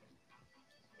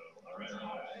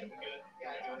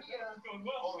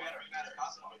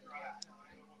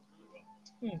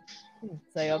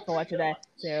 So you up for watching that?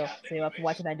 So you up for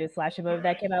watching that new slasher movie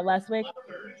that came out last week?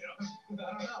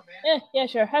 Yeah,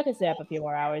 sure. I can stay up a few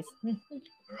more hours.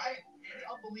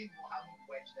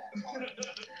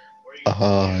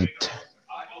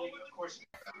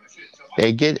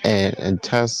 They get in, and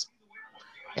Tess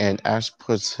and Ash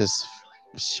puts his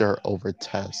shirt over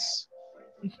Tess.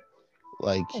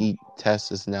 Like Tess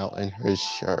is now in his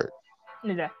shirt.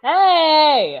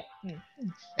 Hey!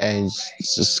 And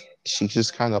she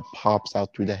just kind of pops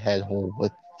out through the head hole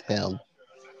with him.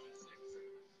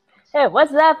 Hey,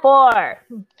 what's that for?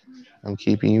 I'm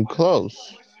keeping you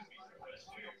close.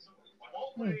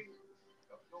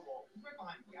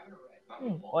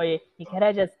 Or you could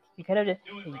have just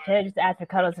asked for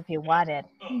cuddles if you wanted.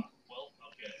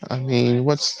 I mean,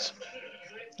 what's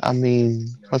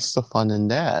the fun in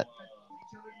that?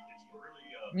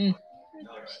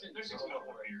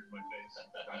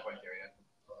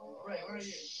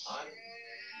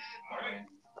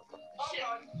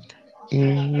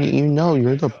 You know,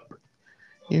 your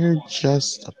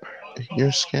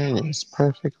skin is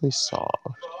perfectly soft.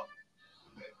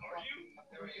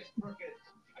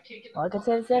 Well, I can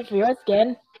say the same for your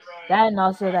skin. That and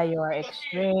also that you are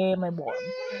extremely warm.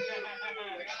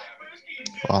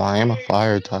 Well, I am a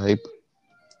fire type.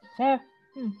 Fair.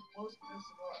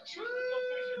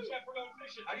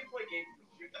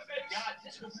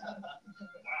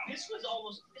 This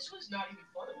was not even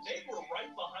fun. They were right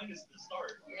behind us at the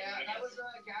start. Yeah, that was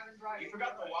Gavin Drive. You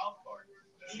forgot the wild card.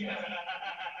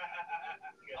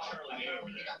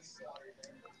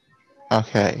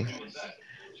 Okay.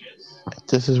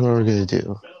 This is what we're gonna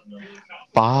do.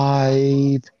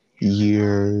 5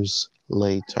 years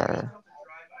later.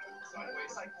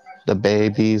 The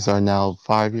babies are now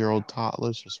 5-year-old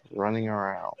toddlers just running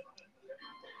around.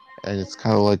 And it's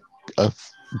kind of like a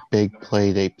big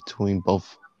play date between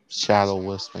both Shadow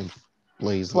Wisp and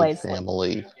Blazeleaf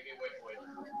family.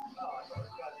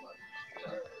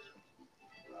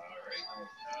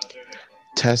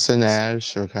 Tess and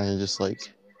Ash are kind of just like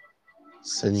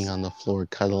sitting on the floor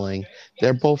cuddling.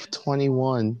 They're both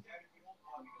 21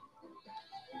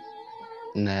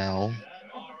 now.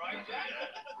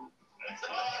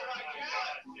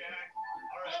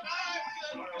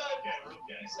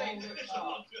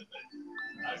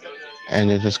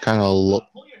 And it just kind of look.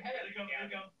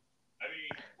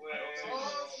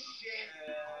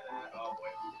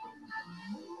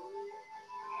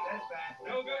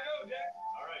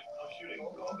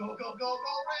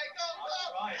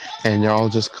 And they're all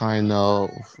just kind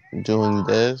of doing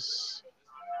this.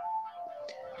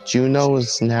 Juno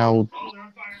is now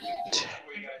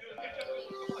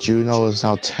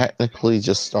technically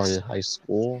just started high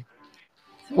school.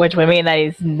 Which would mean that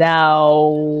he's now.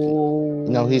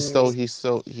 No, he's still. He's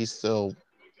still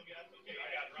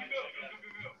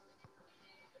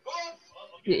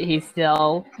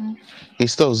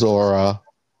Zora.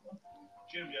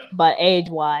 But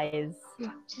age-wise,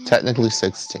 technically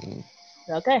 16.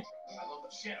 Okay.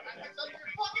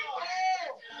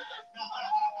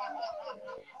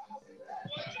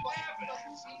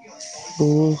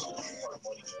 Ooh.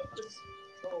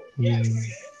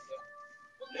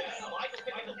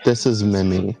 This is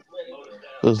Mimi,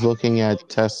 who's looking at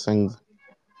Tess and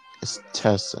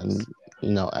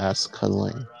Ash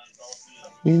cuddling.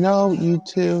 You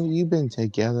two, you've been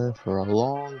together for a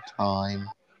long time.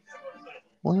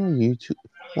 When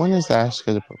is Ash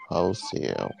gonna propose to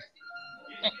you?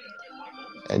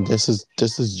 And this is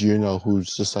Juno,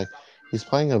 who's just like, He's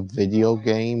playing a video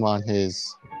game on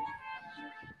his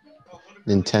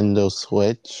Nintendo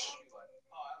Switch.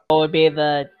 What would be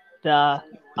the No,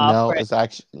 upgrade? it's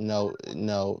actually no.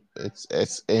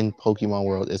 It's in Pokemon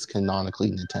World. It's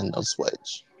canonically Nintendo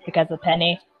Switch. Because of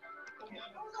Penny?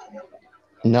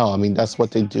 No, I mean that's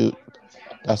what they do.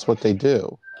 That's what they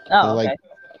do. Oh, okay.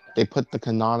 They put the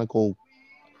canonical.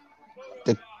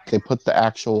 They put the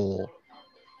actual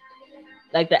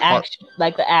Like the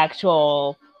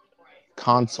actual.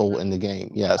 console in the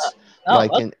game. Yes, Oh,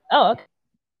 like okay. in Oh, okay.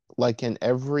 like in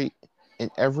every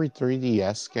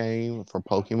 3DS game for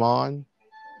Pokemon,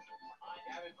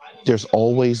 there's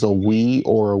always a Wii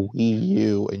or a Wii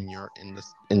U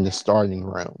in the starting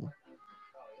room.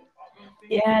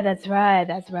 Yeah, that's right.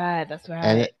 That's right.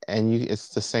 And it's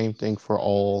the same thing for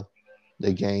all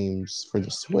the games for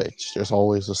the Switch. There's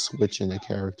always a Switch in the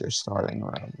character starting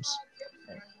rooms.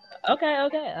 Okay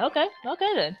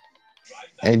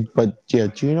then. But yeah,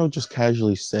 Juno just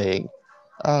casually saying,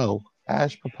 "Oh,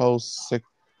 Ash proposed to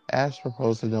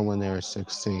them when they were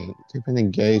 16. They've been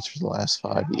engaged for the last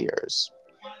 5 years."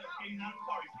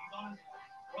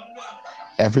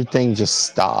 Everything just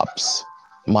stops,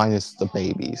 minus the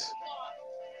babies.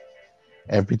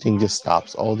 Everything just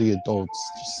stops. All the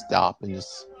adults just stop and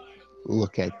just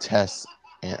look at Tess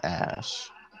and Ash.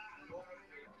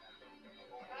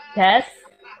 Tess,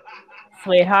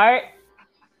 sweetheart,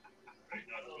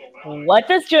 what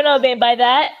does Juno mean by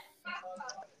that?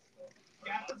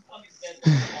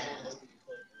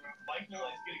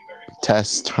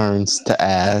 Tess turns to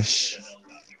Ash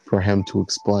for him to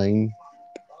explain.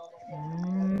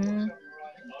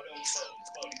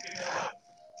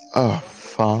 Oh,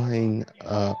 fine.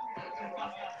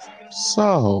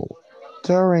 So,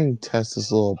 during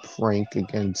Tess's little prank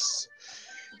against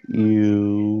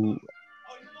you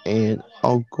and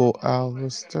Uncle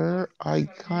Alistair, I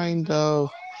kind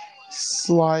of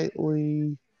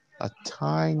slightly, a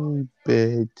tiny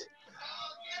bit,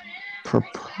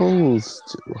 proposed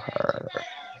to her.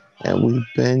 And we've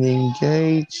been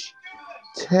engaged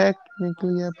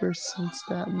technically ever since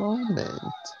that moment.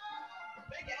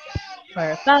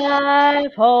 For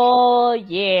 5 whole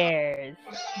years.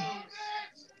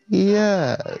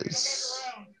 Yes.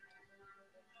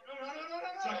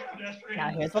 Now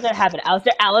here's what's gonna happen.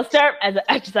 Alistair, as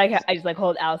I just like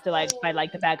hold Alistair like by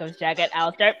like the back of his jacket.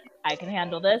 Alistair, I can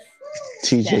handle this.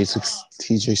 TJ's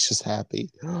just happy.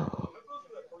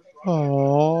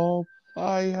 Oh,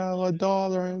 I have a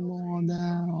daughter-in-law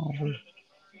now.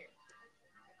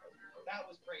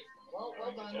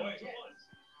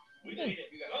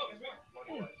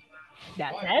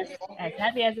 Now, Tess, as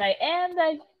happy as I am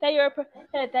that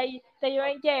you're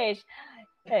engaged.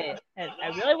 Hey, I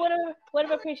really would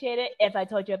have appreciated it if I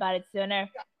told you about it sooner.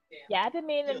 Yeah, I've been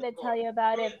meaning to tell you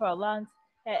about it for a long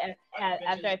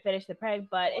after I finished the prank,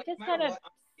 but it just kind of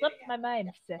slipped my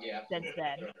mind since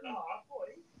then.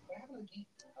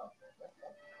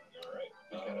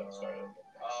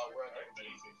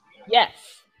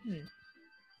 Yes.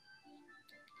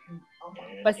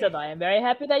 But still, though, I am very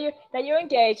happy that you're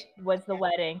engaged. What's the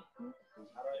wedding?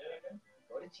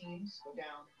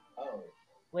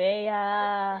 We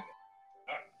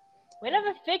we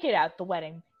never figured out the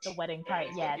wedding part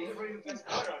yet.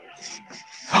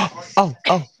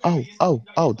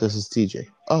 Oh, this is TJ.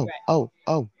 Oh, Right. oh,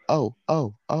 oh, oh,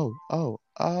 oh, oh, oh,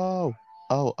 oh.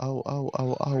 Oh, oh, oh, oh,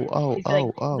 oh, oh, oh, He's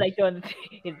oh. like doing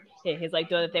the he's like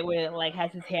doing the thing where like has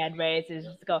his hand raised and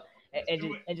just go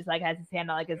and just like has his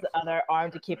hand on like his other arm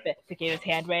to keep his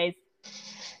hand raised.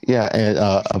 Yeah, and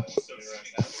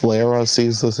Flora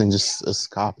sees this and just is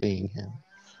copying him.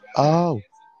 Oh,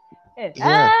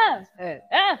 yeah.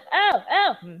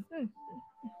 Oh.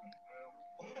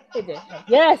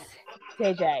 Yes,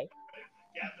 TJ.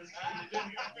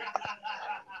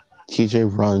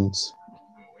 TJ runs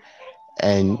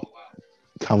and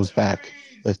comes back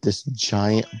with this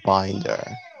giant binder.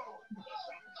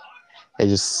 It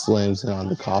just slams it on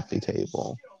the coffee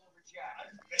table.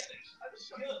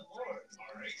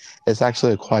 It's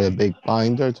actually quite a big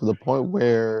binder to the point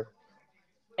where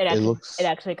It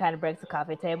actually kind of breaks the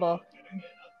coffee table.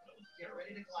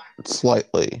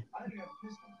 Slightly.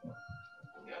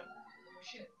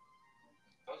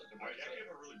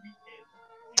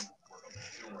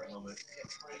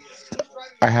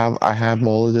 I have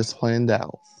all of this planned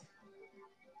out.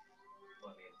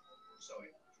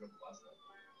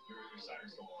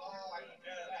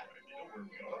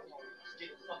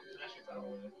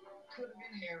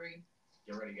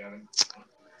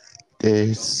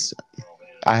 This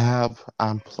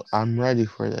I'm ready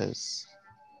for this.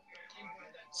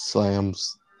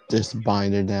 Slams this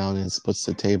binder down and splits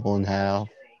the table in half.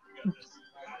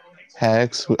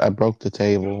 Hex, I broke the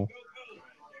table.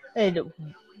 And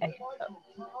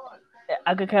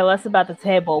I could care less about the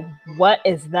table. What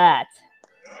is that?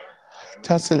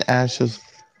 Tess and Ash's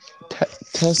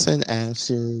Tess and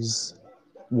Ash's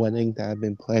wedding that I've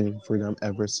been planning for them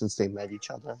ever since they met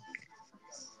each other.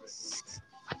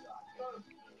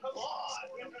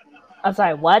 I'm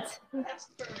sorry, what?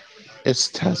 It's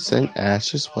Tess and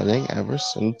Ash's wedding ever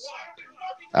since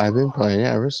I've been planning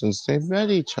ever since they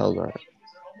met each other.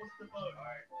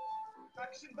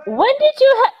 When did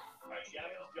you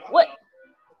what?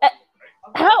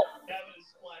 How?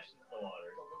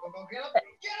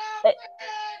 Uh,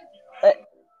 uh,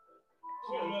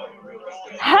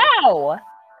 how?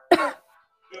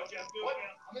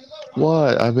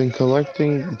 What? I've been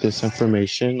collecting this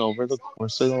information over the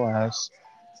course of the last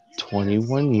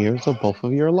 21 years of both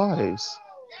of your lives.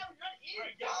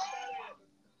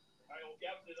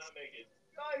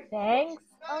 Thanks,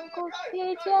 Uncle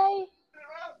CJ.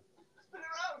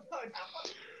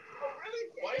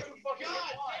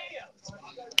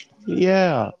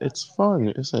 Yeah, it's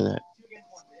fun, isn't it?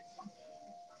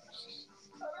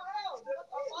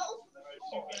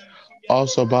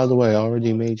 Also, by the way, I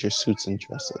already made your suits and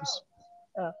dresses.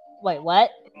 Wait,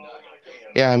 what?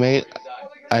 Yeah, I made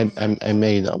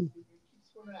them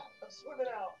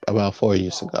about 4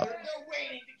 years ago.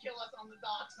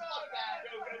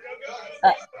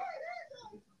 Uh,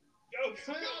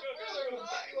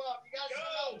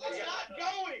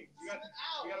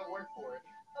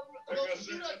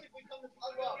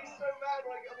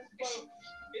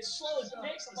 It's slow as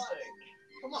dicks, this thing.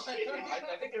 Come on. I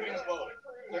think they're gonna vote.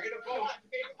 They're gonna vote.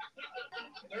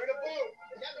 They're gonna vote.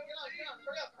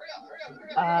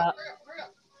 Hurry up.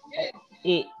 Get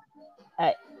in.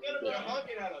 They're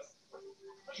honking at us.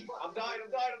 I'm dying.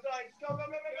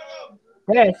 Go.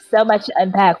 There's so much to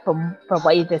unpack from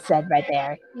what you just said right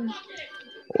there.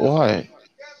 What?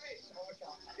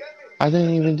 I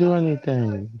didn't even do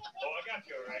anything.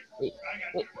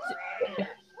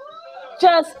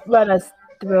 Just run us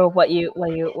through what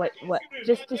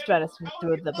just run us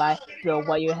through through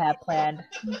what you have planned.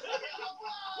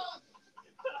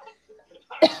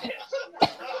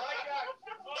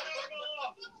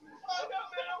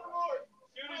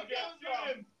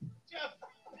 Jeff,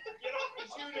 get off and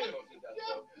shoot him.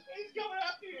 Jeff, he's coming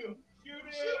after you. Shoot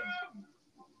him.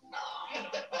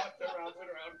 Turn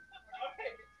around.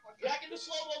 Okay. Back in the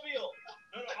snowmobile.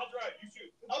 No, I'll drive. You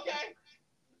shoot. Okay.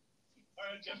 All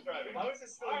right, Jeff's driving. How is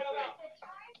this still? All right, I'm out.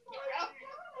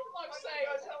 I'm saying.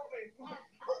 Guys, help me.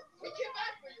 We came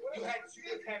back for you. You had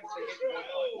 2 attempts to hit me.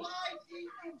 Why did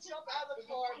you jump out of the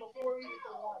car before we hit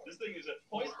the water? This thing is a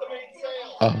hoist the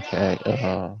mainsail. Okay,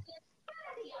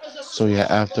 so yeah,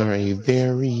 after a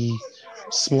very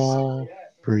small,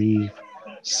 brief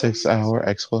 6-hour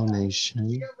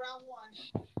explanation.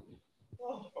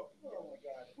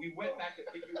 We went back to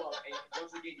pick you up, and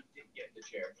once again, you didn't get in the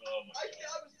chair. I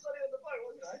was studying on the bike,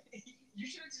 wasn't I? You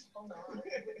should have just hung on. You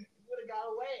would have got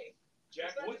away.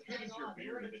 Jack, what good is your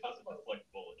beard if it doesn't deflect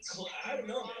bullets? I don't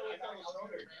know, man. I thought it was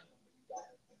stronger.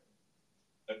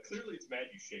 Clearly, it's mad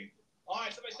you shaved it. All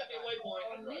right, somebody set me a waypoint.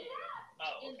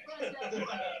 Oh, okay.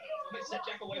 Somebody set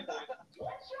Jack a waypoint.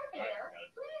 Once you're there,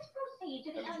 please proceed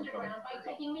to the underground by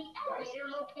taking the elevator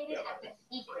located at the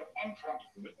secret entrance.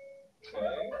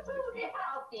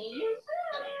 Out these.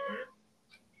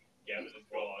 Gavin is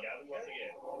gone. Gavin once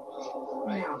again. All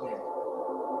right.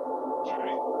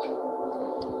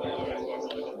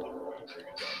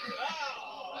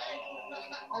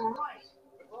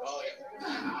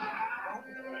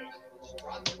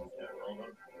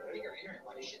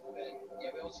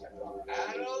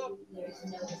 Adam! There's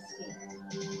no escape.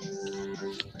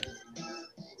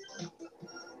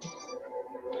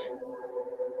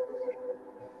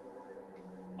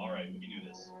 Alright, we can do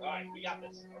this. Alright, we got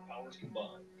this. Our powers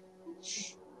combined.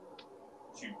 Shoot,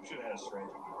 we should have had a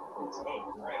strategy. Oh,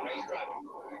 right, how are you driving?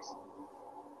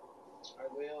 I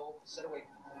will set away.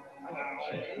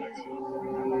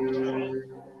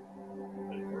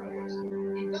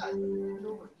 It does.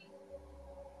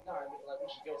 No, I mean, like, we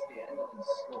should go to the end and then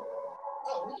score.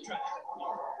 Oh, we can try that.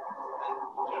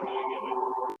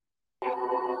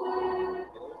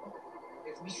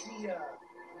 If we see any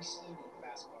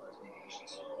fast cars, maybe we should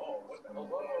slow. Oh, what the hell?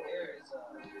 Whoa, there is a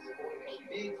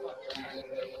big fucking.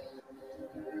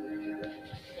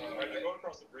 Alright, they're going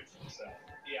across the bridge to the south.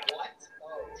 Yeah. What?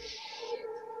 Oh, shit.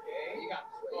 Okay. You got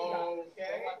this.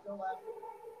 Okay. Go left.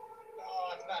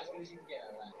 Oh, it's about as good as you can get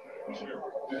out of that. Sure.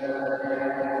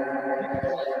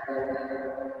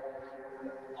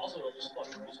 Also, it'll just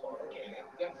fucking respawn. Okay,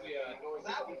 definitely north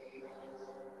that way.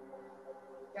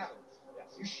 Gavin,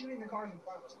 you're shooting the cars in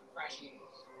front of us and crashing into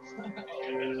us.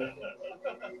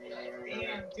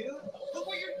 Damn, dude. Look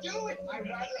what you're doing. I'd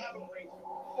rather have a break.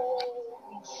 Holy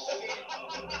shit.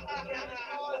 Gavin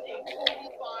caused a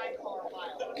 25-car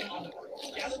pileup on the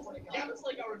bridge. Gavin's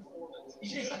like our informant.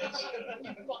 You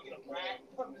fucking rat.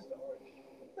 I'm just orange.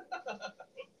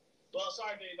 Well,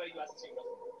 sorry to anybody who hasn't seen it.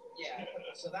 Yeah,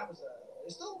 so that was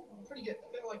it's still pretty good. I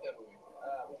think I like that movie.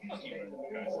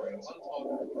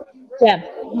 Yeah.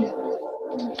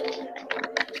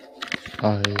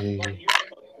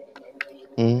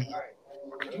 Hmm? Alright.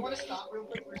 Do you want to stop real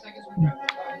quick for a second so we can grab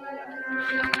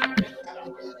this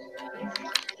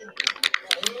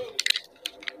car?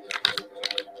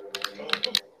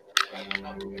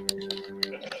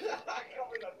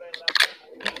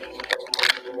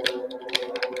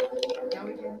 Now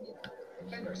we can,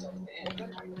 defend ourselves, man.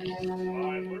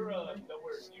 Alright, we're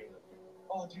nowhere near them.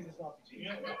 Oh, dude, there's not RPG.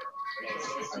 Yeah. That you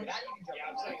can jump. Yeah,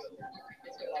 I'm saying that.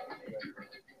 Let's get RPG.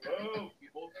 Oh, we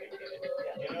both can't get it.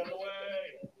 Get out of the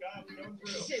way. God, we're going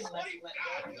through. Shit, God let damn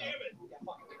it. Yeah,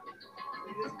 fuck it. He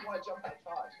doesn't want to jump that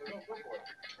charge, so go for it.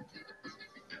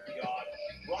 God.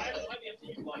 Ryan, it might be up to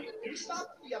you, buddy. You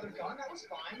stopped the other gun, that was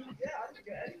fine. Yeah, that's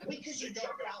good. Because you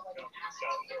jumped out like an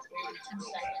asshole. Just waited 2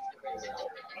 seconds for me to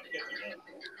stop. I'm getting it.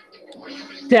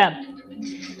 Damn.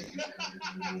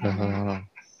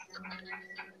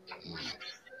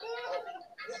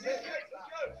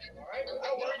 Alright?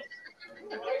 That works.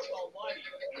 Christ almighty.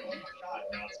 God,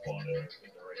 not spawning in the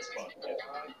right spot.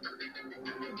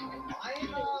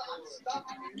 I'm stuck,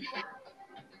 dude.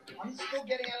 I'm still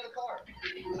getting out of the car.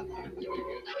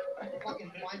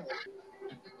 Fucking final.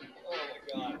 Oh my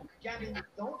god. Gavin,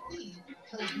 don't leave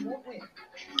because you won't win.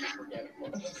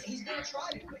 He's gonna try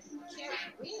to, but he can't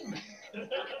win.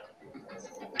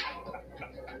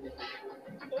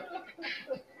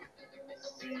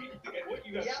 See, what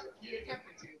you guys Yep, he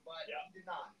attempted to, but Yeah. he did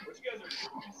not. What you guys are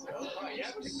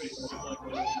yeah, you basically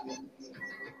like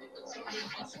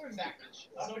I'm swimming backwards.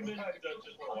 some men don't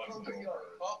just want to watch the world.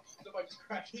 Oh, somebody just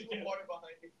crashed into the water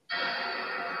behind me. Yep.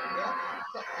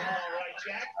 Alright,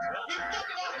 Jack. Well, You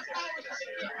fucking always powers this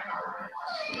shit. alright.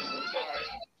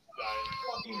 Dying.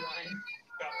 Fuck you, Ryan.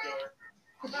 Cop killer.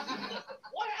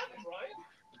 What happened, Ryan?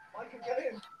 I could get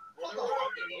in. Well, Fuck there off,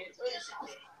 were idiot.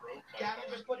 broke. Gavin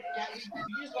just put Gavin.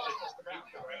 You just lost us the round.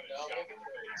 No,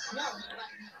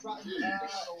 drop. You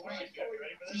ready for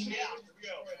this? Yeah, here we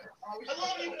go. I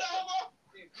love you, Velma.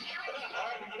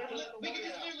 We could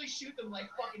just literally shoot them like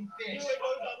fucking You fish. ain't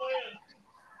both on land.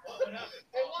 What happened?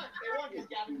 They won. They won because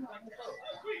Gavin wrecked the boat.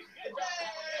 Sweet. Good job.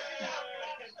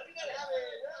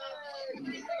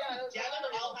 Gavin,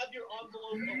 I'll have your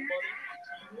envelope of money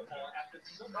after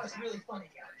this is over. That's really funny,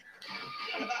 Gavin.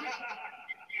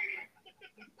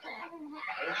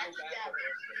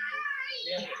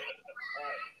 Yeah. Alright,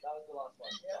 that was the last one.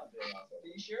 Yeah. Are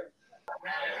you sure?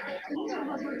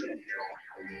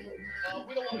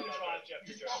 We don't want you to drive, Jeff.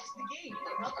 Just X the game.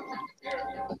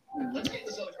 Let's get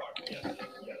this other car. Yeah, that's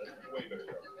way better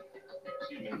car.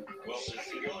 Excuse me. Well,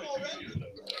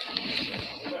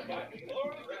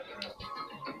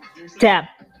 Damn.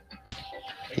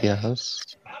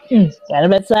 Yes. Got a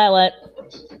bit silent.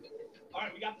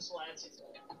 Alright, we got this, lads.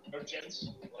 Or gents,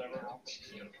 whatever.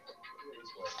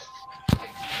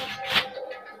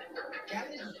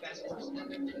 Gavin is the best person.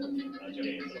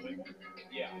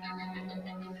 Yeah.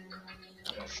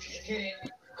 Hit it.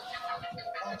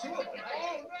 Oh, 2 of them.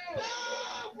 Oh, no! No!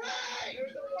 Right!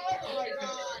 There's a fire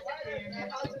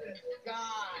hydrant.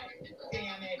 God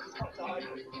damn it.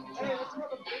 Hey, let's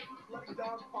rub a big bloody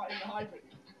dog pot in the hydrant.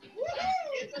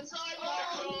 Woohoo! Get the sidewalk,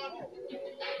 John!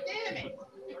 Damn it!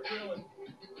 We're grilling.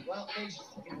 Well, they just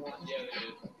fucking won. Yeah, they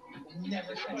did.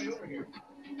 Never said Somebody over here.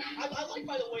 I like,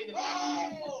 by the way, that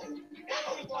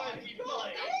every time we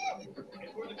play, if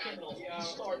we're the criminals, we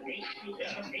start 8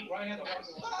 feet. Ryan had the rock.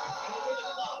 We're the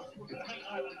cops. We're going to hang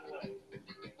out of the way.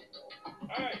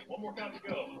 Alright, one more time to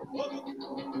go. Oh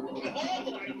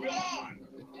my god!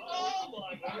 Oh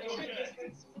my god! We're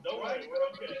okay. Don't worry,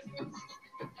 we're okay.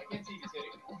 I can't see who's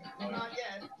hitting. Not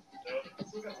yet. Nope.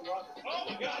 Still got some rockets. Oh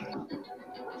my god!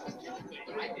 Just killed me.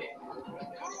 I did.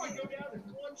 How do I go down in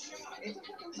one shot? It's a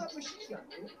fucking submachine gun,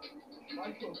 dude.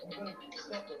 Michael, I'm gonna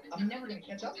stop it. I'm never gonna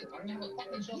catch up to them. I don't have a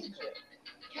fucking shot shit.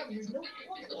 Kevin, there's no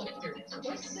point up there.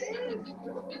 Just say it.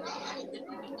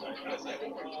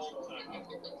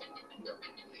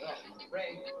 Ray,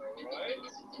 Right?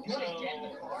 you wanna get in the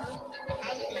car?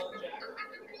 How's it going, Jack?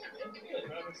 Good,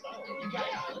 driving style. You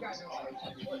guys are all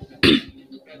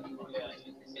Yeah.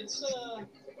 It's,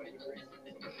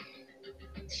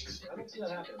 I don't see that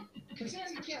happening.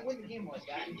 Considering you can't win the game like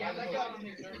that, Yeah, that guy on the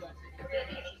reserve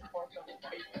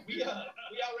We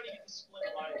already get to split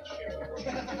Ryan's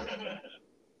share.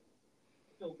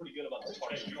 feeling pretty good about this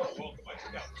party. You are welcome. I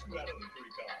took out 2 out of the 3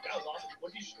 cups. That was awesome.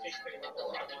 What did you take about the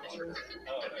rock monsters?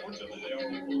 Fortunately, they are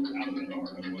out of the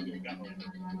dark. Otherwise, we got them.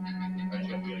 Alright,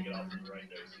 Jeff, we gotta get off to the right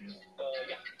there. See ya.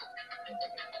 Yeah.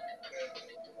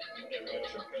 There we go.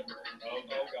 Shortcut. Oh,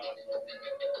 God.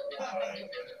 Alright.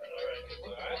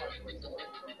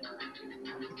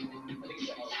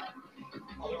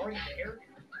 Oh, they're already here?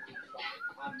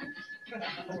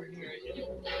 Nowhere near it.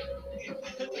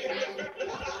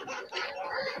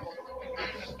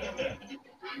 Alright.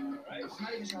 It's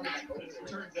not even sounding like It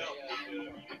turns out you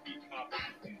didn't need coffee.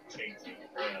 You needed chasing.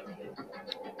 I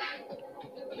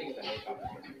think it's a helicopter.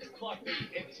 Fuck me.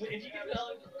 If you get the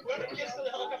whoever gets to the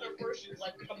helicopter first should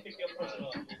like come pick the other person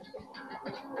up.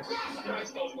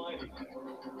 Christ almighty.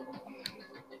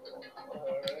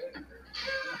 Alright.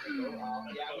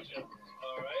 Yeah, we should.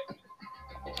 Alright.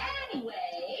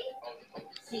 Anyway,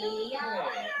 see ya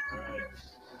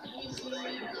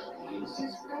later.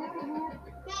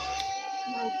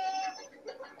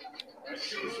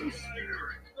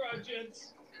 Right, gents.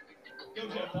 Go,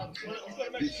 Jeff. Let's go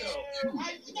to Mexico. I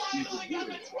finally got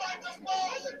the tribe to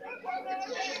boss!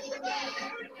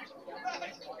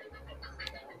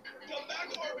 Come back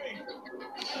for me!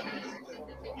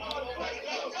 Oh, let's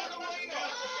go! Run away now!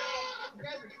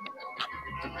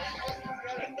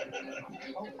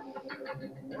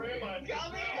 Where am I?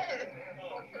 Come here!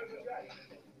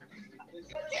 Get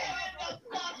in the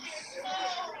fucking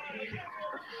phone!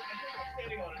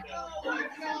 Standing on it now. Oh my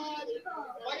god!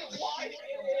 I can fly to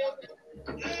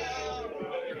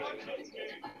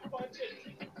punch it!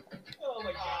 Oh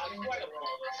my god, I'm quite a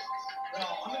flawless. No,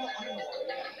 I'm in the water.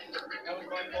 That was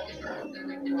my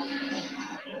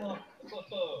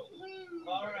fault.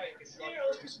 Alright, here,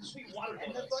 let's do some sweet water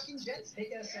And the donuts. fucking Jets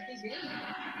take a second game.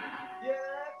 Yeah,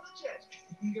 for the Jets.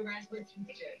 Congratulations,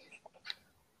 Jets.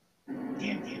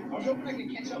 Damn. I was hoping I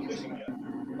could catch up with you.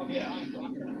 Oh, yeah,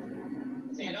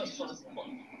 I'm Yeah, that was fun.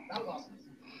 that was awesome.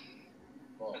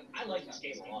 Well, I like this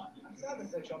game a lot. I'm sad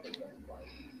that the jumping doesn't fly.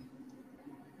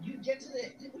 You get to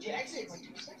the exit in like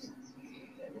 2 seconds.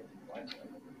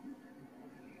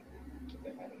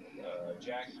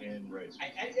 Jack and Race.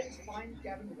 It's fine,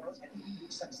 Gavin, regardless. I think you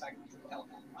accept back to the hell.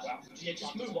 Wow. Yeah,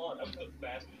 just move on. That was the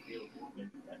fastest deal.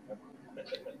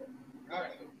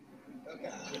 Alright. Okay.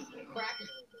 Crack it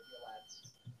a little bit, lads.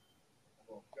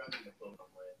 Well, driving the boat on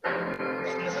land.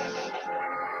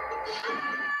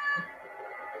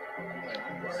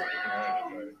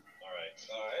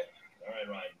 All right,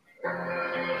 Ryan.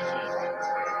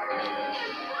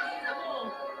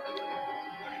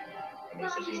 I'm gonna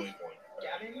set the waypoint.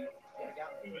 Gavin,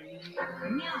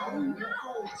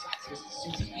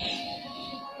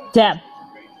 Damn.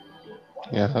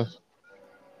 Yeah.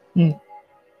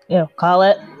 Yeah, call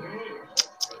it.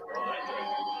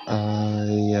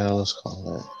 Yeah, let's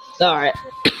call it. All right.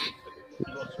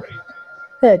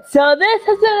 Good. So this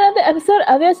has been another episode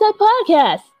of the Side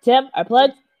Podcast. Tim, our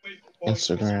plugs.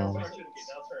 Instagram.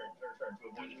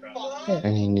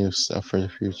 Any new stuff for the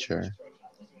future?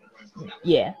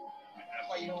 Yeah,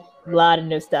 a lot of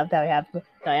new stuff that we have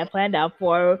planned out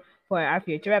for our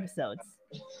future episodes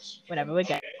whenever we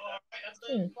get.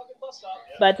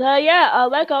 But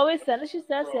like always, send us your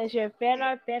stuff, send us your fan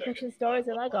art, fan fiction stories,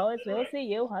 and like always, we will see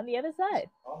you on the other side.